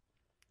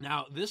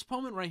 Now this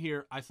moment right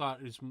here, I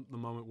thought is the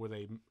moment where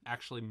they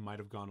actually might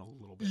have gone a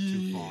little bit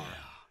too far.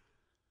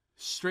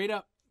 Straight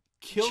up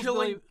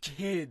killing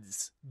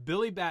kids.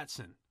 Billy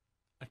Batson,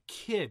 a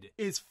kid,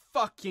 is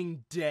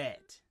fucking dead.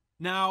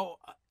 Now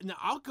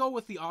I'll go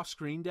with the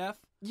off-screen death.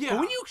 Yeah.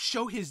 But when you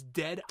show his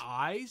dead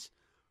eyes,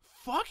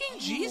 fucking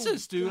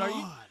Jesus, dude.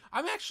 God.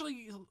 I'm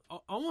actually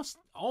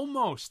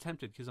almost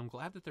tempted because I'm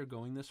glad that they're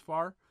going this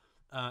far.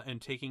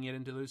 and taking it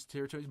into those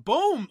territories.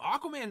 Boom!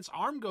 Aquaman's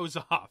arm goes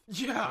off.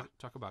 Yeah.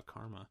 Talk about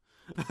karma.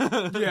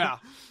 Yeah.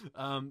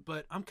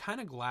 But I'm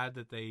kind of glad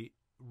that they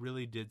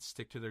really did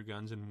stick to their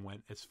guns and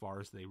went as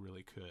far as they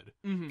really could.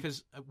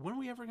 Because when are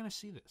we ever going to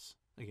see this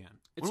again?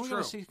 It's when are we true.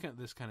 going to see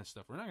this kind of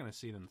stuff? We're not going to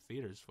see it in the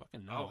theaters.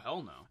 Fucking no. Oh,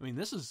 hell no. I mean,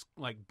 this is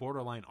like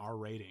borderline R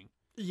rating.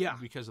 Yeah.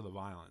 Because of the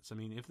violence. I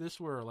mean, if this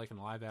were like a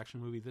live action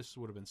movie, this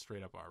would have been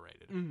straight up R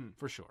rated.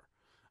 For sure.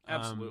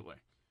 Absolutely.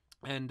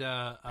 And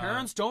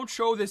parents, don't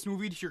show this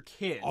movie to your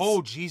kids.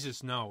 Oh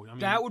Jesus, no! I mean,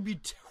 that would be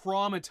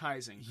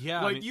traumatizing.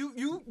 Yeah, like I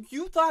mean,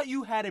 you thought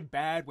you had it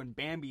bad when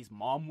Bambi's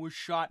mom was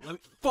shot.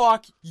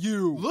 Fuck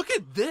you! Look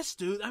at this,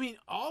 dude. I mean,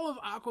 all of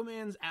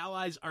Aquaman's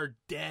allies are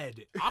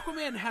dead.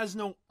 Aquaman has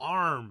no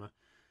arm.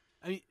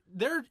 I mean,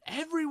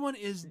 everyone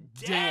is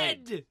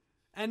dead.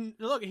 And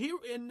look here,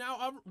 and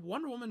now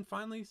Wonder Woman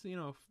finally,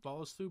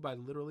 follows through by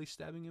literally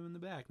stabbing him in the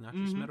back, not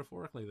just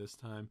metaphorically this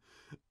time.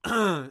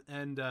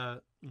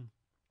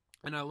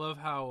 And I love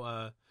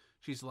how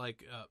she's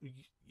like,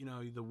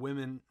 the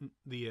women,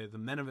 the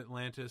men of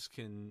Atlantis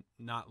can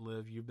not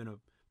live. You've been a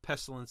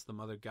pestilence the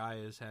Mother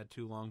Gaia has had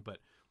too long, but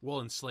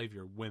we'll enslave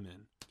your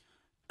women.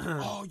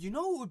 Oh,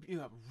 what would be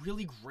a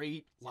really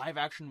great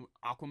live-action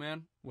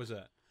Aquaman? What's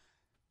that?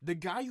 The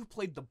guy who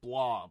played the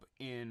Blob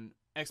in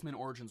X-Men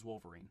Origins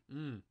Wolverine.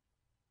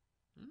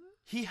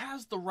 He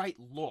has the right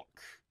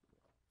look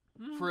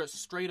for a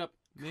straight-up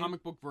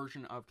comic book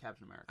version of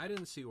Captain America. I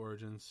didn't see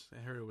Origins. I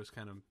heard it was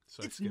kind of...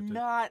 So it's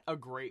not a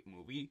great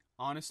movie,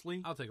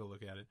 honestly. I'll take a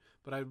look at it.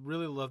 But I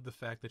really love the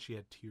fact that she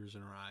had tears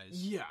in her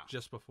eyes. Yeah.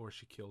 Just before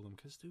she killed him.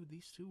 Because, dude,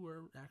 these two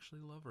were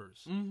actually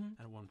lovers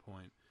at one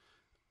point.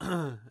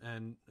 But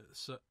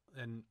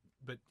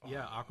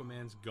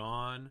Aquaman's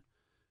gone.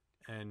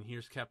 And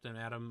here's Captain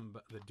Atom.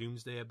 The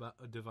Doomsday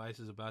device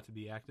is about to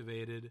be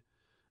activated.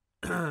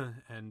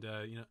 And,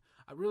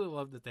 I really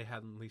love that they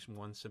had at least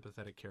one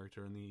sympathetic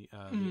character in the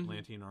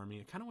Atlantean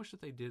army. I kind of wish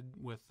that they did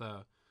with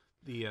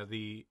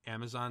the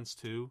Amazons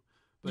too.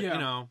 But,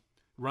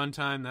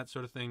 runtime, that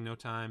sort of thing, no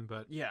time.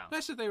 But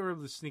nice that they were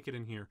able to sneak it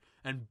in here.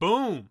 And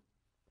boom!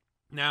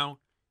 Now,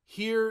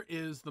 here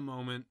is the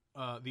moment,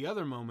 the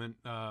other moment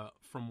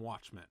from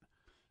Watchmen.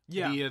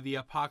 Yeah. The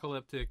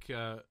apocalyptic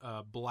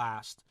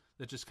blast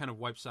that just kind of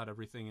wipes out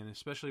everything. And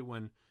especially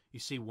when you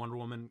see Wonder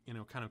Woman,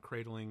 kind of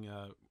cradling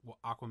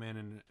Aquaman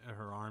in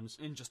her arms.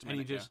 In just a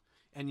minute,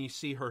 and you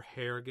see her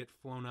hair get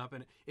flown up.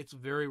 And it's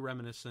very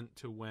reminiscent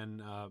to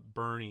when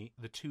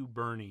the two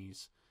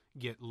Bernies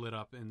get lit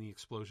up in the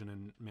explosion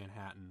in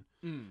Manhattan.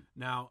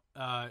 Now,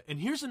 and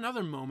here's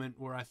another moment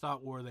where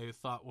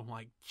I'm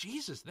like,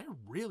 Jesus, they're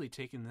really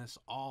taking this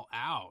all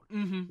out.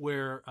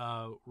 Where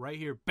right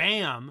here,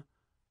 bam,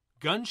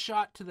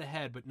 gunshot to the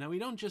head. But now we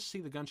don't just see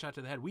the gunshot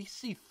to the head. We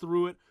see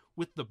through it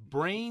with the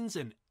brains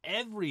and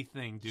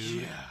everything,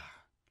 dude. Yeah.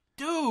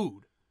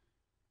 Dude.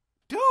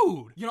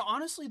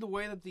 Honestly, the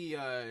way that the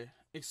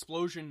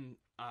explosion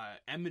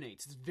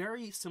emanates is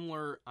very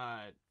similar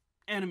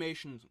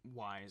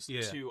animation-wise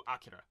to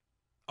Akira.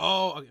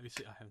 Oh, okay.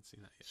 I haven't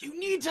seen that yet. You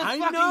need to see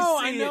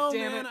it,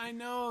 damn it. I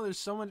know. There's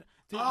so much.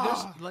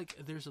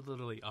 There's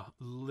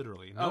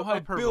literally no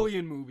hyperbole. A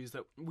billion movies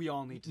that we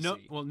all need to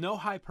see. Well, no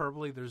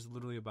hyperbole. There's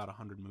literally about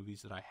 100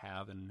 movies that I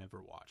have and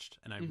never watched,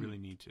 and I really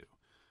need to.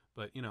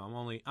 But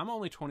I'm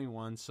only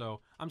 21, so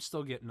I'm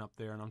still getting up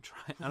there, and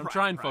I'm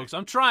trying, folks.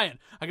 I'm trying.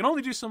 I can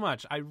only do so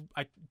much.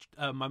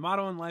 My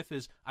motto in life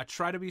is I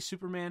try to be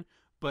Superman,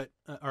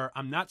 or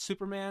I'm not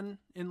Superman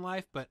in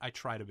life, but I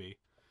try to be.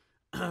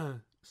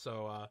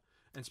 So,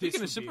 and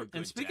speaking of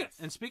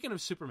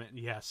Superman,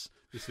 yes,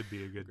 this would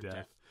be a good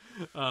death.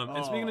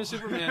 And speaking of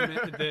Superman,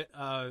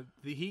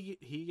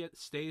 he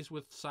stays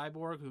with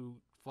Cyborg, who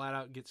flat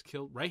out gets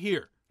killed right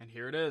here. And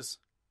here it is.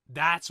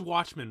 That's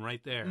Watchmen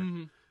right there.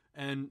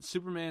 And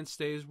Superman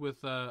stays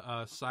with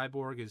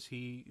Cyborg as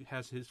he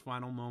has his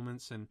final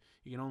moments, and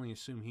you can only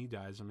assume he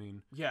dies. I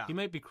mean, he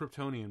might be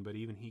Kryptonian, but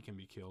even he can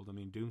be killed. I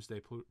mean,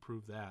 Doomsday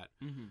proved that.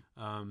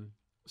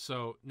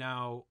 So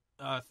now,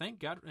 thank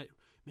God,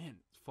 man,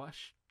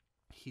 Flash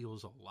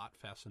heals a lot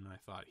faster than I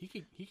thought.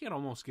 He could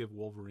almost give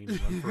Wolverine a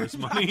run for his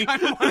money. I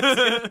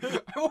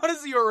want to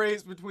see a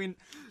race between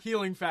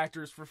healing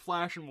factors for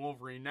Flash and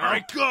Wolverine now. All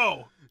right,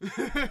 go!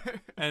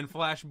 And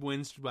Flash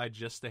wins by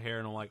just a hair,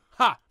 and I'm like,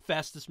 ha!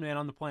 Fastest man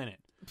on the planet.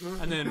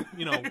 And then,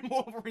 and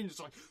Wolverine just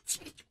like...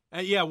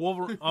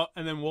 Wolverine,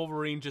 and then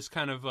Wolverine just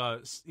kind of,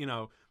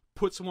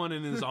 puts one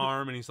in his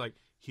arm, and he's like,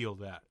 heal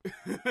that.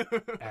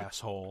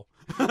 Asshole.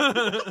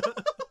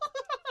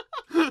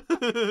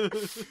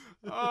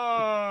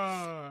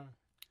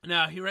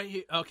 Now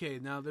okay.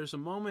 Now there's a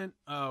moment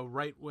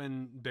right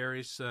when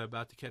Barry's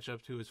about to catch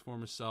up to his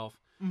former self,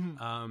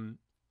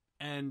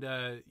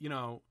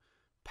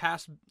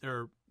 past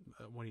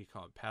what do you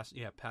call it?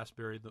 Past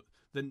Barry,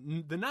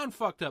 the non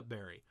fucked up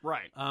Barry,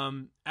 right?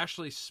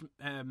 Actually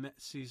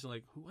sees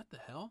like, what the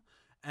hell,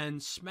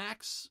 and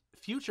smacks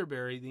future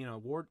Barry,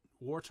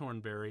 war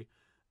torn Barry,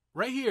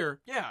 right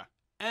here, yeah,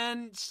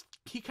 and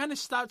he kind of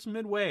stops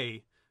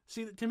midway.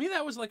 See, to me,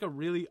 that was like a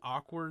really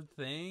awkward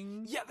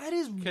thing. Yeah, that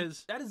is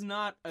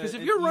not because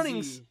if you're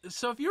running,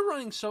 if you're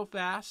running so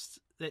fast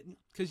that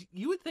because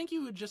you would think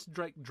you would just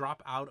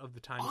drop out of the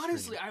time.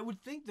 Honestly, stream. I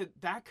would think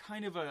that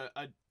kind of a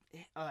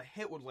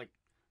hit would like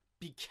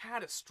be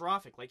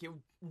catastrophic. Like it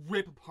would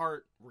rip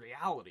apart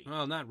reality.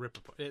 Well, not rip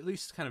apart. At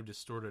least kind of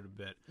distort it a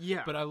bit.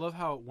 Yeah. But I love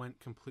how it went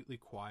completely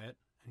quiet,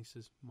 and he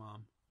says,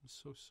 "Mom, I'm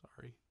so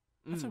sorry."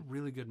 That's a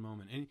really good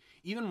moment. And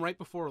even right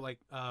before, like,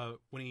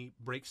 when he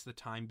breaks the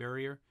time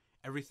barrier,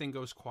 everything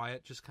goes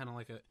quiet, just kind of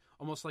like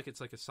almost like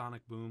it's like a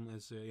sonic boom,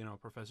 as,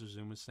 Professor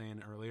Zoom was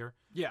saying earlier.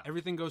 Yeah.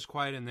 Everything goes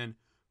quiet, and then,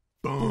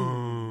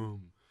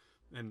 boom!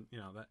 And,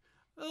 that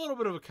a little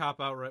bit of a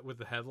cop-out right with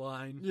the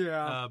headline.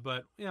 Yeah.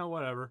 But,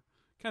 whatever.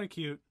 Kind of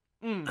cute.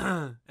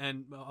 And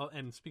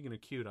speaking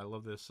of cute, I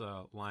love this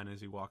line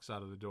as he walks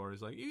out of the door.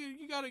 He's like,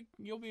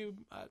 you'll be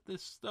at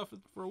this stuff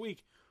for a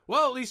week.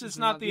 Well, at least it's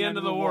not the end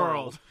of the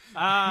world.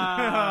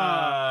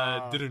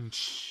 Didn't.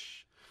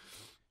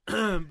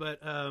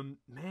 But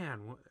man,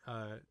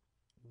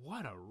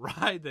 what a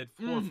ride that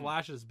poor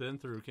Flash has been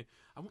through.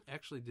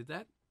 Actually, did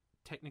that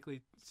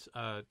technically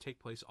take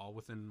place all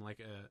within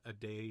like a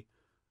day?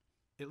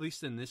 At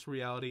least in this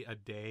reality, a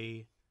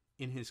day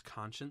in his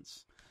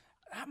conscience.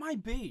 That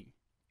might be.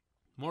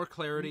 More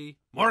clarity.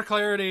 More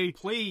clarity.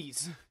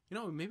 Please.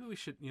 Maybe we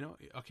should,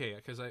 okay,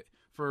 because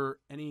for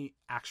any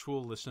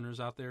actual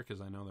listeners out there,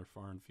 because I know they're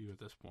far and few at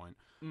this point,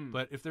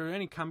 but if there are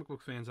any comic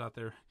book fans out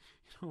there, you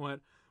know what?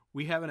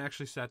 We haven't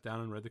actually sat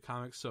down and read the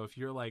comics, so if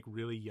you're, like,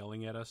 really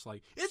yelling at us,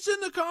 like, it's in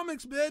the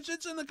comics, bitch!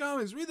 It's in the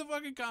comics! Read the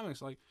fucking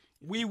comics! Like,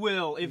 we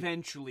will,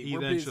 eventually.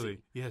 We're busy.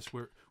 Yes,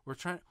 we're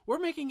trying... We're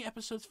making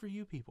episodes for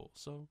you people,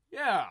 so...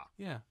 Yeah.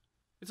 Yeah.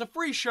 It's a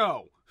free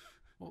show.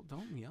 Well,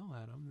 don't yell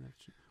at them.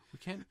 We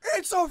can't...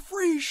 It's a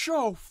free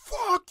show!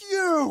 Fuck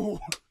you!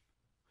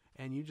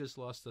 And you just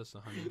lost us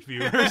 100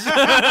 viewers.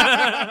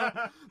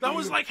 That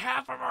was like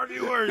half of our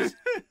viewers.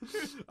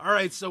 All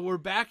right, so we're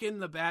back in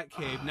the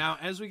Batcave. Now,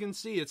 as we can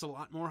see, it's a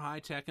lot more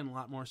high-tech and a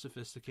lot more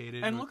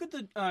sophisticated. And look at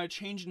the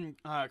change in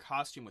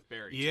costume with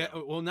Barry, Yeah,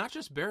 too. well, not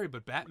just Barry,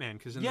 but Batman,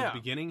 because in the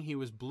beginning, he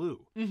was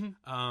blue.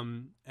 Mm-hmm.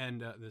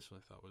 And this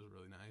I thought was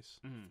really nice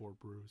for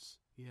Bruce.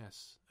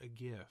 Yes, a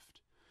gift.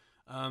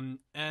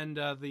 And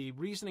the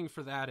reasoning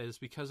for that is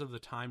because of the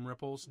time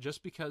ripples.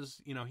 Just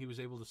because he was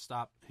able to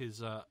stop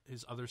his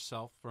other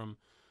self from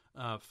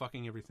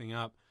fucking everything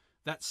up,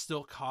 that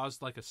still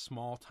caused like a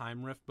small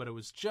time rift, but it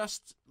was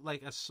just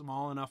like a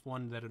small enough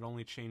one that it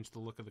only changed the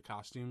look of the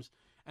costumes,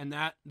 and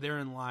that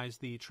therein lies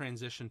the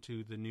transition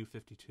to the New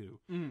 52.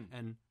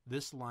 And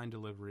this line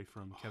delivery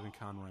from Kevin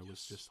Conroy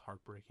was just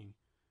heartbreaking.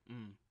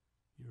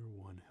 You're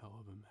one hell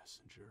of a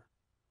messenger.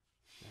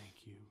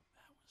 Thank you.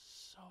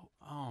 So,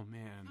 oh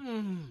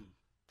man,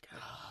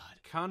 God,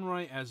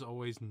 Conroy as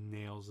always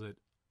nails it.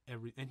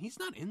 And he's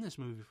not in this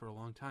movie for a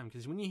long time,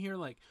 because when you hear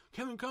like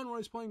Kevin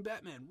Conroy's playing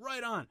Batman,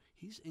 right on,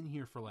 he's in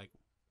here for like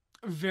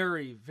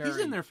very. He's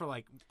in there for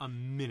like a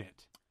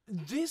minute.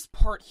 This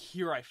part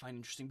here I find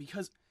interesting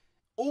because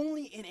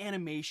only in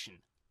animation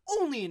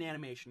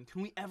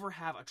can we ever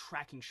have a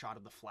tracking shot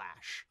of the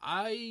Flash.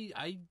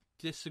 I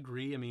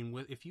disagree. I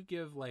mean, if you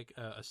give like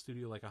a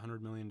studio like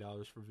 $100 million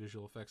for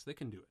visual effects, they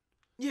can do it.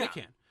 Yeah,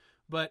 they can.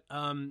 But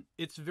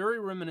it's very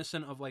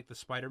reminiscent of like the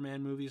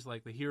Spider-Man movies,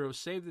 like the hero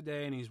saved the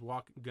day and he's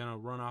gonna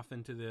run off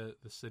into the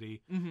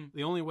city.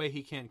 The only way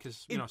he can,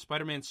 because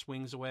Spider-Man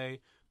swings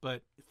away,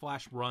 but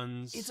Flash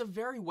runs. It's a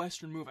very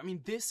Western move. I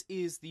mean, this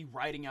is the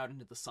riding out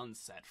into the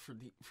sunset for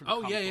the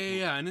oh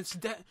yeah, and it's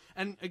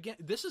and again,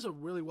 this is a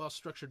really well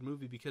structured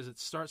movie because it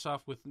starts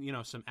off with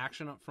some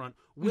action up front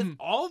with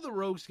all the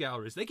rogues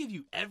galleries. They give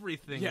you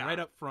everything right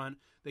up front.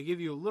 They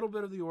give you a little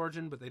bit of the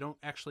origin, but they don't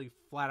actually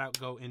flat out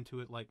go into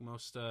it like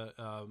most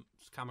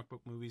comic book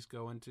movies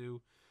go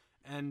into.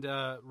 And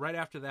right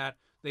after that,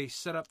 they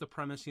set up the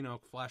premise,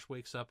 Flash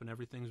wakes up and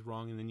everything's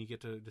wrong, and then you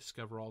get to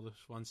discover all this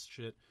fun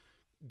shit,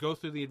 go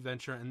through the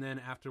adventure, and then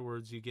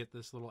afterwards you get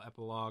this little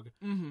epilogue,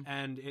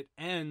 and it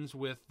ends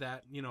with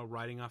that,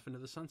 riding off into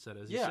the sunset,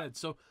 as you said.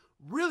 So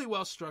really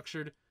well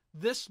structured.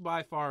 This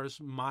by far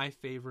is my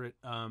favorite.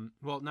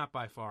 Well, not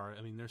by far.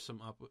 I mean, there's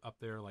some up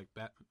there like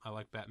I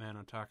like Batman: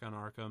 Attack on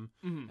Arkham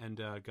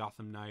and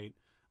Gotham Knight,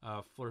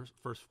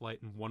 First Flight,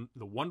 and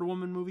the Wonder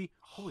Woman movie.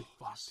 Holy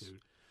fuck,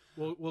 dude!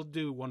 We'll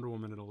do Wonder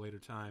Woman at a later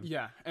time.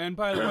 Yeah, and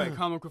by the way,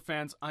 comic book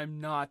fans,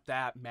 I'm not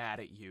that mad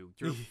at you.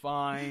 You're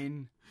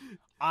fine.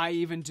 I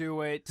even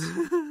do it.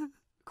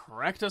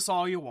 Correct us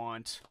all you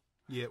want.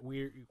 Yeah,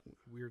 we're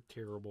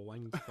terrible.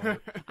 I'm sorry.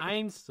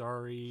 I'm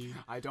sorry.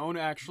 I don't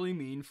actually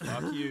mean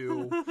fuck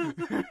you.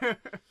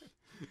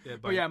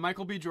 But yeah,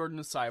 Michael B. Jordan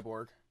is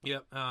Cyborg.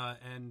 Yep,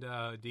 and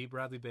D.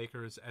 Bradley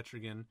Baker is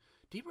Etrigan.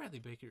 D. Bradley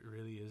Baker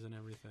really is in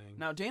everything.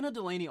 Now, Dana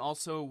Delaney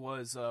also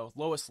was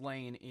Lois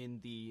Lane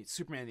in the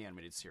Superman the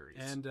Animated Series.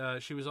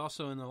 And she was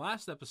also in the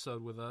last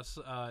episode with us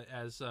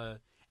as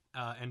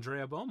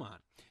Andrea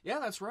Beaumont. Yeah,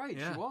 that's right.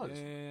 Yeah, she was.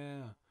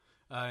 Yeah.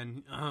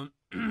 And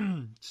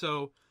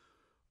so...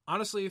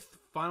 Honestly,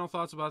 final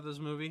thoughts about this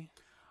movie?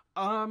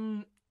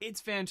 It's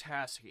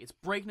fantastic. It's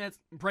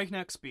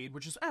breakneck speed,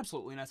 which is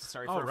absolutely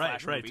necessary for a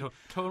Flash movie.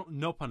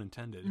 No pun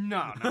intended.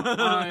 No.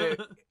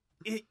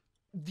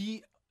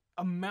 The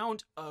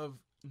amount of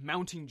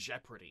mounting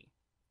jeopardy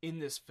in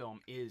this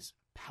film is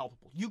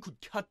palpable. You could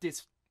cut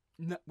this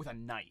with a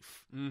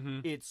knife. Mm-hmm.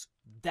 It's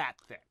that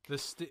thick.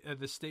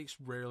 The stakes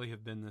rarely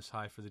have been this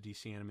high for the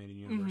DC animated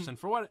universe. And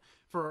for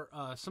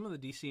some of the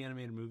DC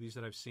animated movies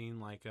that I've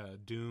seen, like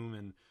Doom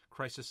and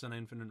Crisis on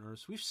Infinite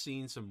Earths, we've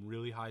seen some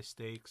really high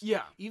stakes.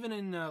 Yeah. Even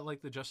in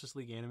like the Justice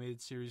League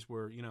animated series,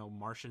 where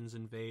Martians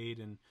invade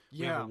and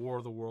we have a War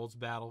of the Worlds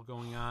battle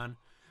going on.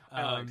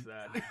 I like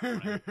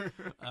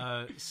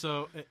that.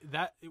 So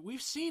that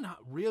we've seen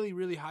really,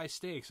 really high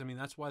stakes. I mean,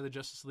 that's why the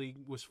Justice League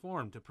was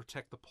formed, to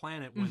protect the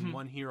planet when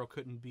one hero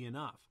couldn't be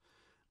enough.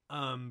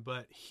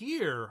 But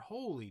here,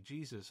 holy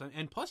Jesus.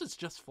 And plus it's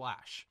just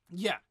Flash.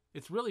 Yeah.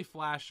 It's really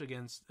Flash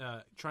against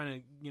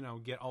trying to,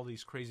 get all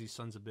these crazy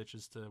sons of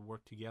bitches to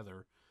work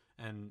together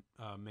and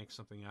make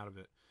something out of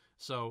it.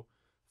 So,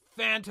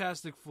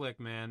 fantastic flick,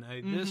 man.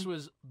 This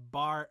was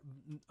bar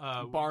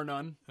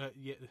none.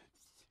 Yeah,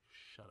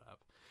 shut up.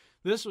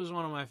 This was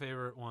one of my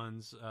favorite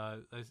ones. I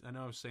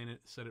know I've said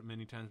it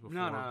many times before.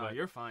 No, but,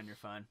 you're fine. You're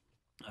fine.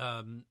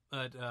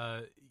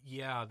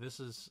 Yeah, this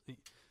is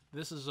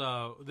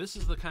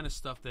the kind of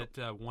stuff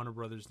that Warner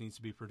Brothers needs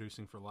to be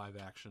producing for live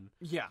action.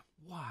 Yeah.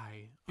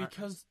 Why?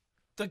 Because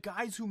the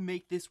guys who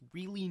make this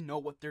really know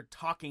what they're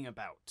talking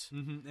about.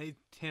 Mm-hmm. They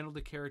handled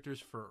the characters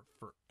for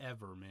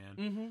forever, man.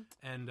 Mm-hmm.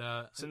 And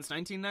since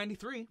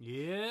 1993.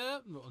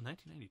 Yeah, well,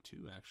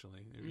 1992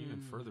 actually, or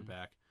even further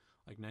back.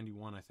 Like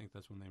 91, I think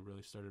that's when they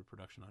really started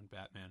production on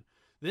Batman.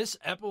 This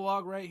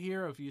epilogue right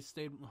here,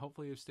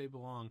 hopefully you've stayed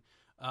along,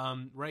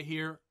 right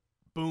here,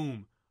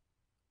 boom.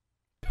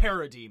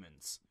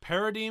 Parademons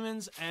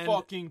and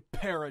fucking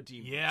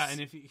parademons. Yeah,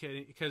 and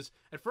because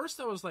at first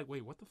I was like,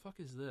 wait, what the fuck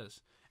is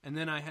this? And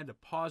then I had to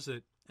pause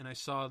it, and I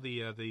saw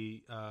the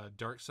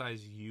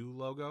Darkseid's U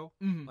logo,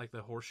 like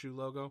the horseshoe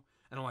logo,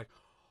 and I'm like,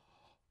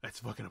 that's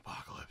fucking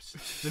Apocalypse.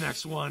 The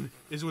next one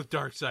is with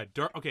Darkseid.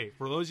 Okay,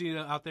 for those of you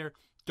out there,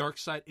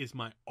 Darkseid is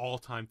my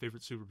all-time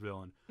favorite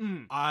supervillain.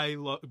 I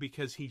love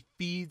because he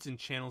feeds and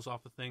channels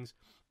off of things.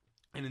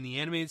 And in the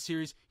animated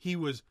series, he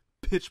was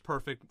pitch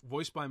perfect,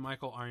 voiced by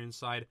Michael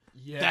Ironside.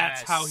 Yes.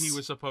 That's how he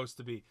was supposed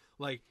to be.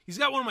 Like, he's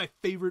got one of my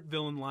favorite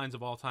villain lines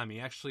of all time. He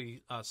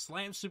actually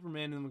slams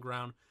Superman in the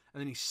ground, and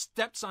then he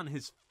steps on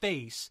his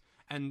face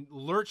and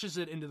lurches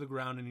it into the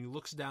ground, and he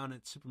looks down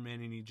at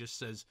Superman, and he just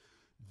says,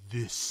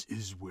 "This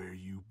is where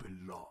you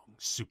belong,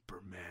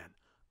 Superman,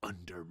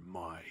 under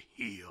my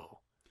heel."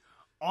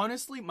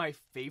 Honestly, my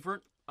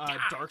favorite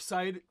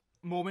Darkseid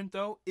moment,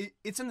 though,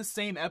 it's in the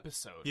same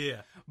episode.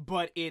 Yeah.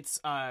 But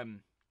it's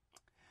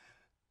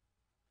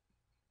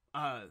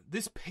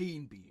this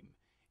pain beam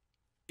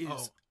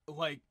is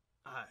like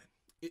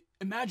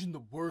imagine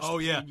the worst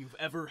pain you've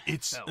ever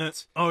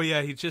felt.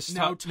 He just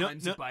now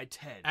times it by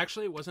 10.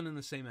 Actually, it wasn't in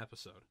the same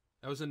episode.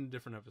 That was in a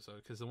different episode,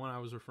 because the one I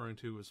was referring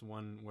to was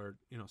one where,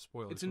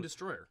 spoilers. It's in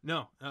Destroyer.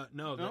 No,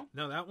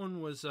 that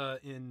one was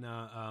in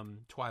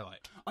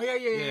Twilight. Oh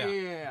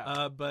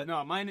yeah. But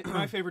no,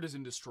 my favorite is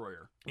in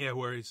Destroyer. Yeah,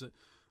 where he's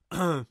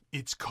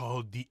it's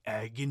called the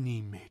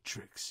Agony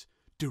Matrix,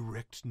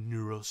 direct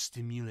neural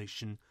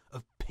stimulation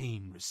of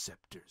pain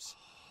receptors.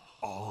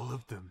 All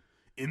of them.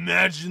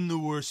 Imagine the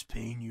worst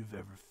pain you've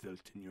ever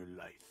felt in your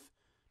life,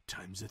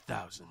 times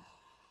 1,000.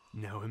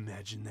 Now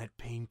imagine that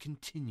pain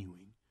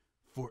continuing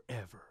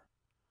forever.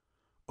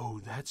 Oh,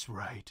 that's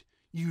right.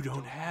 You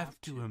don't have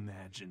to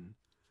imagine.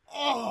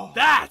 Oh,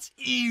 that's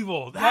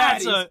evil.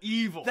 That's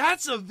evil.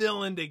 That's a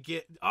villain to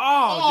get.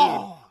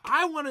 Oh, dude.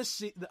 I want to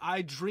see.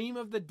 I dream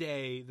of the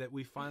day that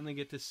we finally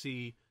get to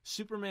see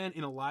Superman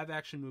in a live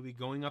action movie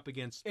going up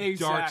against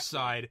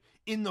Darkseid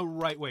in the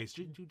right ways.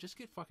 Dude, just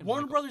get fucking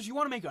Warner Brothers. You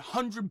want to make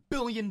 $100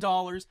 billion?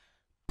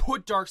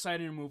 Put Darkseid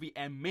in a movie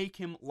and make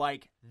him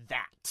like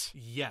that.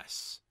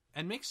 Yes.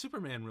 And make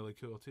Superman really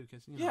cool, too,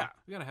 because, we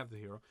gotta have the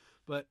hero.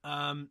 But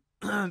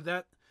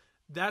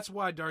that's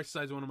why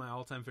Darkseid's one of my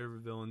all-time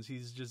favorite villains.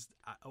 He's just...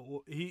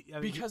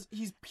 because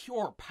he's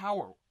pure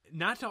power.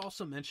 Not to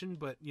also mention,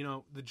 but,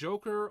 the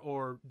Joker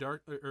or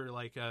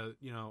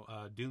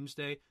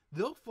Doomsday,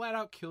 they'll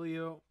flat-out kill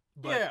you,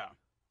 but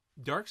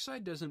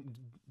Darkseid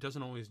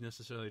doesn't always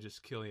necessarily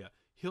just kill you.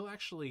 He'll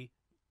actually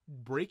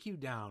break you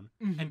down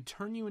and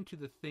turn you into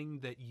the thing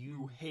that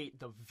you hate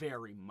the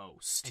very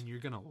most, and you're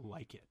gonna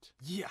like it.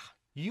 Yeah,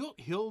 he'll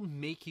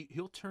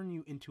turn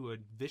you into a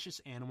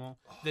vicious animal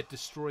that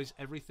destroys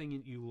everything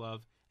that you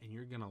love, and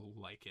you're gonna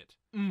like it,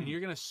 and you're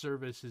gonna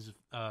serve as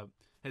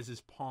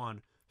his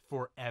pawn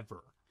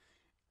forever.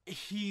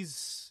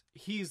 He's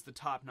the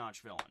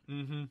top-notch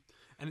villain.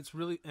 And it's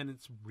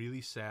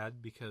really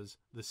sad because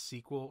the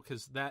sequel,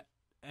 because that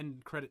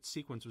end credit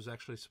sequence was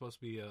actually supposed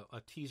to be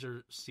a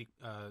teaser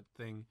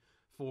thing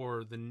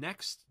for the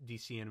next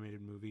DC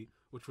animated movie,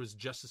 which was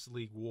Justice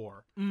League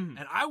War. And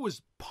I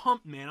was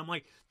pumped, man. I'm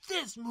like,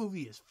 this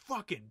movie is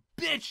fucking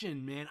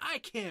bitchin', man. I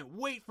can't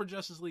wait for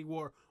Justice League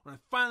War. When I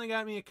finally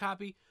got me a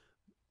copy,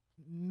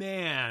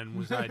 man,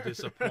 was I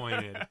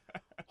disappointed.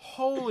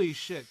 Holy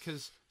shit,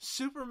 because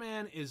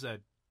Superman is a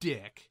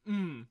dick.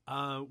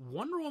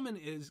 Wonder Woman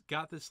is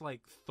got this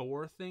like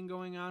Thor thing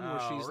going on where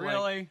she's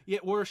really?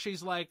 where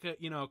she's like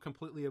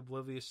completely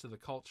oblivious to the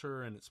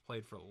culture and it's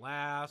played for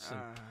laughs.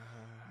 And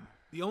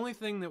the only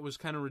thing that was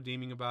kind of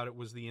redeeming about it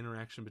was the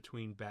interaction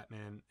between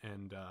Batman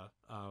and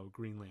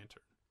Green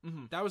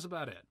Lantern. That was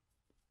about it.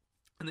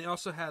 And they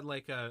also had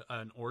like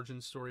an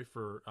origin story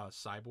for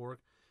Cyborg.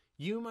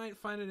 You might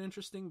find it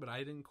interesting, but I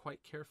didn't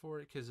quite care for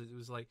it because it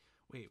was like,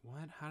 wait,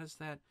 what? How does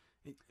that?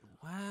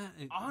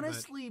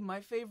 Honestly,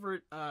 my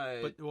favorite.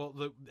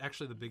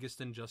 Actually, the biggest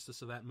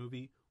injustice of that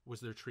movie was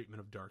their treatment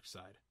of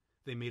Darkseid.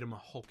 They made him a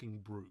hulking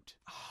brute.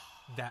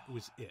 That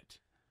was it.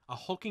 A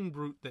hulking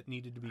brute that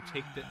needed to be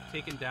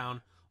taken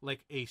down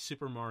like a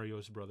Super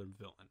Mario's brother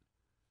villain.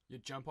 You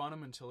jump on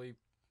him until he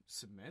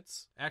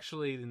submits?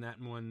 Actually, in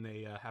that one,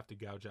 they have to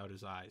gouge out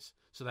his eyes,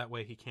 so that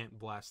way he can't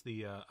blast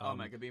the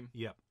Omega Beam.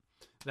 Yep,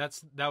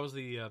 that was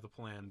the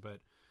plan, but.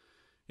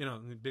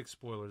 Big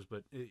spoilers,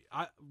 but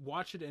I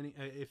watch it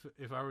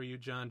if I were you,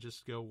 John,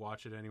 just go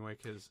watch it anyway.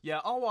 Cause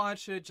I'll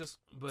watch it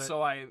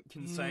so I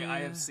can say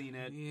I have seen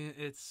it. Yeah,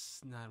 it's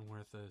not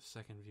worth a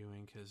second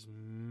viewing because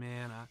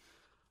man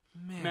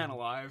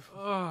alive.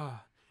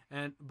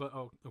 But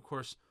of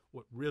course,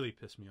 what really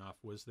pissed me off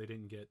was they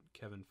didn't get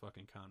Kevin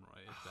fucking Conroy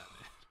as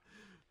Batman.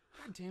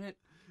 God damn it.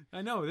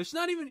 I know. There's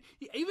not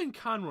even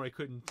Conroy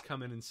couldn't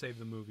come in and save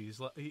the movies.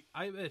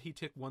 I bet he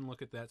took one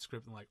look at that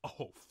script and like,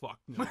 oh fuck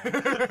no.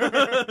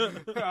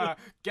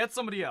 Get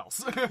somebody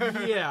else.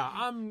 Yeah,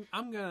 I'm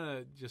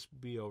gonna just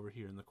be over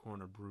here in the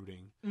corner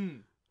brooding. I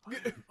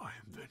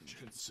am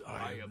vengeance.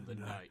 I am the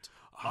night.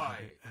 I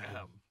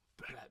am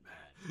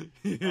Batman.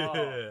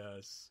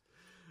 Yes.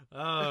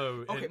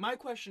 Oh. Okay, my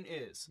question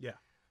is,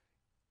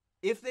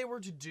 if they were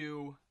to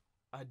do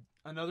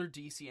another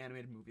DC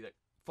animated movie that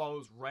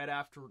follows right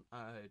after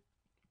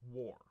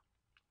War,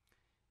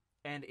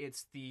 and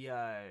it's the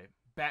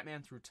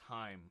Batman Through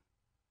Time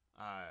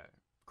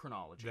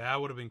chronology.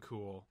 That would have been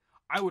cool.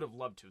 I would have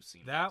loved to have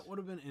seen that. Would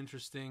have been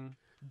interesting.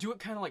 Do it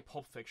kind of like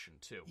Pulp Fiction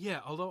too.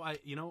 Yeah, although I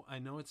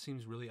know it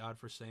seems really odd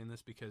for saying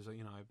this because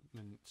I've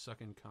been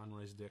sucking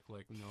Conroy's dick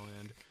like no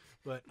end,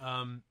 but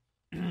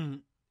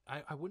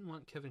I wouldn't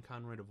want Kevin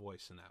Conroy to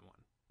voice in that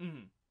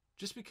one.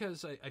 Just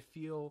because I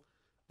feel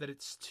that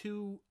it's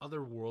too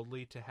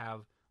otherworldly to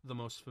have the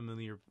most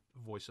familiar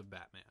voice of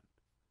Batman,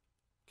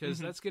 because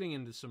that's getting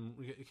into some.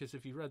 Because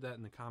if you read that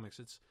in the comics,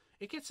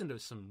 it gets into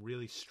some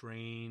really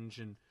strange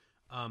and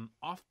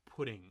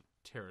off-putting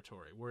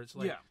territory where it's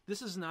like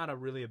this is not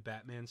really a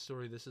Batman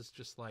story. This is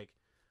just like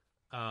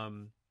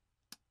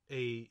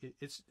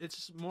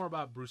it's more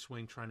about Bruce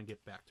Wayne trying to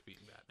get back to being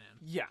Batman.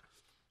 Yeah.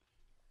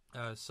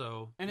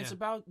 It's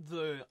about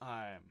the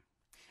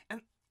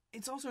and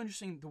it's also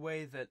interesting the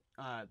way that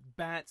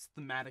bats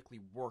thematically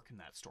work in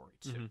that story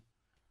too.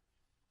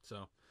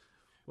 So,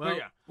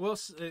 maybe.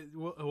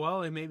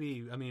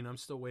 I mean, I'm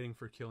still waiting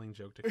for Killing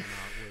Joke to come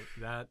out.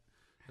 With that,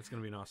 that's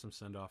going to be an awesome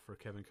send off for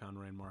Kevin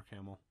Conroy and Mark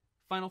Hamill.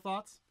 Final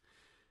thoughts?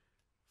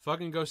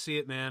 Fucking go see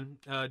it, man.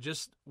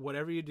 Just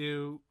whatever you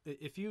do,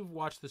 if you've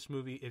watched this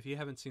movie, if you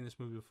haven't seen this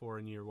movie before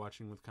and you're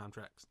watching with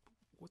contracts,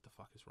 what the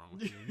fuck is wrong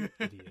with you, you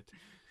idiot?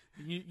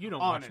 You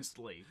don't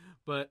honestly,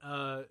 watch it.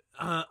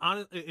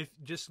 But if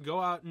just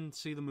go out and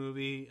see the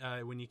movie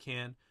when you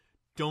can.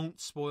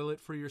 Don't spoil it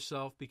for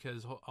yourself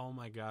because oh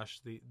my gosh,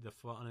 the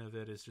fun of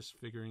it is just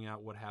figuring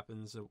out what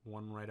happens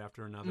one right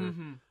after another.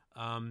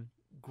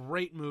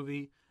 Great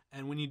movie,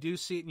 and when you do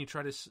see it and you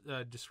try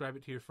to describe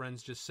it to your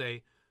friends, just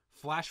say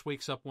Flash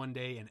wakes up one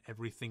day and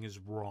everything is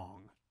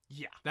wrong.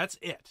 Yeah, that's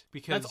it.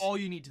 Because that's all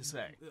you need to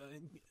say.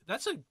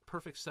 That's a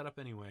perfect setup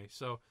anyway.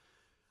 So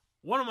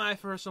one of my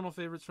personal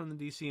favorites from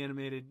the DC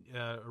animated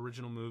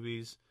original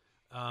movies.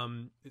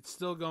 It's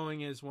still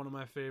going as one of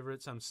my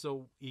favorites. I'm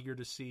still eager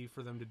to see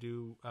for them to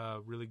do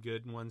really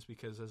good ones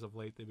because as of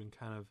late they've been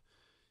kind of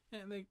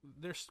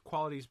their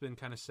quality's been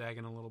kind of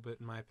sagging a little bit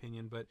in my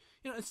opinion. But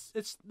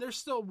they're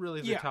still really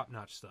the top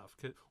notch stuff.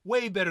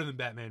 Way better than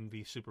Batman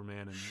v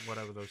Superman and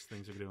whatever those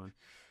things are doing.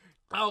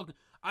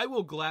 I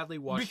will gladly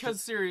watch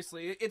because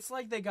seriously, it's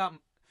like they got.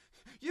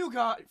 You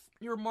got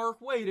your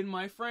Mark Waid in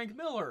my Frank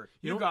Miller.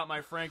 You got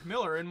my Frank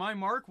Miller in my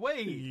Mark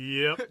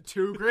Waid. Yep.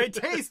 Two great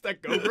tastes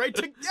that go great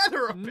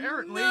together,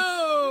 apparently.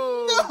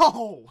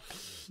 No!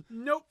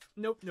 Nope.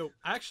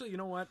 Actually, you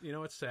know what? You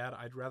know what's sad?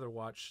 I'd rather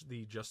watch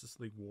the Justice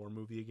League War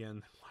movie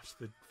again than watch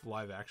the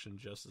live-action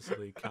Justice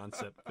League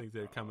concept thing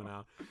that are coming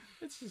out.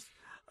 It's just...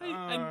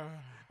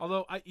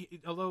 Although,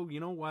 you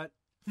know what?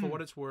 For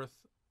what it's worth,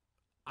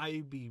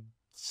 I'd be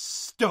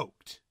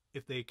stoked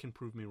if they can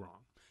prove me wrong.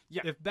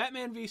 Yeah. If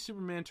Batman v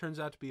Superman turns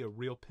out to be a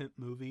real pimp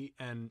movie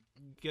and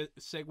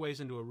segues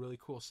into a really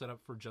cool setup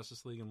for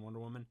Justice League and Wonder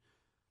Woman,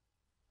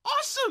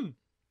 awesome!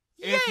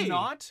 Yay! If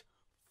not,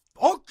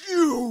 fuck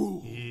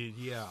you!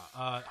 Yeah.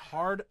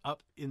 Hard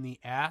up in the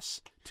ass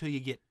till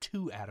you get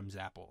 2 Adam's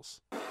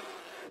apples.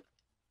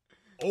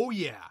 Oh,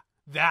 yeah.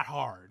 That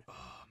hard.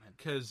 Oh, man.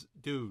 Because,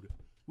 dude,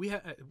 we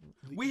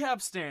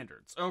have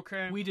standards,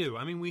 okay? We do.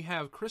 I mean, we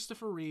have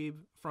Christopher Reeve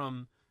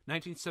from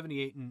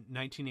 1978 and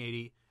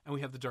 1980, and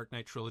we have the Dark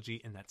Knight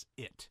trilogy, and that's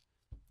it.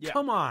 Yeah.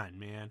 Come on,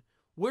 man.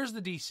 Where's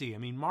the DC? I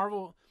mean,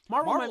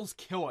 Marvel's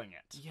killing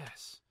it.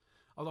 Yes.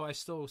 Although I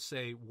still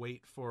say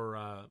wait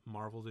for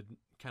Marvel to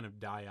kind of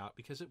die out,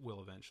 because it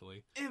will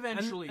eventually.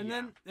 Eventually,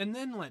 and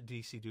then let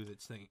DC do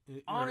its thing.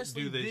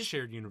 Honestly, do the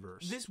shared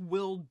universe. This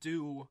will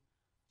do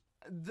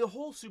the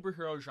whole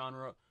superhero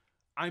genre.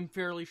 I'm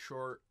fairly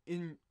sure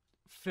in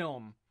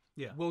film,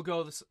 will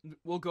go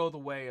the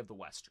way of the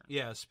Western.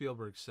 Yeah,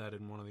 Spielberg said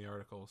in one of the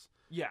articles.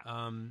 Yeah.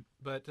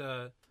 But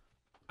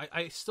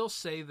I still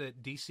say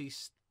that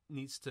DC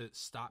needs to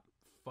stop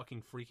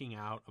fucking freaking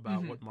out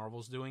about what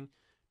Marvel's doing.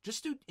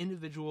 Just do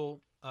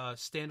individual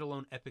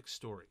standalone epic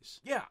stories.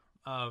 Yeah.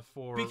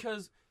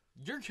 Because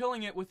you're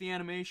killing it with the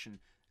animation.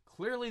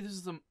 Clearly, this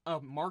is a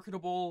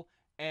marketable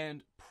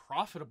and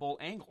profitable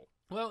angle.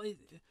 Well,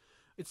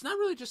 it's not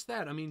really just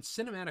that. I mean,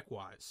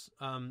 cinematic-wise,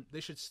 they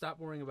should stop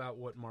worrying about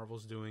what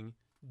Marvel's doing.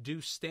 Do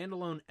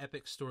standalone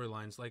epic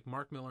storylines. Like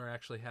Mark Miller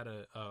actually had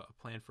a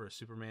plan for a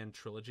Superman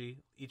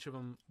trilogy. Each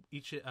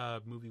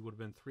movie would have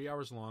been 3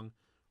 hours long,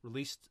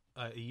 released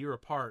a year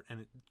apart, and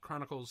it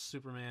chronicles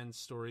Superman's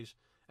stories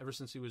ever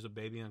since he was a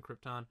baby on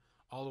Krypton,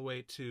 all the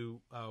way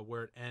to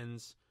where it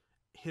ends,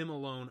 him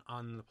alone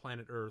on the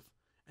planet Earth,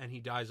 and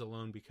he dies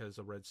alone because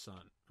of red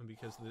sun, and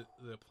because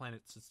the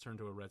planet's turned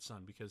to a red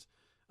sun, because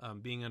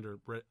being under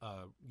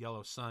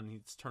yellow sun,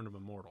 it's turned him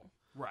immortal.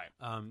 Right.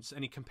 And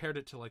he compared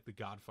it to like the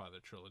Godfather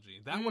trilogy.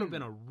 That would have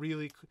been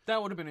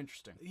that would have been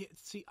interesting. Yeah,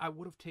 see, I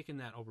would have taken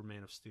that over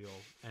Man of Steel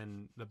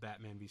and the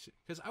Batman v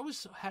because I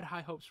had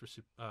high hopes for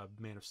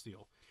Man of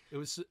Steel.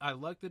 I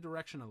liked the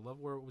direction, I love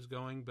where it was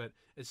going, but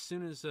as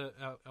soon as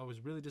I was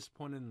really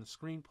disappointed in the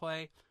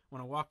screenplay,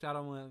 when I walked out, I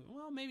went,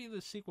 well, maybe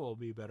the sequel will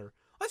be better.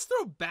 Let's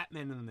throw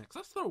Batman in the mix.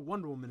 Let's throw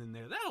Wonder Woman in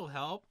there. That'll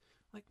help.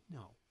 Like,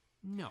 no.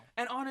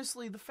 And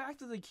honestly, the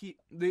fact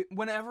that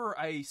whenever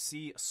I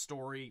see a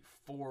story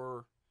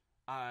for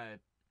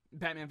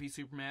Batman v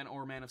Superman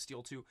or Man of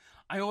Steel 2,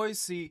 I always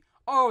see,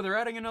 oh, they're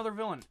adding another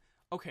villain.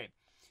 Okay.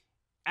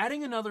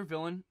 Adding another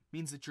villain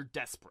means that you're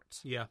desperate.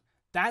 Yeah.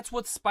 That's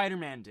what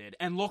Spider-Man did,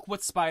 and look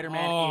what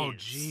Spider-Man is. Oh,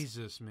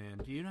 Jesus,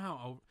 man. Do you know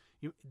how...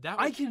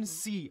 I can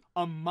see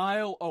a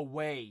mile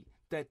away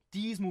that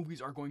these movies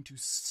are going to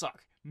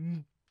suck.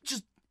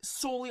 Just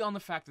solely on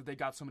the fact that they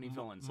got so many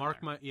villains.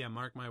 Mark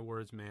my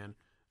words, man.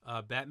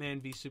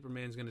 Batman v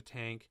Superman's going to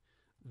tank.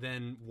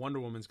 Then Wonder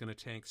Woman's going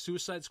to tank.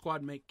 Suicide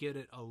Squad might get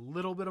it a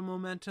little bit of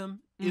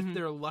momentum if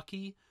they're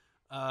lucky.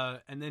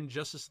 And then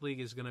Justice League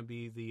is going to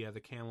be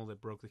the camel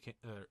that broke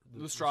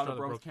the straw that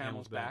broke the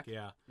camel's back.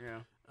 Yeah.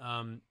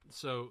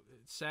 So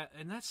it's sad,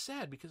 and that's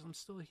sad because I'm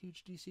still a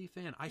huge DC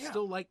fan. I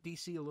still like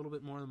DC a little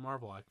bit more than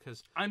Marvel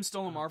because I'm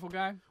still a Marvel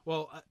guy.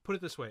 Well, put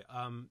it this way: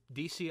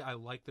 DC, I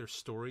like their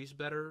stories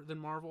better than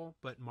Marvel,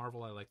 but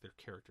Marvel, I like their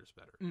characters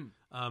better.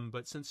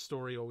 But since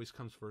story always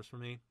comes first for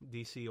me,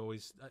 DC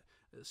always.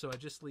 So I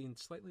just lean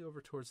slightly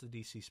over towards the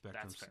DC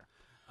spectrum. That's fair.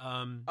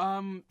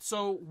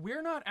 So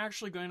we're not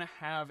actually going to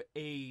have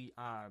a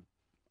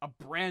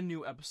brand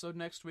new episode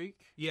next week.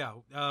 Yeah,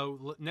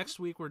 next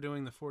week we're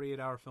doing the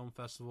 48-hour film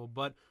festival,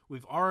 but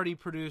we've already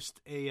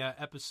produced a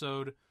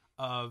episode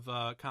of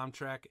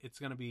Comtrack. It's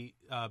going to be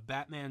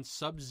Batman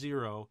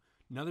Sub-Zero,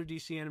 another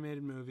DC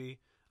animated movie,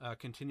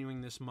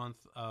 continuing this month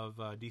of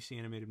DC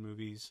animated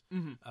movies.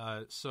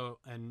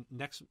 And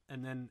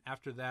then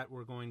after that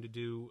we're going to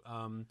do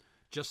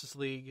Justice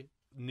League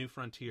New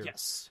Frontier.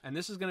 Yes. And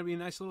this is going to be a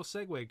nice little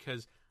segue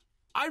because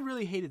I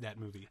really hated that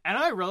movie. And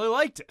I really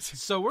liked it.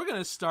 So we're going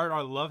to start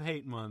our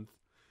Love-Hate month.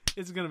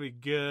 It's going to be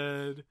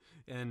good.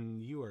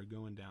 And you are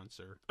going down,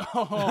 sir.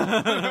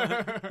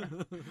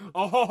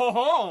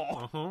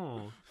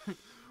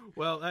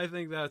 Well, I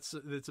think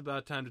it's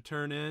about time to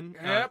turn in.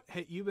 Yep.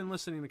 Hey, you've been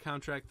listening to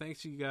Comtrack.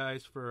 Thanks, you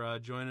guys, for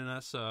joining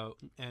us.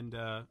 And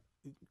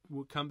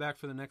we'll come back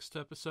for the next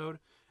episode.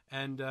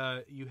 And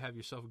you have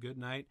yourself a good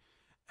night.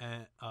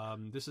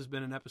 This has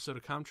been an episode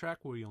of Comtrack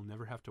where you'll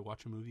never have to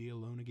watch a movie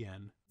alone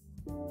again.